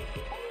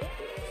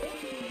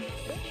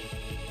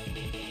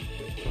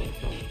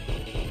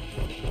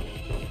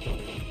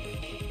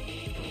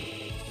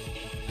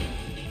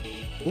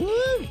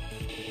 Woo!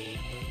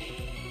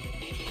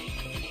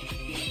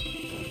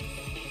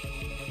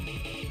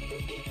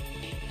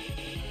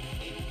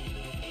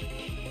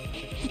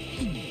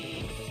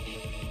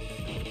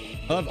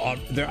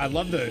 I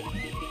love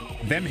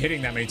them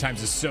hitting that many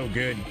times is so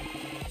good.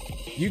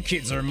 You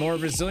kids are more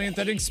resilient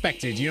than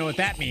expected. You know what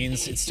that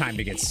means? It's time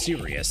to get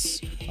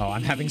serious. Oh,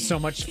 I'm having so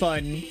much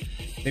fun.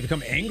 They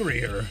become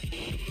angrier.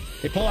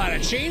 They pull out a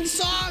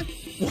chainsaw?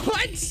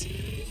 What?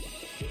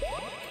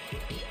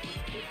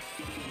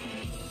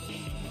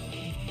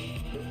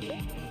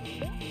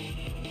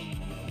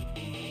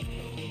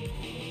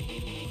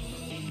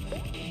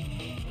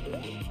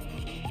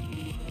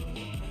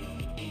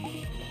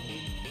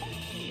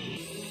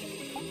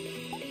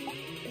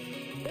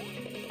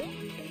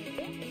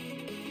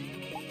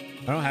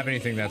 I don't have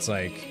anything that's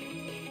like...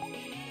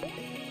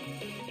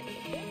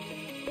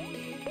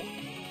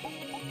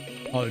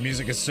 Oh, the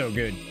music is so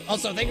good.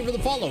 Also, thank you for the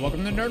follow.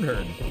 Welcome to Nerd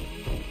Herd.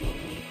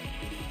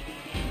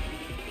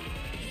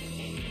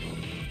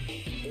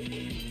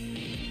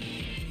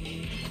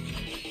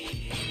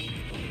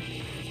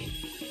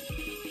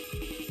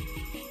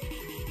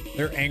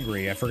 They're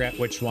angry. I forget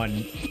which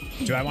one.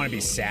 Do I want to be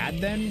sad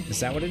then?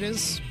 Is that what it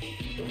is?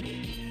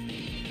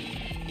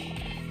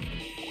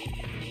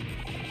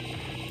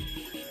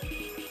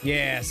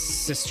 Yes,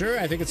 sister.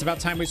 I think it's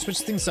about time we switch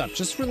things up.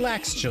 Just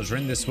relax,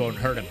 children. This won't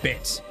hurt a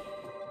bit.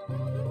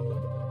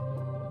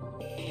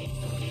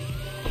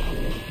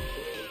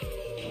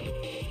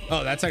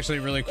 Oh, that's actually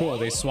really cool.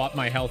 They swapped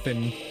my health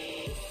in...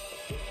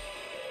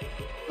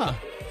 Huh.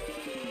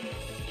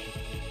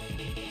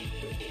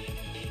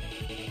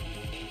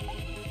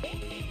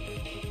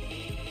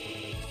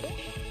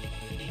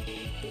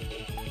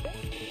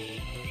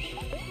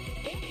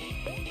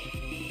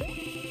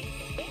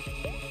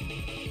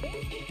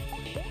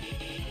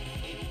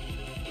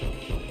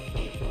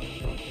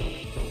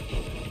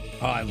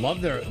 Oh, I love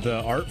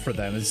the art for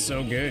them. It's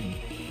so good.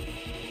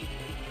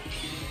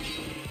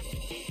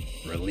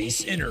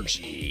 Release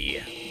energy.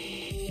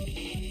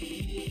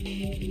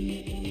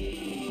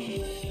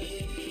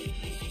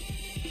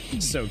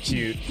 So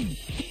cute.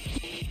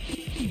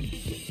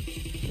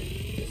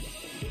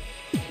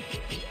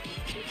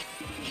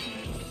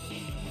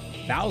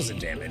 $1,000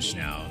 damage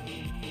now.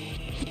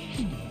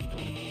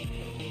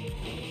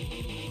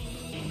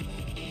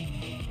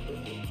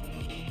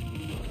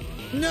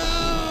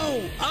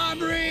 No!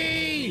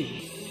 Aubrey!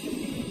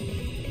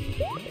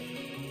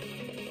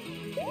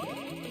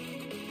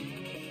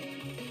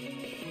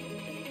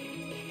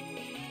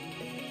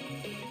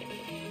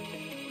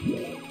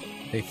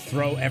 They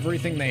throw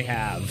everything they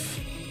have.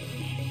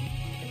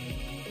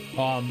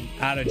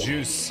 Out of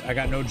juice. I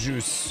got no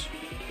juice.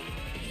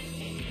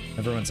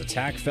 Everyone's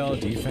attack fell,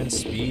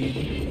 defense,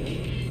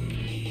 speed.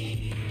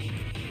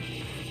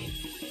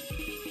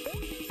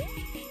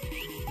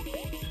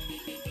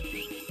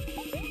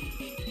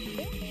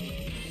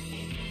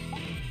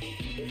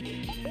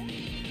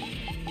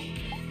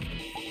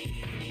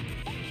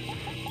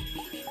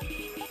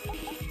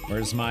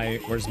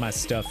 Where's my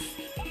stuff?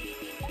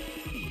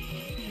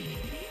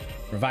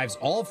 Revives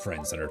all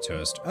friends that are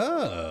toast.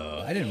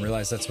 Oh, I didn't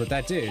realize that's what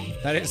that did.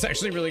 That is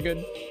actually really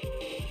good.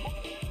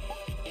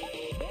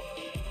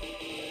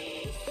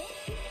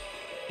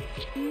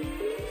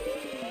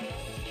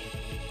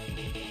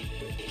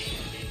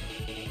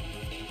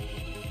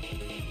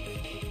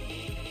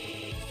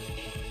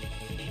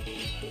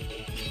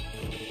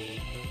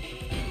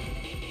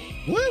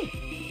 Woo!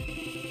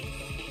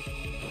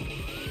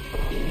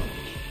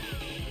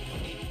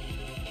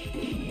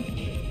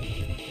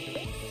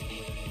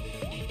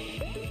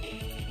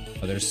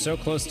 Oh, they're so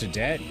close to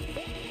dead.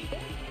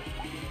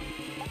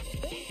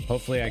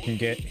 Hopefully I can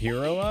get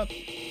Hero up.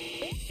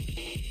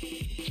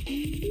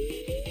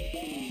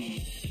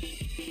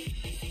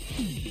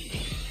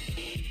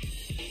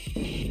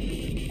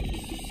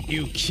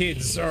 You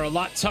kids are a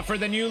lot tougher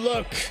than you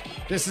look.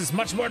 This is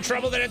much more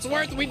trouble than it's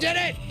worth. We did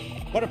it!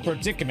 What a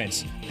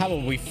predicament. How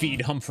will we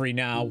feed Humphrey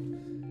now?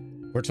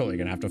 We're totally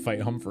gonna have to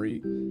fight Humphrey.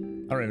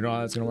 I don't even know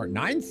how that's gonna work.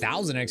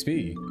 9,000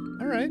 XP.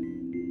 All right.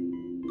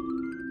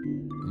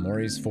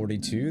 OMORI's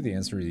 42, the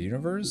answer to the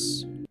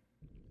universe.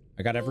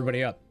 I got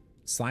everybody up.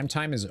 Slime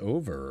time is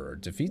over.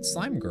 Defeat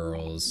slime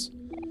girls.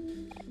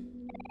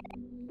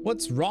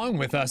 What's wrong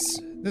with us?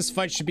 This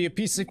fight should be a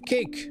piece of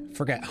cake.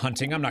 Forget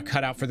hunting. I'm not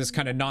cut out for this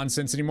kind of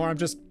nonsense anymore. I'm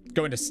just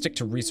going to stick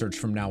to research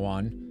from now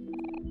on.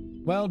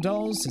 Well,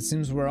 dolls, it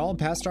seems we're all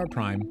past our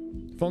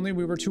prime. If only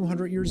we were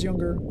 200 years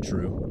younger.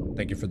 True.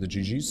 Thank you for the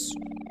GGs.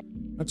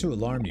 Not to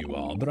alarm you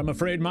all, but I'm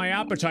afraid my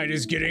appetite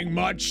is getting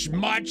much,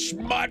 much,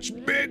 much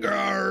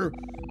bigger.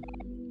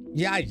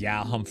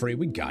 Yeah, Humphrey,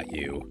 we got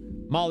you.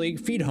 Molly,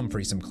 feed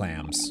Humphrey some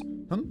clams.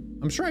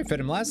 I'm sure I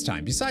fed him last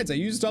time. Besides, I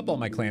used up all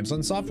my clams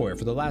on software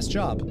for the last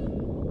job.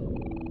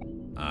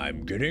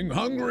 I'm getting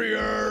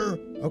hungrier.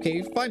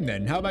 Okay, fine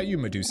then. How about you,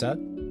 Medusa?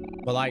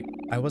 Well, I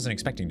wasn't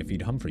expecting to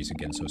feed Humphreys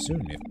again so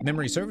soon. If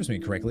memory serves me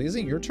correctly, is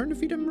it your turn to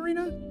feed him,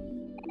 Marina?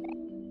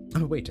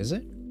 Oh, wait, is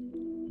it?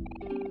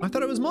 I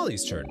thought it was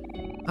Molly's turn.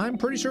 I'm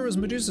pretty sure it was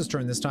Medusa's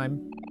turn this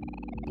time.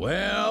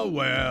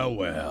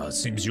 Well.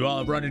 Seems you all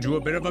have run into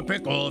a bit of a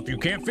pickle. If you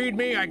can't feed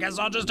me, I guess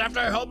I'll just have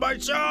to help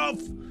myself.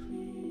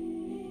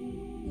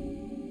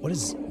 What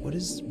is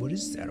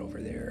that over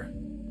there?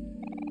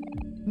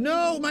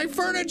 No, my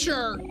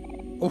furniture!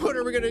 What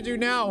are we gonna do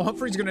now?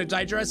 Humphrey's gonna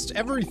digest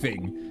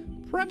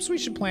everything. Perhaps we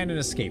should plan an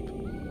escape.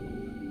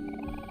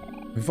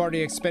 We've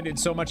already expended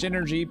so much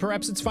energy.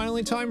 Perhaps it's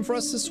finally time for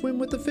us to swim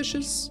with the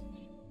fishes.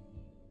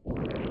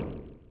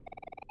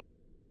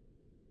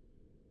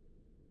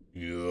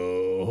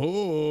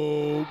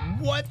 Yo,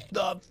 what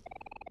the?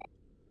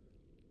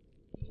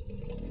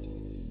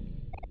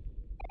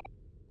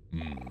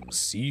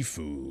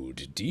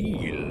 Seafood,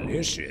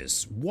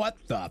 delicious. What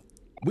the?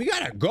 We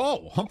gotta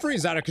go.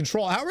 Humphrey's out of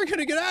control. How are we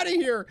gonna get out of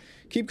here?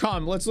 Keep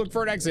calm. Let's look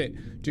for an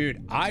exit.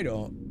 Dude, I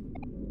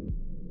don't.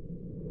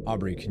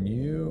 Aubrey, can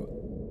you?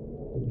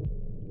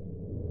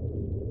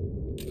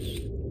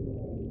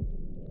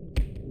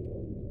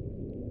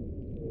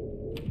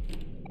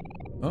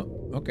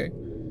 Okay.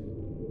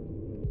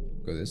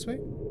 Go this way?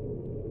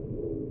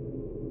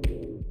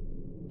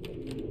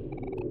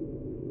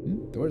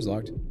 Door's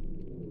locked.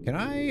 Can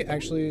I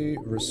actually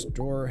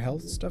restore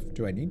health stuff?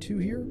 Do I need to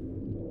here?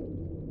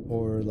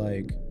 Or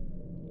like...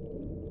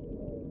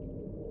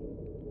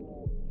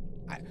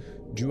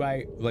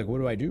 like, what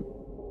do I do?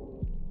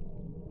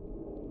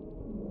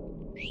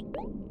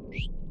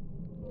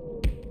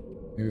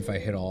 Maybe if I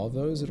hit all of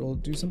those, it'll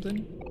do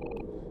something?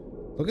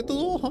 Look at the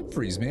little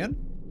Humphreys, man.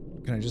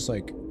 Can I just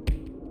like...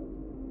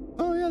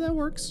 Oh yeah, that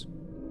works.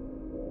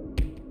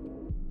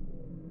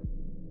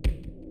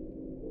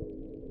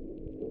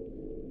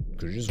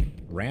 Could've just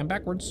ran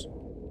backwards.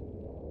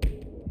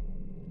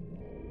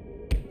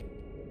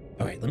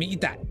 Alright, let me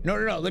eat that. No,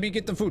 let me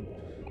get the food.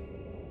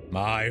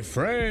 My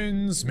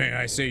friends, may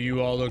I say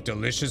you all look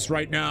delicious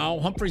right now?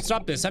 Humphrey,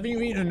 stop this. Haven't you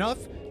eaten enough?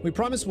 We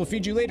promise we'll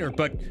feed you later,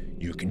 but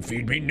you can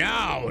feed me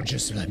now.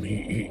 Just let me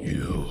eat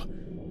you.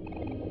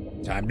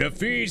 Time to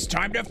feast,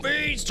 time to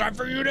feast, time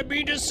for you to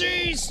be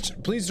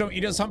deceased. Please don't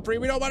eat us, Humphrey.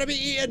 We don't want to be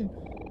eaten.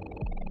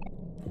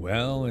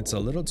 Well, it's a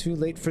little too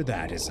late for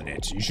that, isn't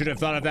it? You should have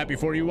thought of that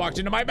before you walked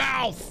into my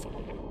mouth.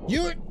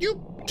 You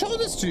told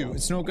us to.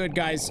 It's no good,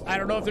 guys. I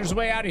don't know if there's a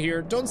way out of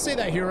here. Don't say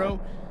that,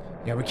 hero.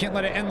 Yeah, we can't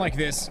let it end like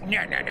this.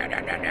 No.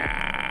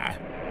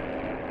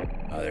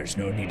 There's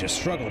no need to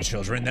struggle,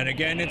 children. Then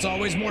again, it's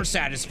always more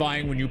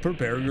satisfying when you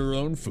prepare your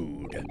own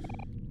food.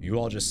 You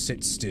all just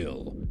sit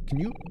still. Can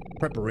you?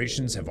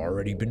 Preparations have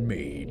already been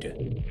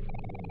made.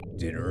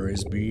 Dinner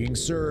is being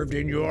served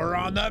and you're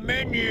on the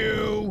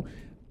menu.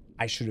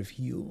 I should have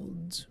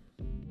healed.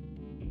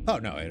 Oh,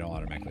 no, it'll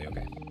automatically,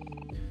 okay.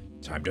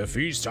 Time to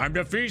feast,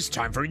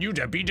 time for you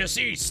to be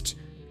deceased.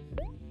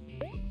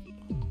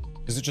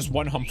 Is it just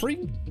one Humphrey?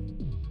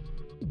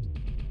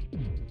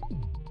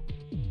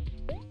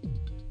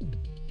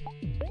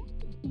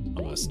 I'm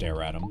gonna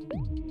stare at him.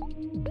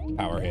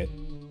 Power hit.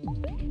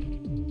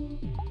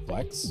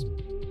 Flex.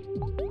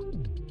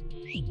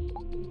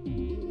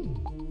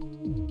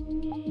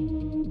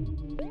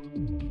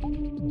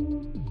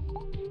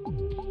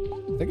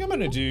 I think I'm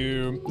gonna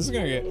do, I'm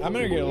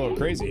gonna get a little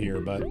crazy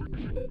here, but.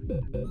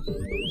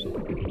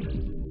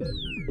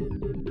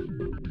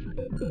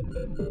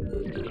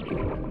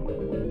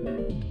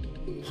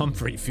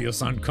 Humphrey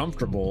feels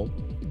uncomfortable.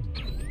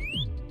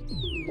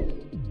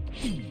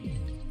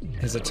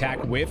 His attack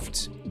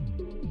whiffed.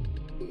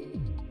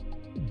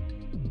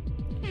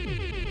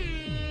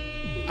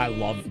 I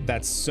love,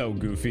 that's so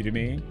goofy to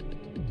me.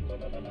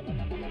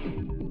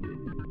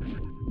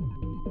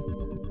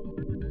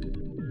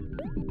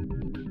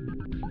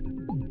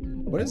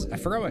 What is, I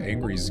forgot what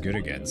angry is good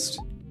against.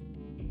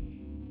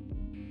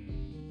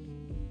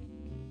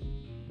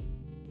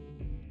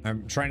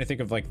 I'm trying to think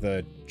of like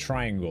the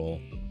triangle.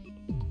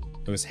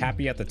 It was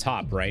happy at the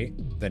top, right?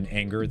 Then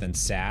anger, then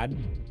sad.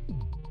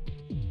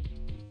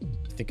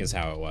 I think is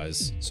how it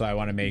was. So I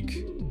want to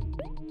make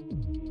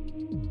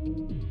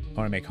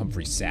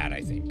Humphrey sad,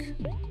 I think.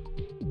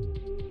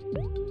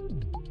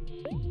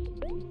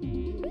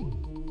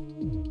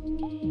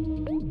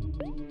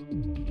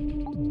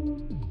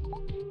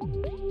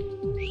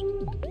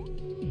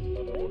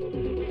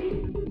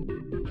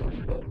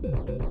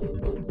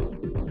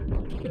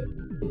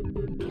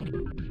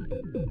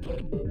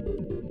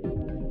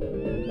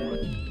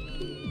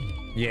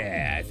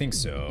 Yeah, I think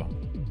so.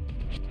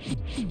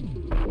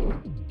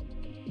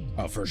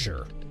 Oh, for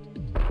sure.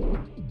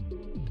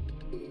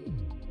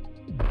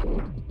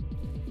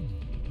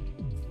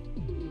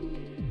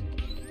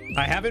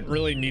 I haven't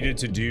really needed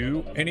to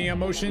do any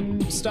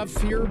emotion stuff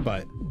here,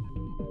 but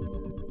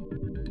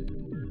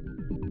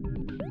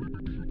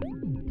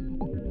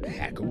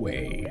hack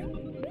away.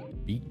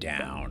 Beat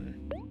down.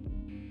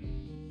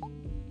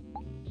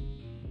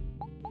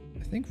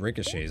 I think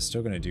Ricochet is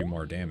still gonna do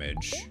more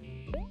damage.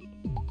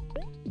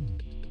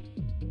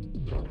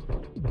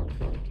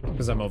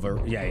 Because I'm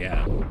over,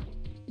 yeah.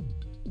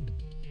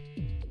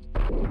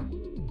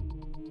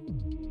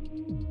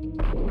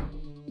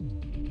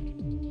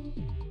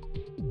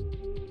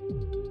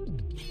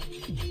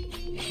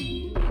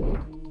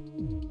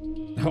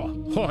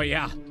 Oh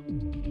yeah.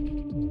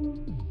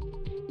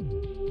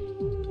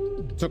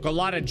 Took a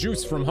lot of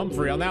juice from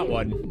Humphrey on that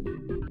one.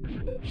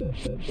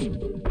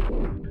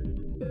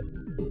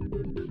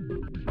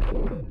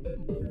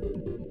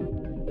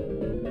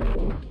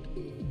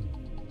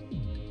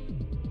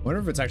 Wonder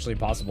if it's actually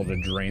possible to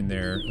drain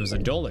their... It was a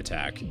dull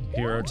attack.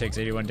 Hero takes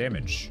 81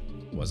 damage.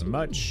 Wasn't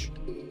much.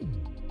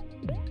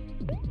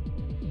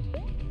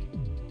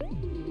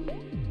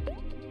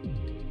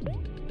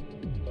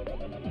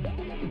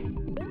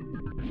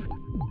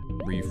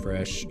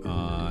 Refresh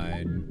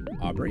on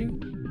Aubrey.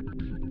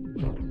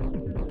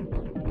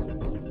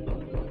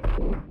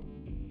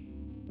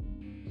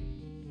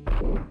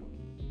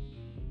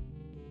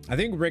 I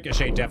think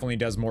Ricochet definitely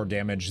does more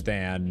damage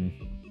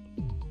than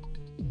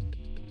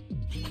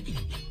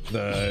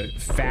the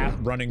fat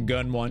run and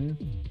gun one.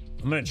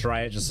 I'm gonna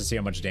try it just to see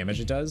how much damage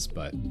it does,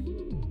 but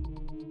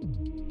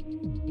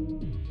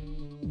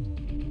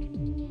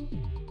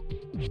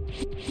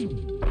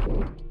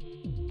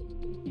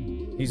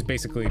He's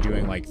basically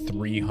doing like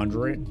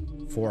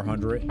 300,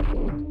 400. Boop,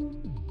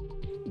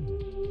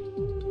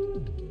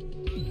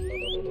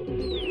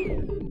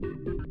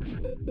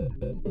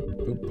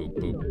 boop,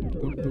 boop,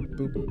 boop, boop,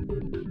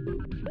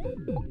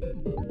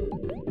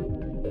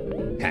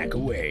 boop. Hack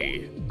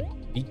away.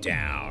 Beat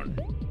down.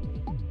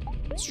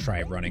 Let's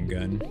try running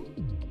gun.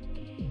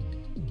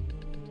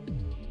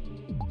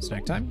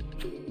 Snack time?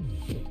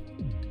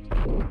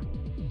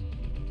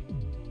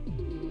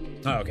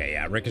 Oh, okay,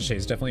 yeah, Ricochet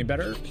is definitely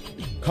better.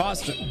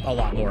 Cost a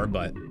lot more,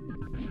 but...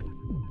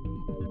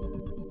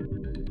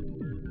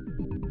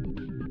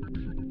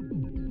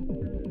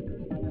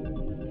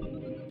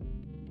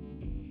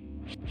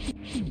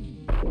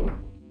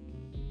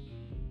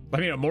 I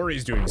mean,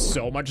 OMORI's doing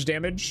so much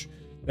damage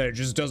that it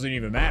just doesn't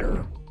even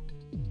matter.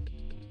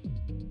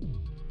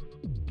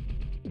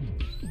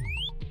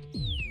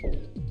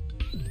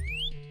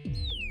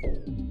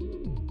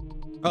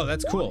 Oh,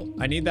 that's cool.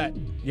 I need that.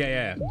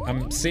 Yeah.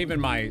 I'm saving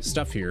my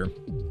stuff here.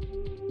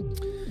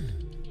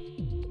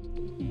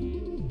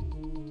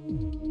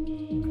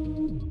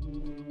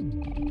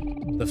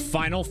 The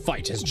final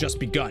fight has just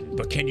begun,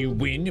 but can you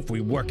win if we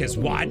work as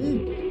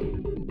one?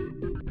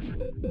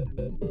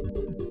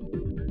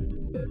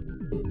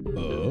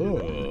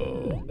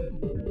 Oh.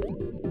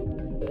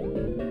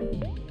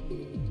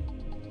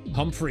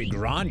 Humphrey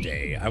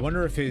Grande. I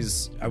wonder if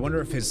his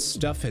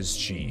stuff has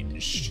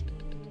changed.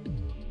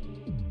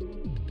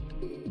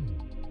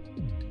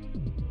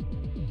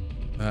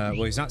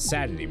 Well, he's not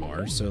sad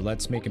anymore, so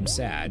let's make him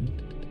sad.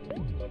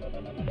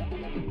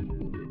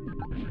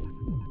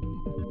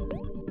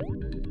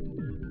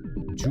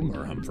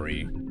 Tumor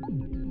Humphrey.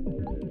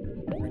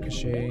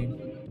 Ricochet.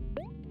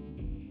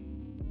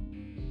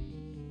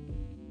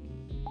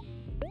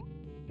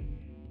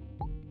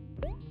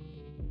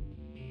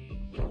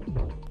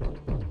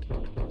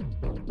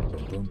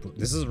 Boom, boom, boom.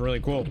 This is really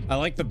cool. I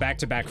like the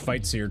back-to-back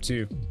fights here,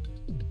 too.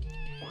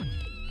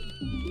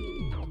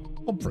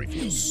 Humphrey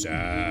feels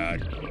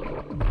sad.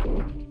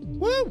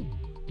 Woo!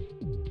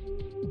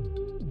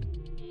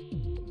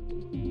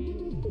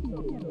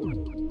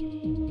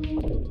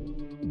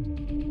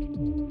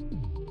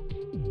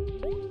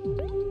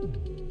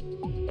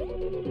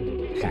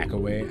 Hack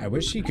away. I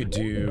wish he could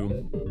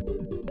do...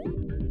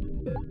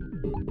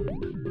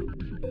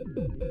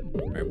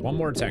 Alright, one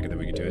more attack and then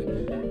we can do it.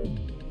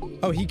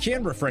 Oh, he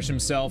can refresh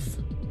himself.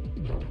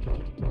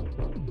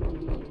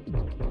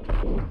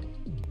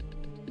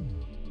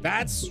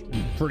 That's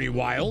pretty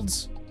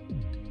wild.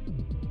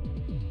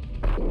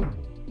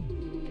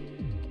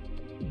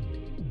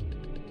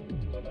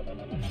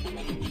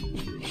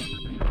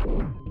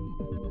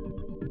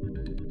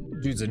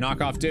 Dude's a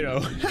knockoff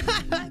Ditto.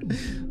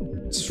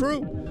 It's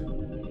true.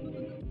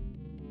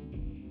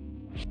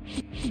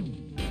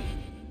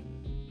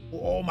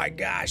 Oh my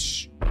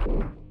gosh.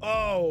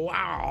 Oh,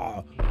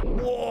 wow.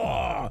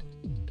 Whoa.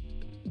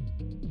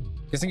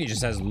 Guessing he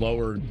just has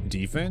lower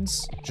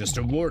defense. Just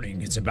a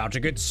warning, it's about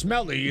to get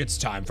smelly. It's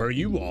time for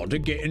you all to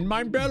get in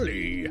my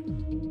belly.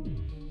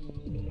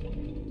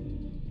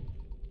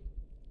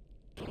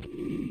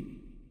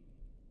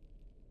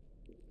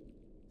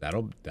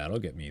 That'll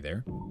get me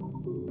there.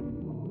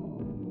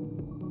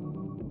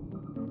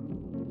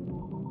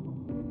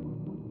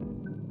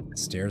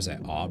 Stares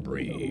at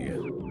Aubrey.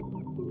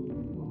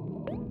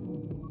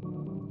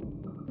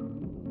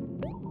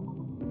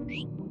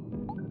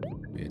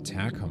 We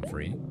attack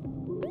Humphrey.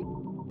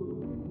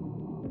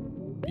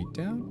 Beat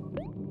down.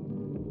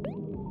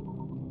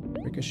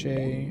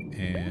 Ricochet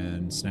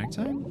and snack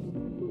time.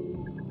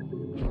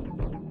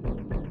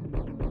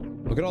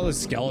 Look at all the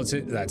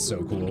skeleton. That's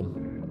so cool.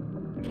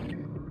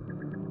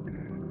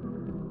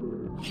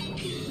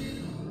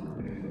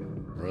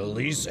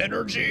 Release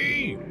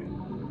energy.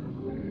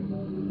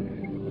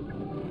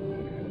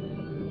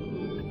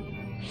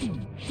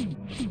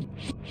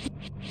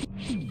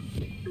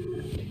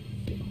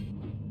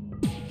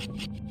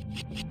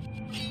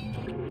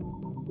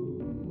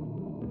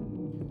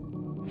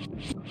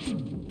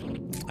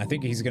 I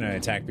think he's gonna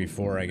attack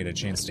before I get a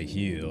chance to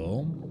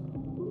heal.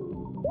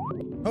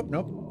 Oh,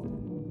 nope.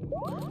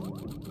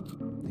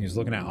 He was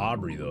looking at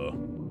Aubrey, though.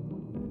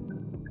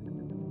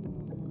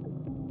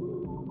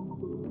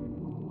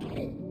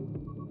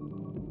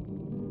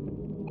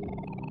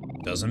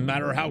 Doesn't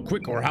matter how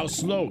quick or how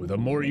slow, the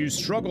more you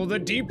struggle, the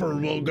deeper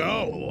we'll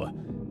go.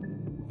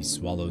 He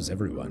swallows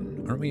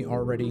everyone. Aren't we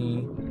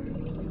already...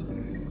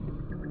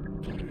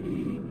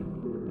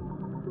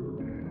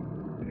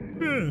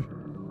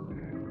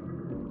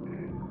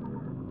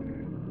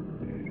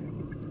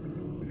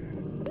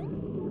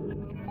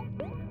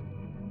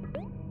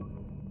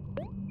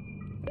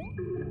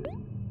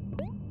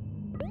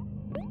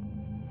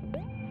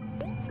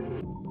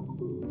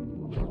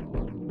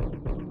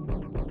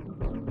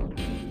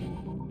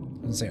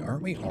 Say,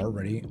 aren't we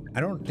already?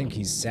 I don't think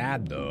he's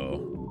sad though.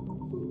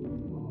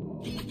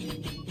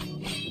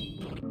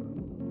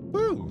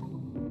 Woo!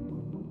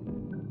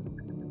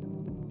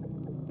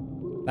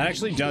 That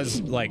actually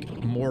does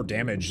like more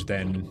damage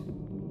than.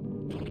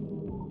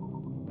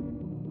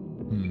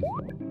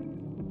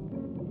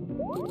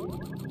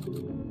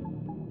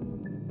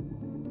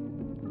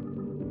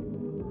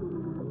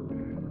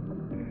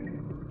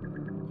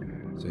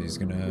 So he's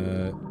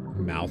gonna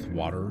mouth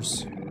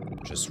waters.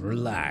 Just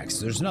relax.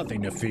 There's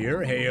nothing to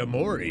fear. Hey,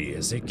 OMORI,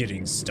 is it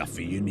getting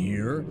stuffy in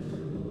here?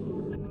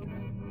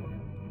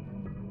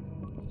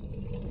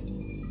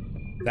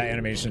 That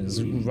animation is...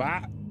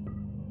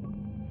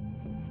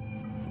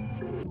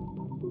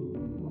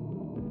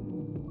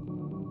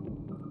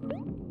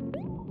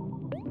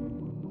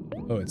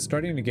 Oh, it's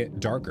starting to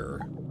get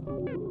darker.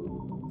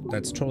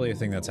 That's totally a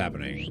thing that's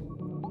happening.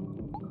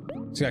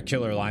 It's got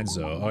killer lines,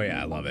 though. Oh,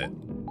 yeah, I love it.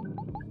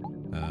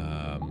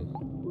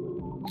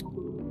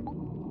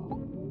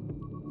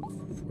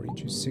 40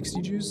 juice,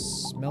 60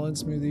 juice, melon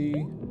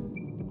smoothie.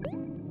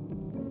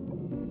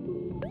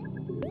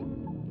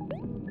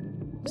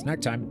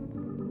 Snack time.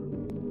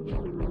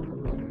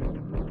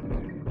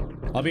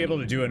 I'll be able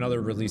to do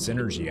another release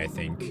energy, I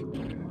think.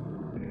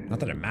 Not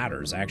that it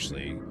matters,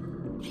 actually.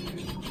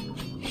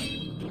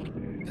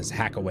 Because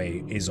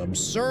Hackaway is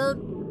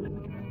absurd.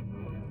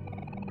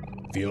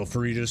 Feel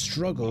free to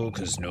struggle,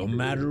 because no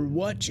matter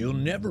what, you'll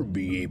never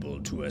be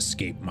able to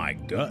escape my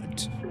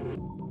gut.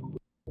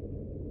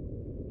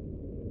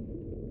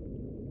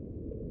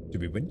 Did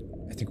we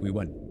win? I think we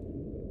won.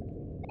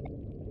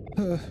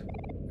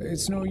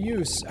 It's no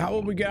use. How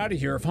will we get out of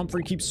here if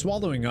Humphrey keeps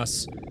swallowing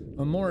us?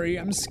 OMORI,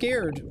 I'm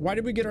scared. Why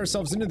did we get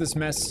ourselves into this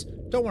mess?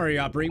 Don't worry,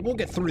 Aubrey. We'll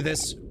get through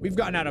this. We've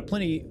gotten out of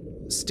plenty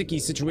sticky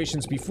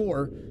situations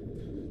before.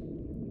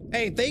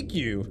 Hey, thank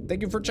you.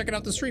 Thank you for checking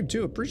out the stream,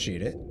 too.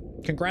 Appreciate it.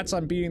 Congrats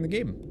on beating the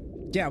game.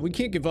 Yeah, we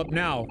can't give up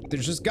now.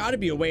 There's just got to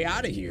be a way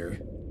out of here.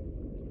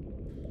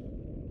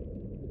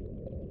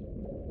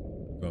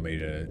 You want me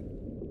to...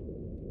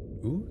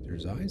 Ooh,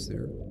 there's eyes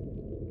there.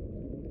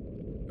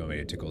 You want me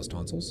to tickle his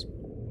tonsils?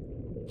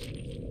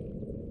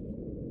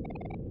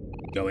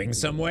 Going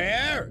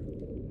somewhere?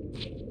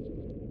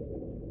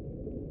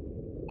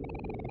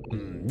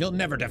 You'll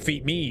never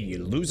defeat me,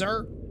 you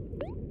loser.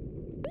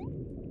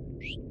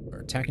 We're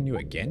attacking you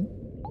again?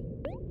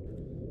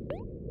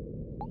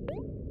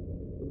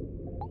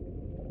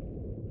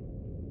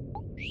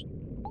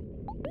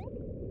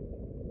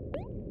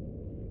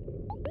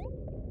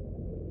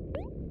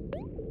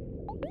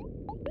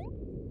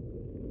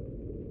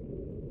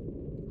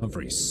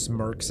 Humphrey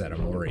smirks at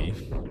OMORI.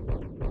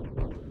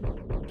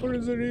 What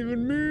does it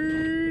even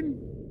mean?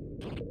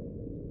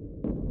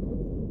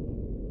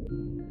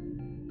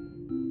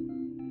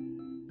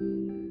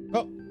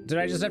 Oh, did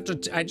I just have to?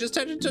 I just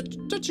had to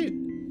touch it.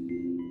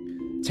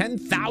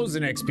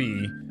 10,000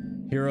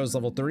 XP. Heroes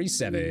level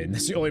 37.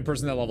 That's the only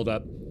person that leveled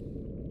up.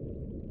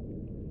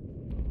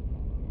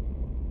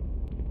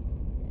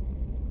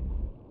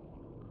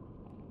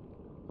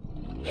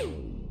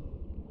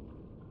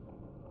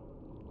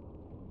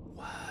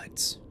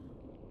 What?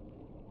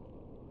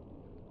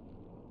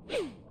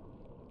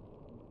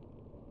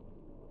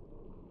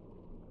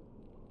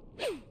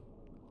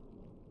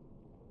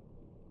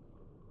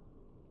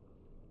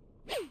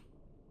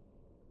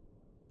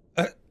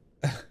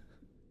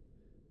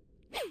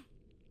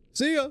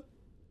 See ya.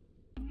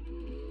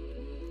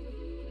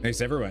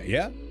 Thanks everyone.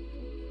 Yeah.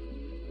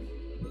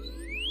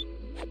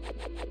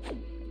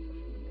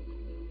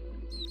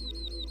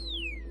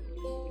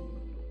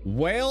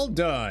 Well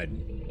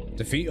done.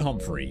 Defeat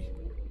Humphrey.